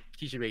watch.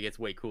 Kishibe gets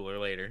way cooler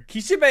later.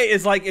 Kishibe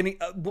is like any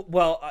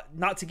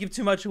not to give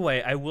too much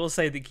away, I will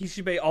say that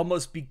Kishibe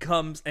almost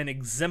becomes an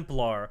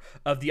exemplar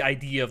of the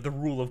idea of the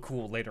rule of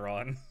cool later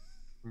on.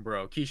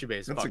 Bro, Kishibe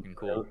is fucking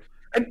cool.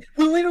 And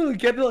we literally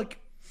get like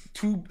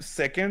 2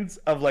 seconds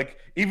of like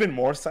even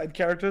more side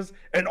characters,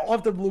 and all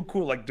of them look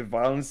cool, like the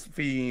violence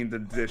fiend,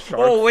 the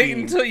shark. Oh, wait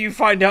fiend. until you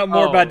find out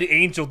more about the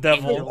angel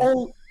devil.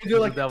 Oh, they're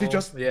like they're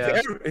just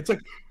there. It's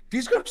like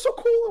these guys are so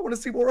cool. I want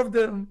to see more of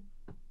them.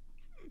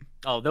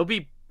 Oh, they'll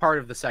be part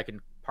of the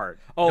second part.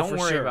 Oh, don't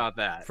worry about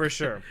that. For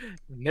sure.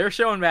 They're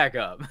showing back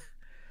up.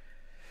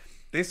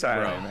 This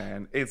anime,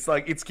 man, it's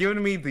like it's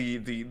giving me the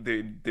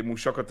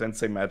Mushoku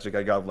Tensei magic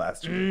I got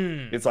last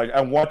year. It's like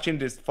I'm watching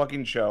this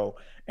fucking show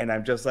and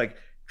I'm just like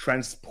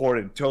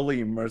transported, totally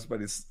immersed by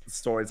this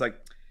story. It's like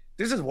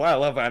this is why I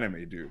love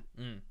anime, dude.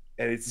 And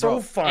it's so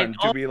fun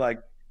to be like.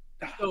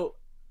 So,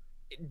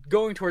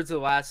 going towards the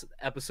last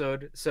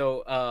episode,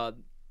 so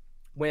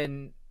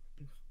when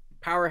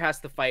Power has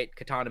to fight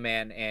Katana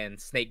Man and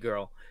Snake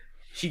Girl,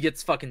 she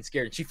gets fucking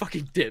scared and she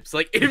fucking dips,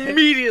 like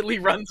immediately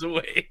runs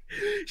away.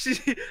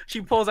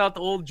 She pulls out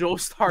the old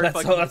Joestar.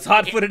 That's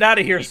hot-footed out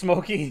of here,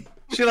 Smokey.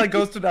 She like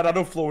goes to that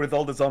other floor with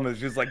all the zombies.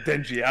 She's like,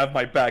 Denji, have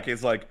my back.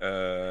 It's like,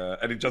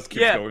 and it just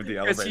keeps going with the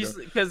elevator.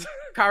 Because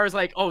Kara's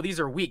like, oh, these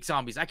are weak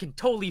zombies. I can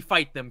totally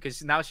fight them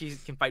because now she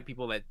can fight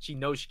people that she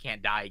knows she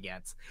can't die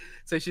against.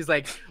 So she's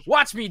like,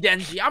 watch me,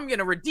 Denji. I'm going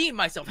to redeem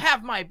myself.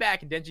 Have my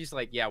back. And Denji's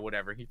like, yeah,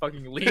 whatever. He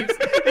fucking leaves.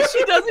 And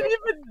she doesn't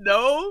even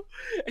know.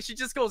 And she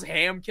just goes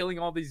ham killing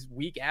all these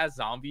weak-ass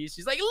zombies.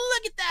 She's like,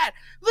 look at that.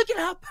 Look at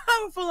how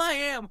powerful I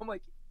am. I'm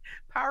like,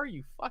 Power,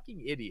 you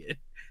fucking idiot.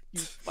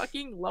 You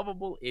fucking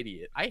lovable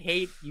idiot. I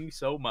hate you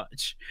so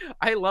much.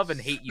 I love and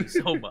hate you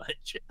so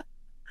much.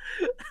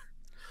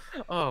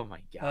 Oh my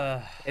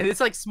god. And it's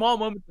like small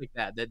moments like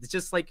that that's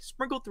just like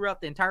sprinkled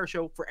throughout the entire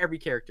show for every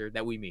character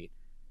that we meet.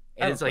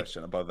 And I have it's a like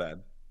question about that.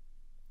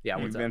 Yeah,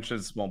 you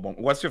mentioned small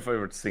moment. What's your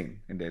favorite scene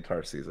in the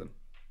entire season?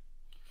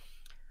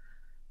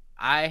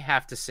 I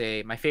have to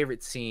say my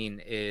favorite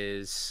scene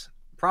is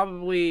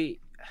probably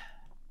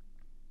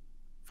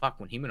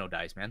when Himeno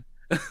dies, man.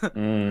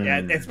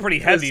 Yeah, it's pretty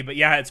heavy, but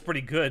yeah, it's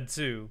pretty good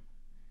too.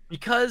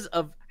 Because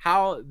of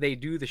how they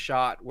do the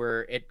shot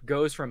where it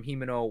goes from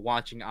Himeno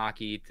watching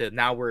Aki to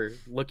now we're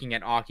looking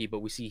at Aki, but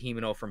we see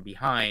Himeno from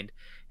behind.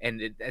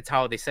 And it's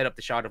how they set up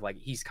the shot of like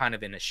he's kind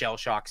of in a shell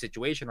shock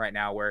situation right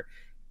now where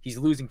he's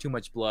losing too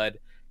much blood.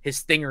 His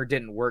stinger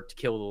didn't work to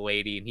kill the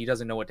lady and he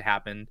doesn't know what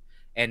happened.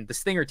 And the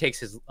stinger takes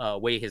his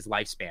away his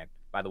lifespan,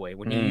 by the way,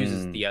 when he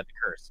uses the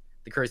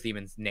curse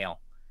demon's nail.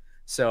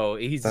 So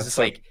he's just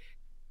like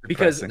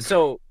because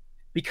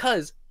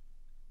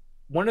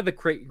one of the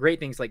great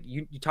things, like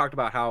you talked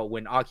about how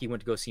when Aki went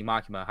to go see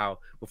Makima, how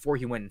before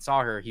he went and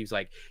saw her, he was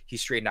like, he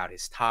straightened out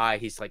his tie.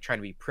 He's like trying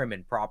to be prim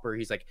and proper.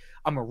 He's like,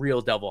 I'm a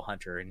real devil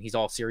hunter. And he's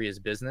all serious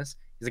business.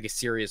 He's like a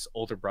serious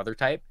older brother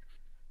type.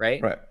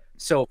 Right.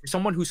 So for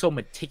someone who's so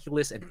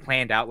meticulous and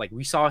planned out, like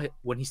we saw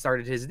when he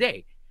started his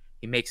day,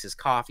 he makes his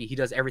coffee. He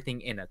does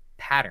everything in a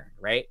pattern.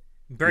 Right.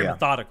 Very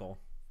methodical.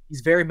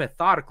 He's very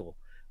methodical.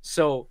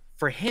 So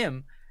for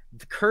him,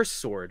 the curse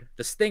sword,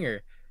 the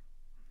stinger,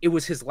 it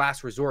was his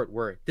last resort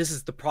where this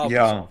is the problem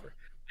solver.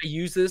 I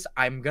use this,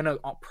 I'm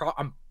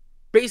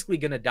basically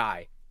gonna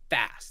die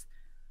fast,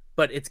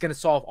 but it's gonna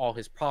solve all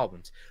his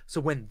problems. So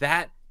when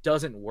that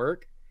doesn't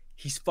work,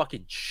 he's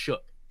fucking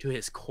shook to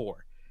his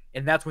core.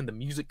 And that's when the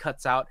music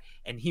cuts out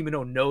and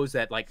Himeno knows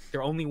that like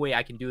the only way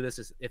I can do this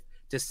is if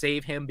to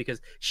save him because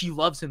she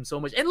loves him so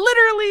much. And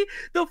literally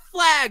the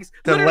flags,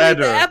 the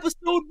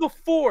episode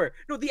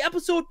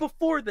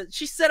before that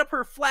she set up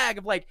her flag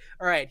of like,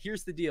 all right,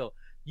 here's the deal.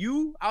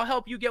 I'll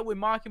help you get with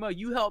Makima.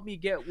 You help me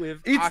get with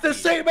It's Aki. the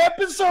same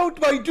episode,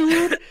 my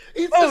dude.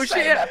 It's the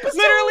same episode.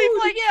 Literally,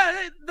 like,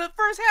 yeah, the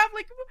first half,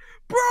 like,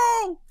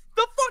 bro,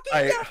 the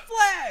fucking death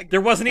flag.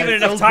 There wasn't even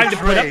enough time to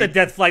put up the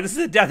death flag. This is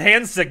a death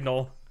hand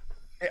signal.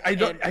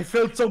 I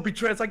felt so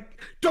betrayed. It's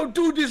like, don't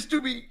do this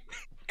to me.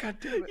 God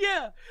damn it.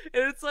 Yeah,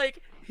 and it's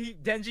like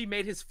Denji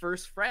made his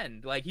first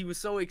friend. Like he was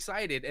so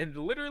excited, and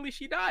literally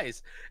she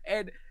dies.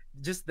 And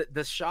just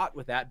the shot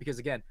with that, because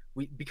again,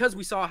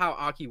 we saw how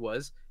Aki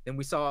was, then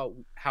we saw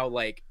how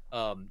like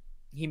Himeno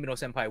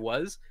Senpai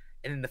was,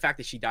 and then the fact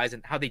that she dies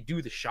and how they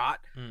do the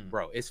shot,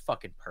 bro, is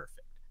fucking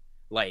perfect.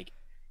 Like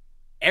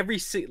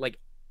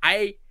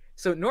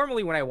so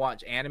normally when I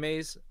watch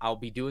animes, I'll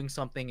be doing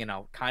something and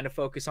I'll kind of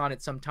focus on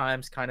it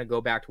sometimes, kind of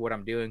go back to what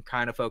I'm doing,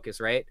 kind of focus,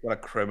 right? What a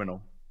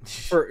criminal.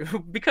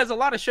 Because a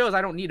lot of shows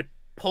I don't need to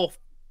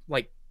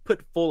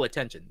put full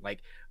attention.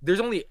 Like there's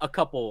only a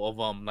couple of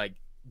them, like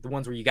the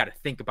ones where you got to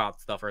think about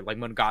stuff, or like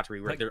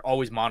Monogatari where they're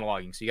always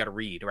monologuing, so you got to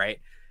read, right?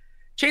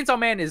 Chainsaw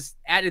Man is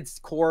at its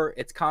core,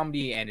 it's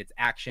comedy and it's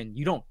action.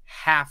 You don't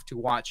have to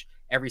watch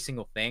every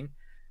single thing,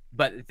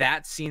 but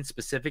that scene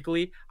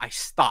specifically, I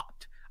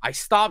stopped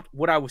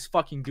what I was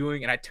fucking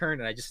doing and I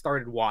turned and I just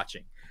started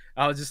watching.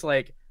 I was just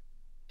like,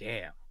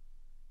 damn,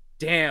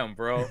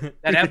 bro.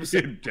 That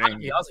episode, I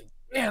was like,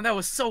 man, that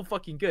was so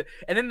fucking good.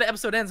 And then the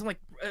episode ends. I'm like,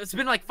 it's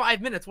been like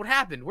 5 minutes. What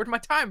happened? Where'd my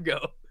time go?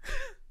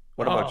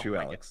 What about you,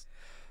 Alex?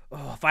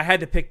 Oh, if I had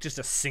to pick just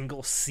a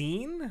single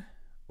scene,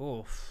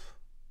 oof.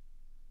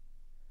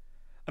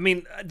 I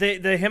mean, the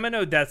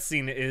Himeno death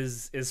scene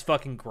is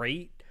fucking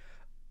great.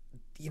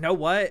 You know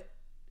what?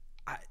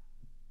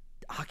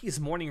 Aki's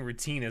morning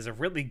routine is a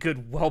really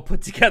good, well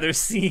put together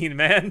scene,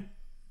 man.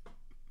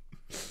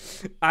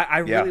 I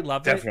really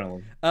love it.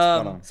 Definitely.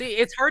 See,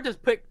 it's hard to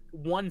pick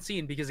one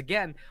scene because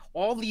again,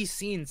 all these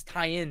scenes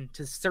tie in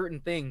to certain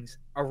things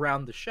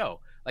around the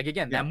show. Like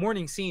again, that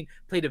morning scene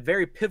played a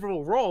very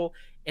pivotal role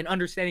in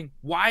understanding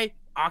why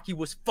Aki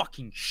was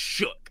fucking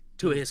shook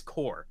to his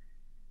core.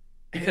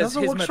 Because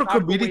it works for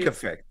comedic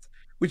effect,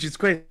 which is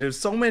great. There's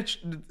so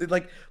much,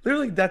 like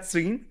literally that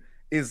scene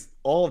is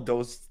all of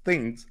those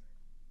things,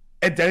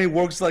 and then it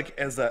works like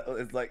as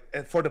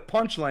for the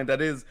punchline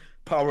that is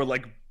Power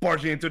like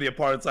barging into the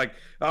apartment. It's like,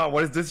 oh,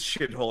 what is this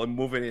shithole? And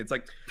moving it. It's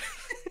like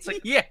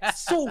yeah,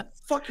 so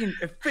fucking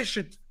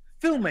efficient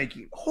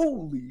filmmaking.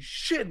 Holy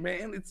shit,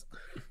 man! It's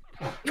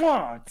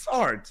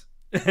art.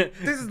 This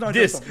is not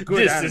just a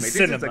good anime. This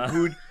is a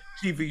good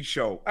TV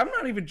show. I'm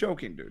not even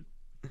joking, dude.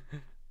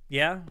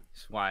 Yeah,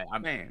 that's why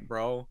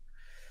bro.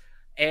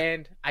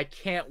 And I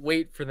can't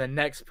wait for the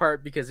next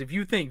part because if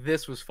you think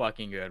this was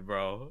fucking good,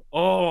 bro,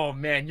 oh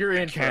man, you're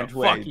in for a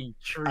fucking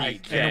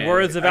treat. In the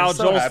words of Al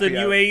Jolson,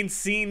 you ain't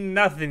seen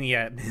nothing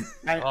yet.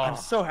 I'm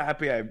so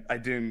happy I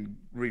didn't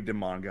read the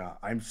manga.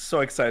 I'm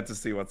so excited to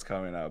see what's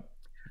coming up.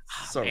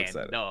 So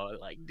excited. No,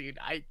 like, dude,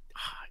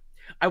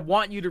 I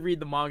want you to read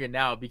the manga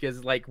now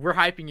because like we're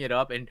hyping it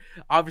up, and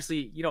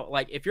obviously, you know,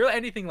 like if you're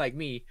anything like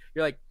me,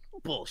 you're like,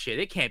 bullshit,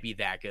 it can't be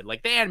that good.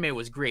 Like the anime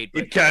was great,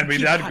 but it can't be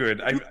that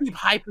good. I keep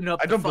hyping up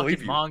the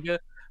fucking manga,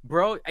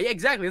 bro.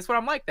 Exactly, that's what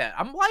I'm like that.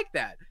 I'm like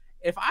that.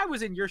 If I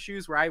was in your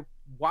shoes where I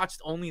watched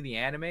only the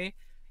anime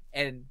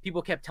and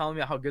people kept telling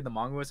me how good the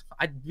manga was,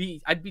 I'd be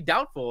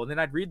doubtful, and then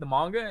I'd read the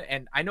manga,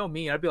 and I know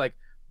me, I'd be like,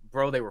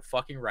 bro, they were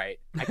fucking right.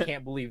 I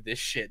can't believe this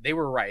shit. They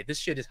were right. This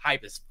shit is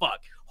hype as fuck.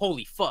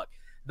 Holy fuck.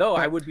 Though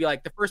I would be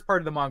like, the first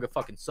part of the manga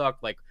fucking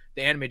sucked. Like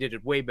the anime did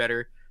it way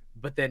better,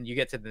 but then you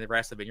get to the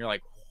rest of it, and you're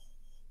like,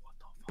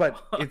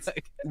 but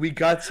we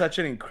got such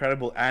an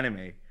incredible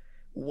anime.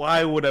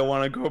 Why would I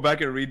want to go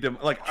back and read them?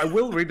 Like, I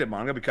will read the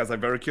manga because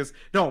I'm very curious.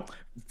 No,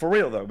 for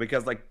real though,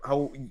 because like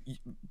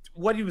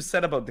what you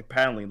said about the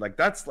paneling, like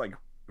that's like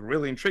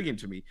really intriguing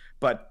to me.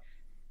 But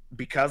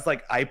because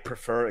like I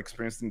prefer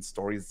experiencing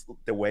stories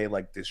the way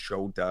like this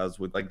show does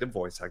with like the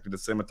voice acting, the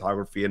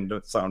cinematography, and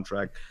the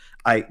soundtrack,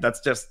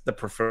 that's just the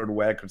preferred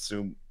way I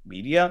consume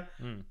media.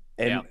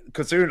 And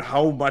considering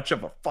how much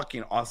of a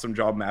fucking awesome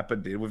job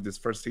Mappa did with this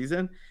first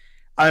season,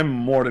 I'm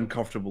more than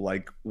comfortable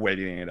like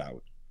waiting it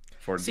out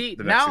for the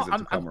next season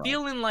to come around. I'm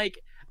feeling like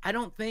I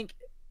don't think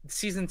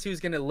season 2 is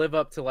going to live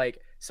up to like.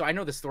 So I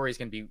know the story is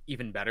going to be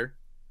even better,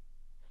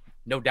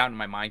 no doubt in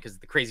my mind, because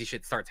the crazy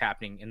shit starts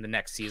happening in the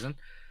next season.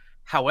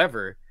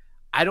 However,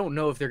 I don't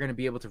know if they're going to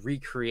be able to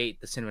recreate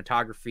the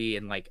cinematography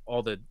and like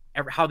all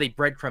how they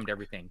breadcrumbed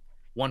everything.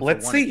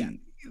 Let's see. Again.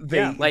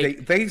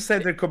 They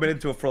said they're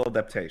committed to a full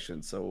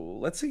adaptation, so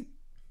let's see.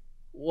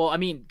 Well, I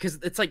mean, because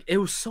it's like it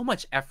was so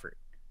much effort.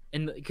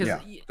 And because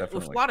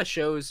with a lot of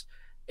shows,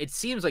 it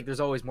seems like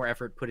there's always more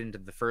effort put into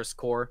the first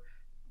core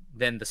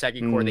than the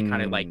second core. They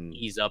kind of like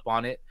ease up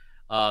on it.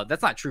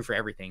 That's not true for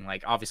everything.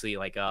 Like obviously,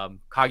 like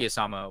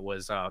Kaguya-sama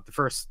was the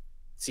first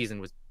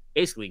season was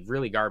basically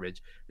really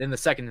garbage. Then the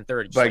second and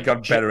third, but it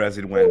got better as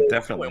it went.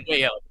 Definitely went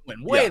way up,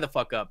 went way the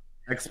fuck up,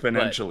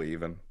 exponentially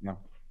even. No,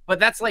 but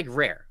that's like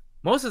rare.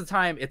 Most of the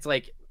time, it's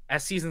like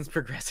as seasons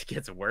progress, it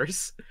gets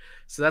worse.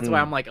 So that's why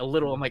I'm like I'm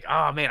like,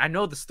 oh man, I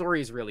know the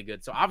story is really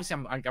good. So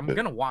obviously I'm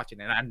gonna watch it,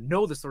 and I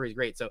know the story is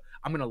great. So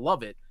I'm gonna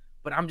love it.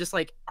 But I'm just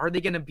like, are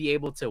they gonna be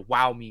able to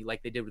wow me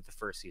like they did with the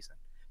first season?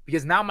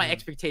 Because now my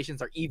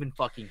expectations are even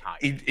fucking high.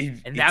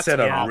 And that's set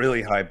a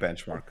really high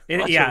benchmark.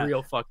 That's a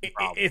real fucking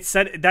problem. It's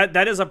set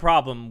that is a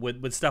problem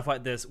with stuff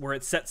like this, where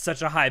it sets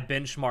such a high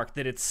benchmark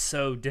that it's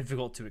so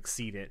difficult to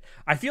exceed it.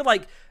 I feel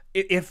like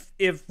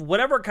if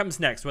whatever comes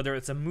next, whether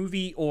it's a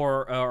movie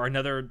or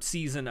another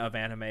season of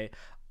anime,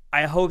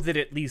 I hope that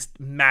it at least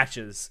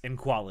matches in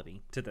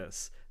quality to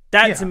this.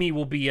 That to me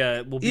will be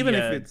a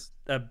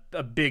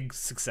big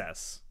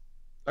success.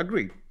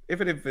 Agreed.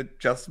 Even if it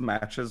just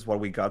matches what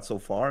we got so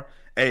far,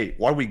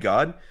 what we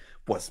got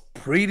was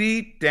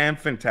pretty damn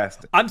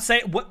fantastic. I'm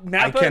saying, what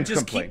Mappa,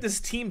 just keep this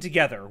team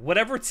together.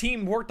 Whatever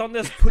team worked on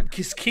this,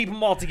 just keep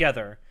them all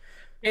together.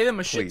 Pay them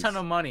a shit ton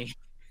of money.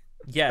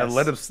 Yes. And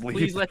let them sleep.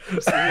 Please let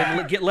them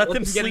sleep. let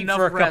them sleep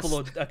for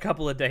a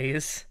couple of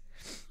days.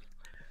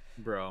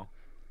 Bro.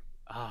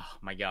 Oh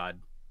my god.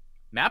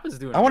 Mappa's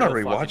doing. I want to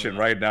rewatch it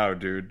right now,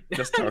 dude.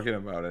 Just talking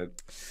about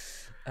it.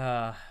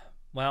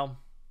 Well,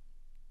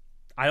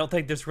 I don't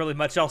think there's really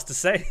much else to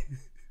say.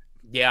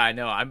 Yeah, I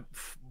know.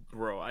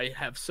 I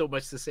have so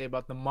much to say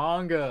about the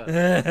manga.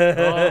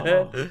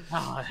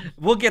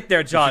 We'll get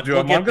there, John.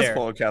 We'll get there.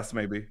 Podcast,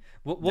 maybe.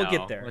 We'll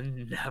get there.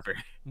 Never.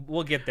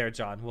 We'll get there,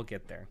 John. We'll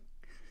get there.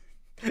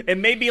 It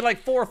may be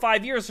like 4 or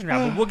 5 years from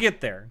now, but we'll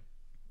get there.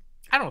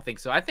 I don't think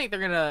so. I think they're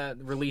gonna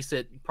release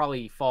it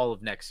probably fall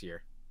of next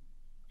year.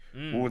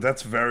 Ooh,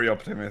 that's very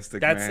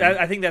optimistic, That's man.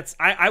 I think that's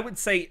I would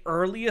say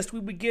earliest we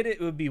would get it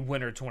would be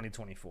winter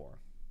 2024.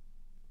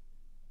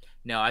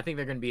 No, I think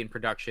they're gonna be in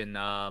production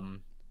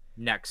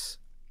next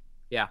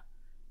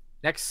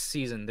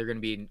season. They're gonna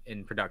be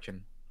in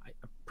production. I'm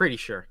pretty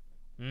sure.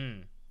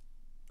 Mm.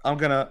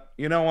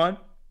 You know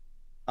what?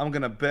 I'm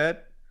gonna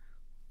bet.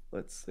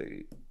 Let's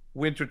see,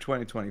 winter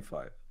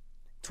 2025.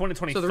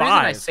 2025. So the reason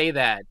I say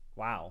that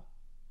wow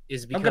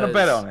is because I'm gonna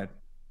bet on it.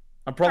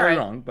 I'm probably Alright.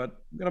 wrong, but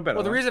I'm gonna bet Well,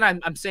 on the it. reason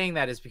I'm saying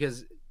that is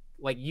because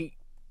like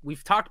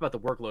we've talked about the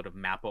workload of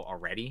Mappa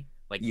already.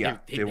 Like Yeah,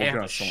 they they're working have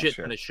on a so much shit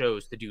shit. ton of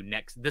shows to do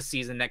next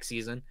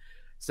season.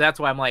 So that's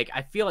why I'm like,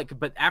 I feel like,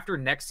 but after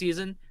next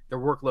season, their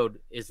workload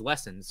is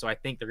lessened. So I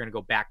think they're gonna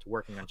go back to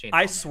working on Chainsaw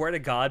I Man. swear to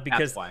God,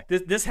 because why.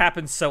 this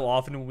happens so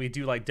often when we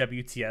do like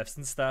WTFs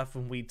and stuff,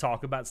 when we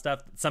talk about stuff,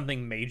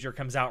 something major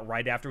comes out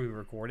right after we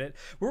record it.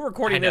 We're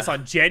recording this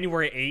on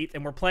January 8th,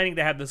 and we're planning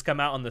to have this come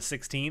out on the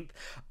 16th.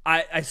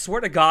 I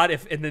swear to God,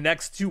 if in the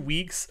next 2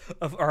 weeks,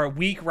 or a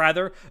week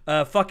rather,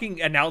 a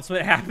fucking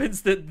announcement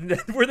happens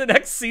that where the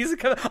next season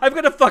comes, I'm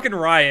gonna fucking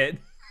riot.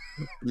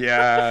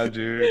 Yeah,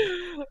 dude.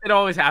 It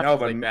always happens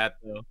but like that,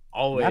 though.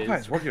 Always. Mappa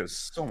is working on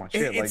so much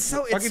shit. It's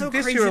so fucking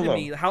this crazy year to alone.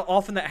 me how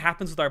often that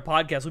happens with our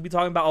podcast. We'll be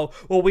talking about, oh,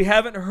 well, we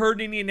haven't heard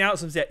any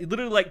announcements yet.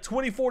 Literally like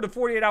 24 to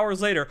 48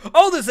 hours later,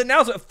 oh, this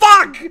announcement,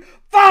 fuck!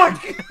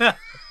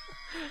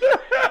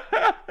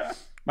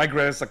 My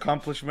greatest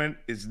accomplishment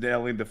is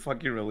nailing the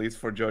fucking release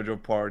for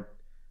JoJo Part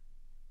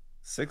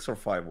 6 or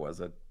 5, was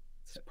it?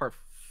 It's part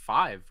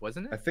 5,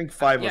 wasn't I it? think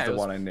 5 Yeah, was it the was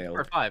one I nailed.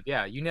 Part 5.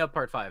 Yeah, you nailed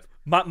part 5.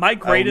 My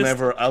greatest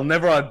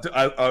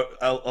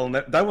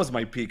That was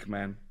my peak,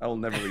 man. I will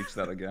never reach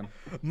that again.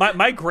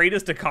 my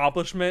greatest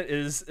accomplishment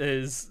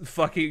is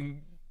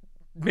fucking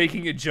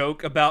making a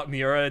joke about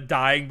Miura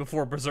dying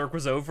before Berserk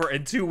was over,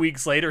 and 2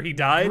 weeks later he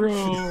died.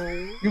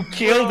 You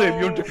killed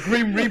him. You're the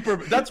Grim Reaper.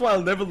 That's why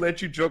I'll never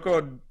let you joke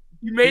on.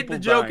 You made people the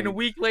joke, dying. and a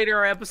week later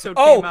our episode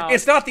Oh, came out.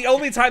 it's not the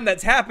only time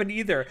that's happened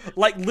either.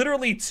 Like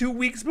literally 2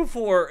 weeks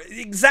before,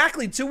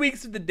 exactly 2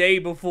 weeks to the day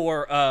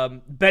before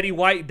Betty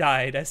White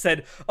died, I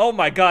said, "Oh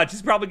my God,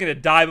 she's probably gonna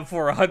die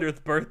before her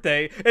 100th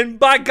birthday." And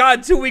by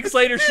God, 2 weeks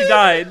later she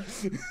died.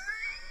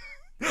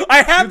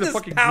 I have You're the this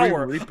fucking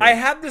power. Grim Reaper. I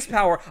have this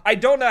power. I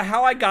don't know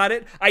how I got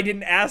it. I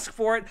didn't ask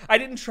for it. I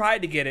didn't try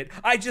to get it.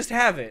 I just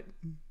have it.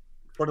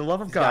 For the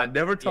love of got God,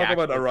 never the talk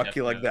about actual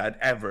Araki like death that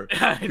ever.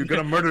 You're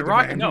gonna murder the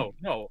Rocky, man.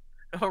 No.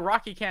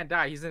 Rocky can't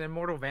die. He's an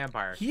immortal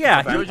vampire.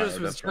 Yeah, Vampire, JoJo's was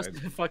that's just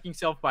right. a fucking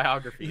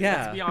self-biography.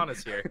 Yeah. Let's be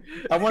honest here.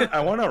 I want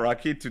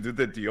Araki to do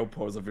the Dio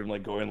pose of him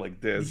like going like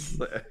this.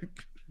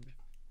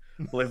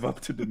 Live up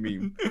to the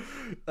meme.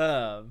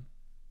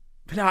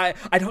 But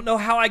I don't know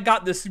how I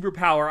got this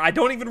superpower. I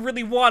don't even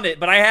really want it,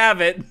 but I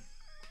have it.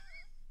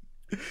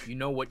 You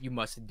know what you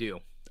must do.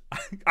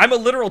 I'm a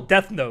literal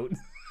Death Note.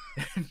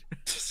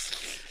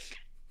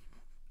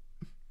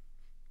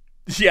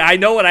 Yeah, I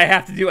know what I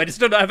have to do. I just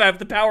don't know if I have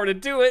the power to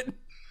do it.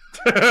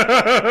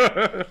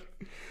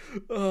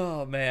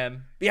 Oh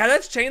man, yeah,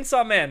 that's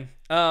Chainsaw Man.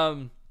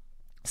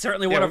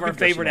 Certainly one Yeah, of we've our been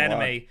guessing favorite a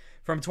lot. anime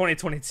from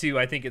 2022.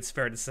 I think it's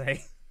fair to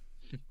say.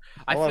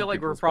 I A lot feel of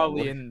like we're people's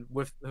probably probably. in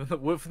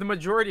with the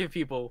majority of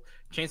people.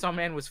 Chainsaw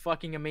Man was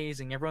fucking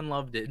amazing. Everyone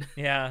loved it.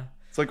 Yeah.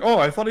 It's like, oh,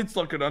 I thought it's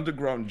like an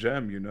underground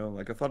gem, you know?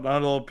 Like, I thought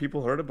not a lot of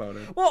people heard about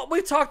it. Well,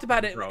 we talked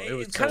about it. Bro, it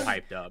was It's so kind of-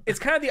 hyped up. It's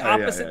kind of the Yeah,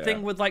 yeah, opposite yeah, thing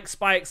yeah. with like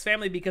Spy X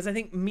Family, because I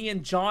think me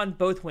and John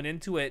both went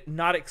into it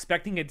not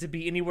expecting it to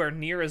be anywhere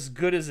near as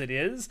good as it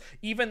is,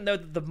 even though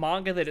the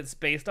manga that it's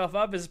based off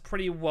of is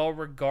pretty well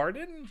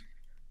regarded.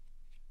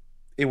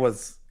 It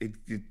was,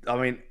 I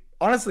mean,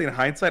 honestly, in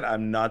hindsight,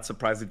 I'm not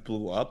surprised it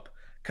blew up.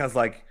 Because,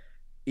 like,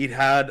 it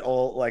had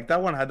all, like,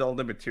 that one had all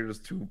the materials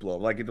to blow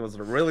up. Like, it was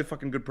a really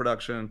fucking good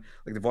production.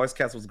 Like, the voice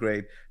cast was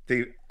great.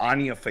 The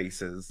Anya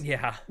faces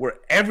Yeah. were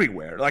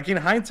everywhere. Like, in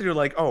hindsight, you're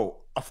like, oh,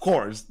 of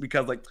course.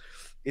 Because, like,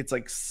 it's,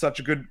 like, such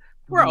a good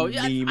Bro, meme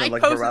yeah, I and,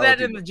 like, posted that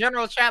virality. in the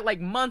general chat like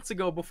months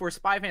ago before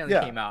Spy Family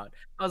Yeah. came out.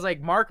 I was like,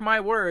 mark my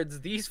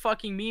words, these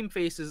fucking meme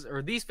faces,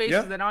 or these faces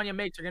Yeah. that Anya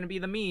makes are gonna be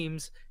the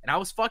memes, and I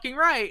was fucking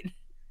right.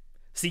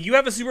 See, you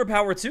have a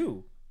superpower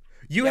too.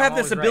 You Yeah, have I'm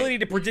this always right. ability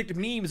to predict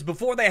memes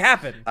before they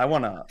happen. I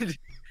want to, The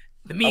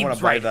wanna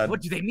memes, buy right? that.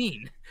 What do they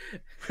mean?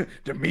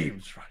 the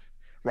memes, right?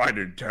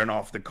 Ryder, turn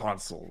off the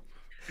console.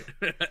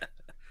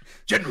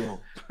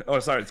 General. Oh,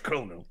 sorry, it's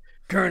Colonel.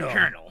 Colonel.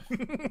 Colonel.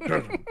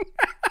 Colonel.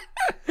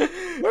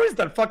 Where is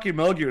that fucking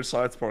Metal Gear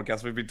Solid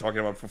podcast we've been talking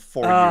about for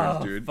 4 Oh,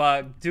 years, dude?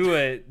 fuck. Do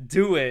it.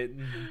 Do it.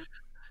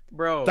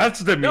 Bro. That's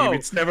the meme. No,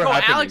 It's never no,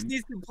 happening. Alex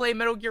needs to play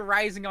Metal Gear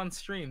Rising on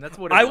stream. That's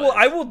what it I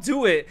was. will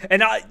do it.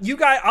 And you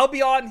guys, I'll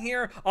be on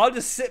here. I'll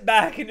just sit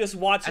back and just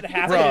watch it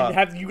happen Bruh. and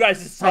have you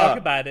guys just talk Bruh,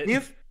 about it.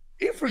 If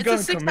we're It's gonna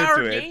a commit 6-hour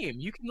to it, game.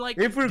 You can like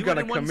if we're do it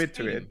gonna in one commit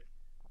to stream. it,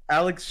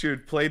 Alex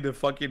should play the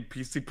fucking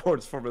PC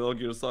ports for Metal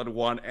Gear Solid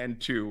 1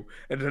 and 2,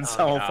 and then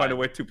someone God. find a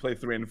way to play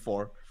 3 and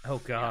 4. Oh,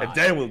 God. And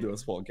then we'll do a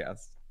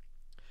podcast.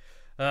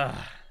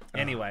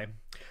 Anyway.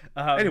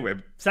 Anyway,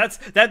 so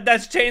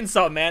that's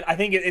Chainsaw Man. I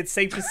think it's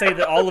safe to say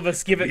that all of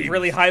us give it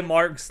really high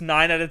marks,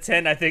 9 out of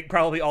 10. I think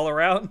probably all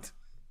around.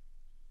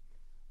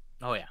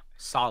 Oh yeah,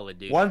 solid,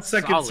 dude. Once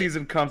second Solid.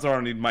 season comes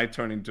around, it might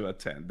turn into a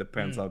 10.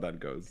 Depends how that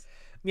goes.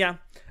 Yeah.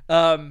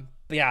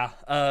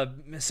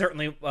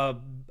 Certainly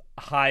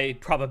high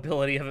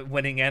probability of it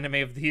winning Anime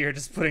of the Year.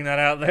 Just putting that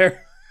out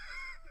there.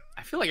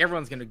 I feel like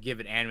everyone's gonna give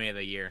it Anime of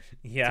the Year.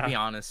 Yeah. To be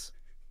honest.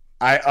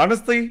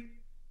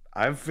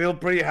 I feel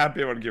pretty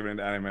happy about giving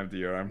it Anime of the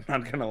Year. I'm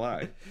not gonna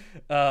lie.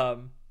 But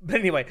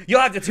anyway,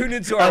 you'll have to tune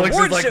into our Alex is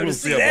award like, show we'll to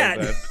see see about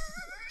that.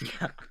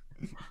 that.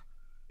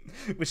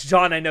 Which,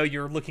 John, I know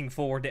you're looking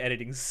forward to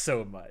editing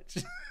so much.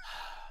 It's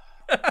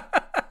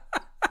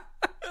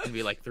gonna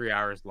be like 3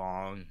 hours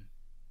long.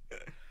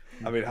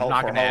 I mean, I'm for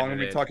not how gonna long are edit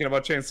we it. talking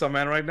about Chainsaw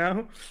Man right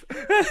now?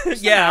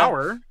 Yeah.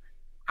 An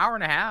hour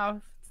and a half.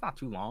 It's not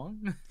too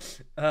long.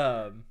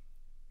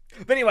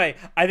 But anyway,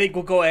 I think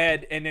we'll go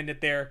ahead and end it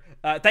there.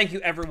 Thank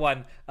you,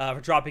 everyone, for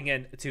dropping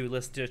in to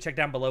listen to. Check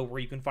down below where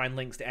you can find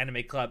links to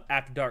Anime Club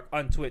After Dark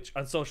on Twitch,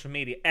 on social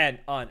media, and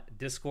on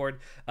Discord.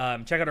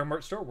 Check out our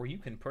merch store where you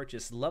can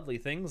purchase lovely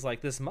things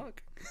like this mug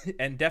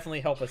and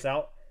definitely help us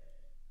out.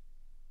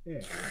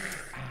 Yeah.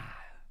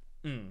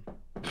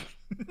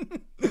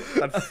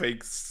 That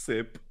fake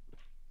sip.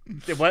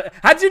 What?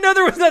 How'd you know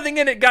there was nothing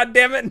in it? God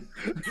damn it!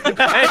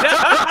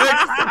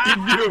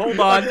 Hold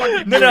on.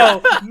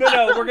 No.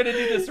 We're gonna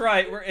do this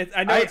right.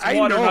 I know it's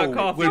water, not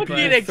coffee. when But...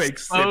 people fake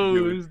sip,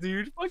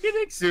 dude. Fucking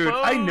exposed. Dude,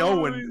 I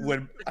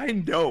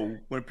know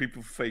when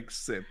people fake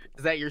sip.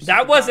 Is that your?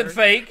 That wasn't superpower?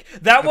 fake.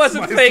 That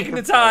wasn't my fake,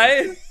 superpower.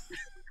 Natai.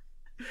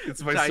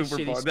 It's my Ty's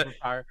shitty superpower.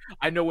 superpower.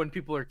 I know when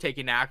people are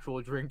taking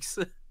actual drinks.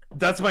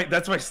 That's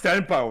my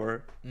stand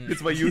power.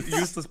 It's my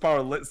useless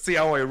power. Let's see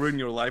how I ruin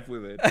your life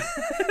with it.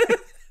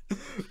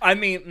 I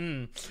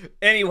mean,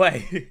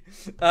 anyway,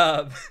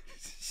 I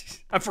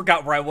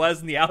forgot where I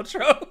was in the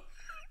outro.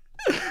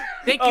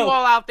 Thank you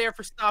all out there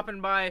for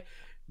stopping by.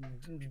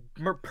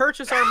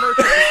 Purchase our merch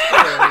at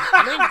the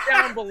store. Link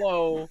down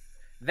below.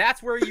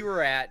 That's where you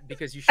were at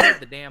because you shared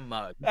the damn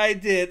mug. I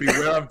did.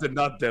 Beware of the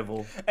nut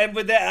devil. And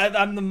with that,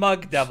 I'm the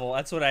mug devil.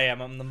 That's what I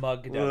am. I'm the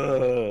mug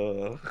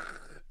devil.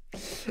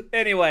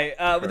 Anyway,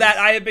 with that,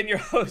 I have been your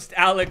host,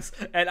 Alex,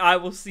 and I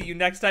will see you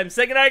next time.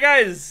 Say goodnight,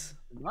 guys.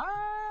 Bye.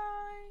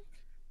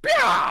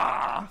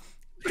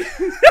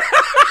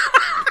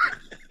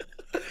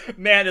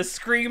 Man, a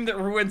scream that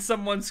ruined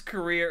someone's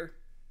career.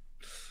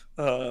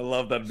 I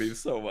love that meme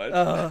so much.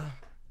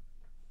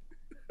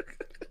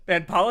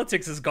 Man,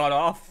 politics has gone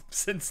off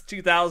since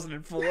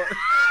 2004.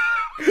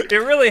 It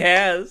really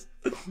has.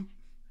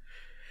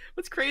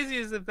 What's crazy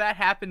is if that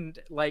happened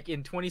like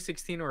in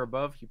 2016 or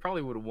above, you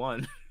probably would have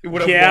won. You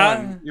would have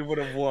won. You would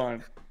have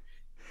won.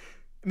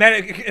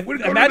 Man,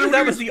 imagine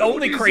that was the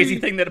only crazy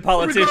thing that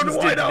politicians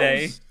did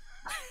today.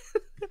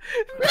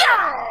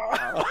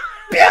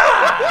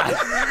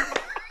 Yeah!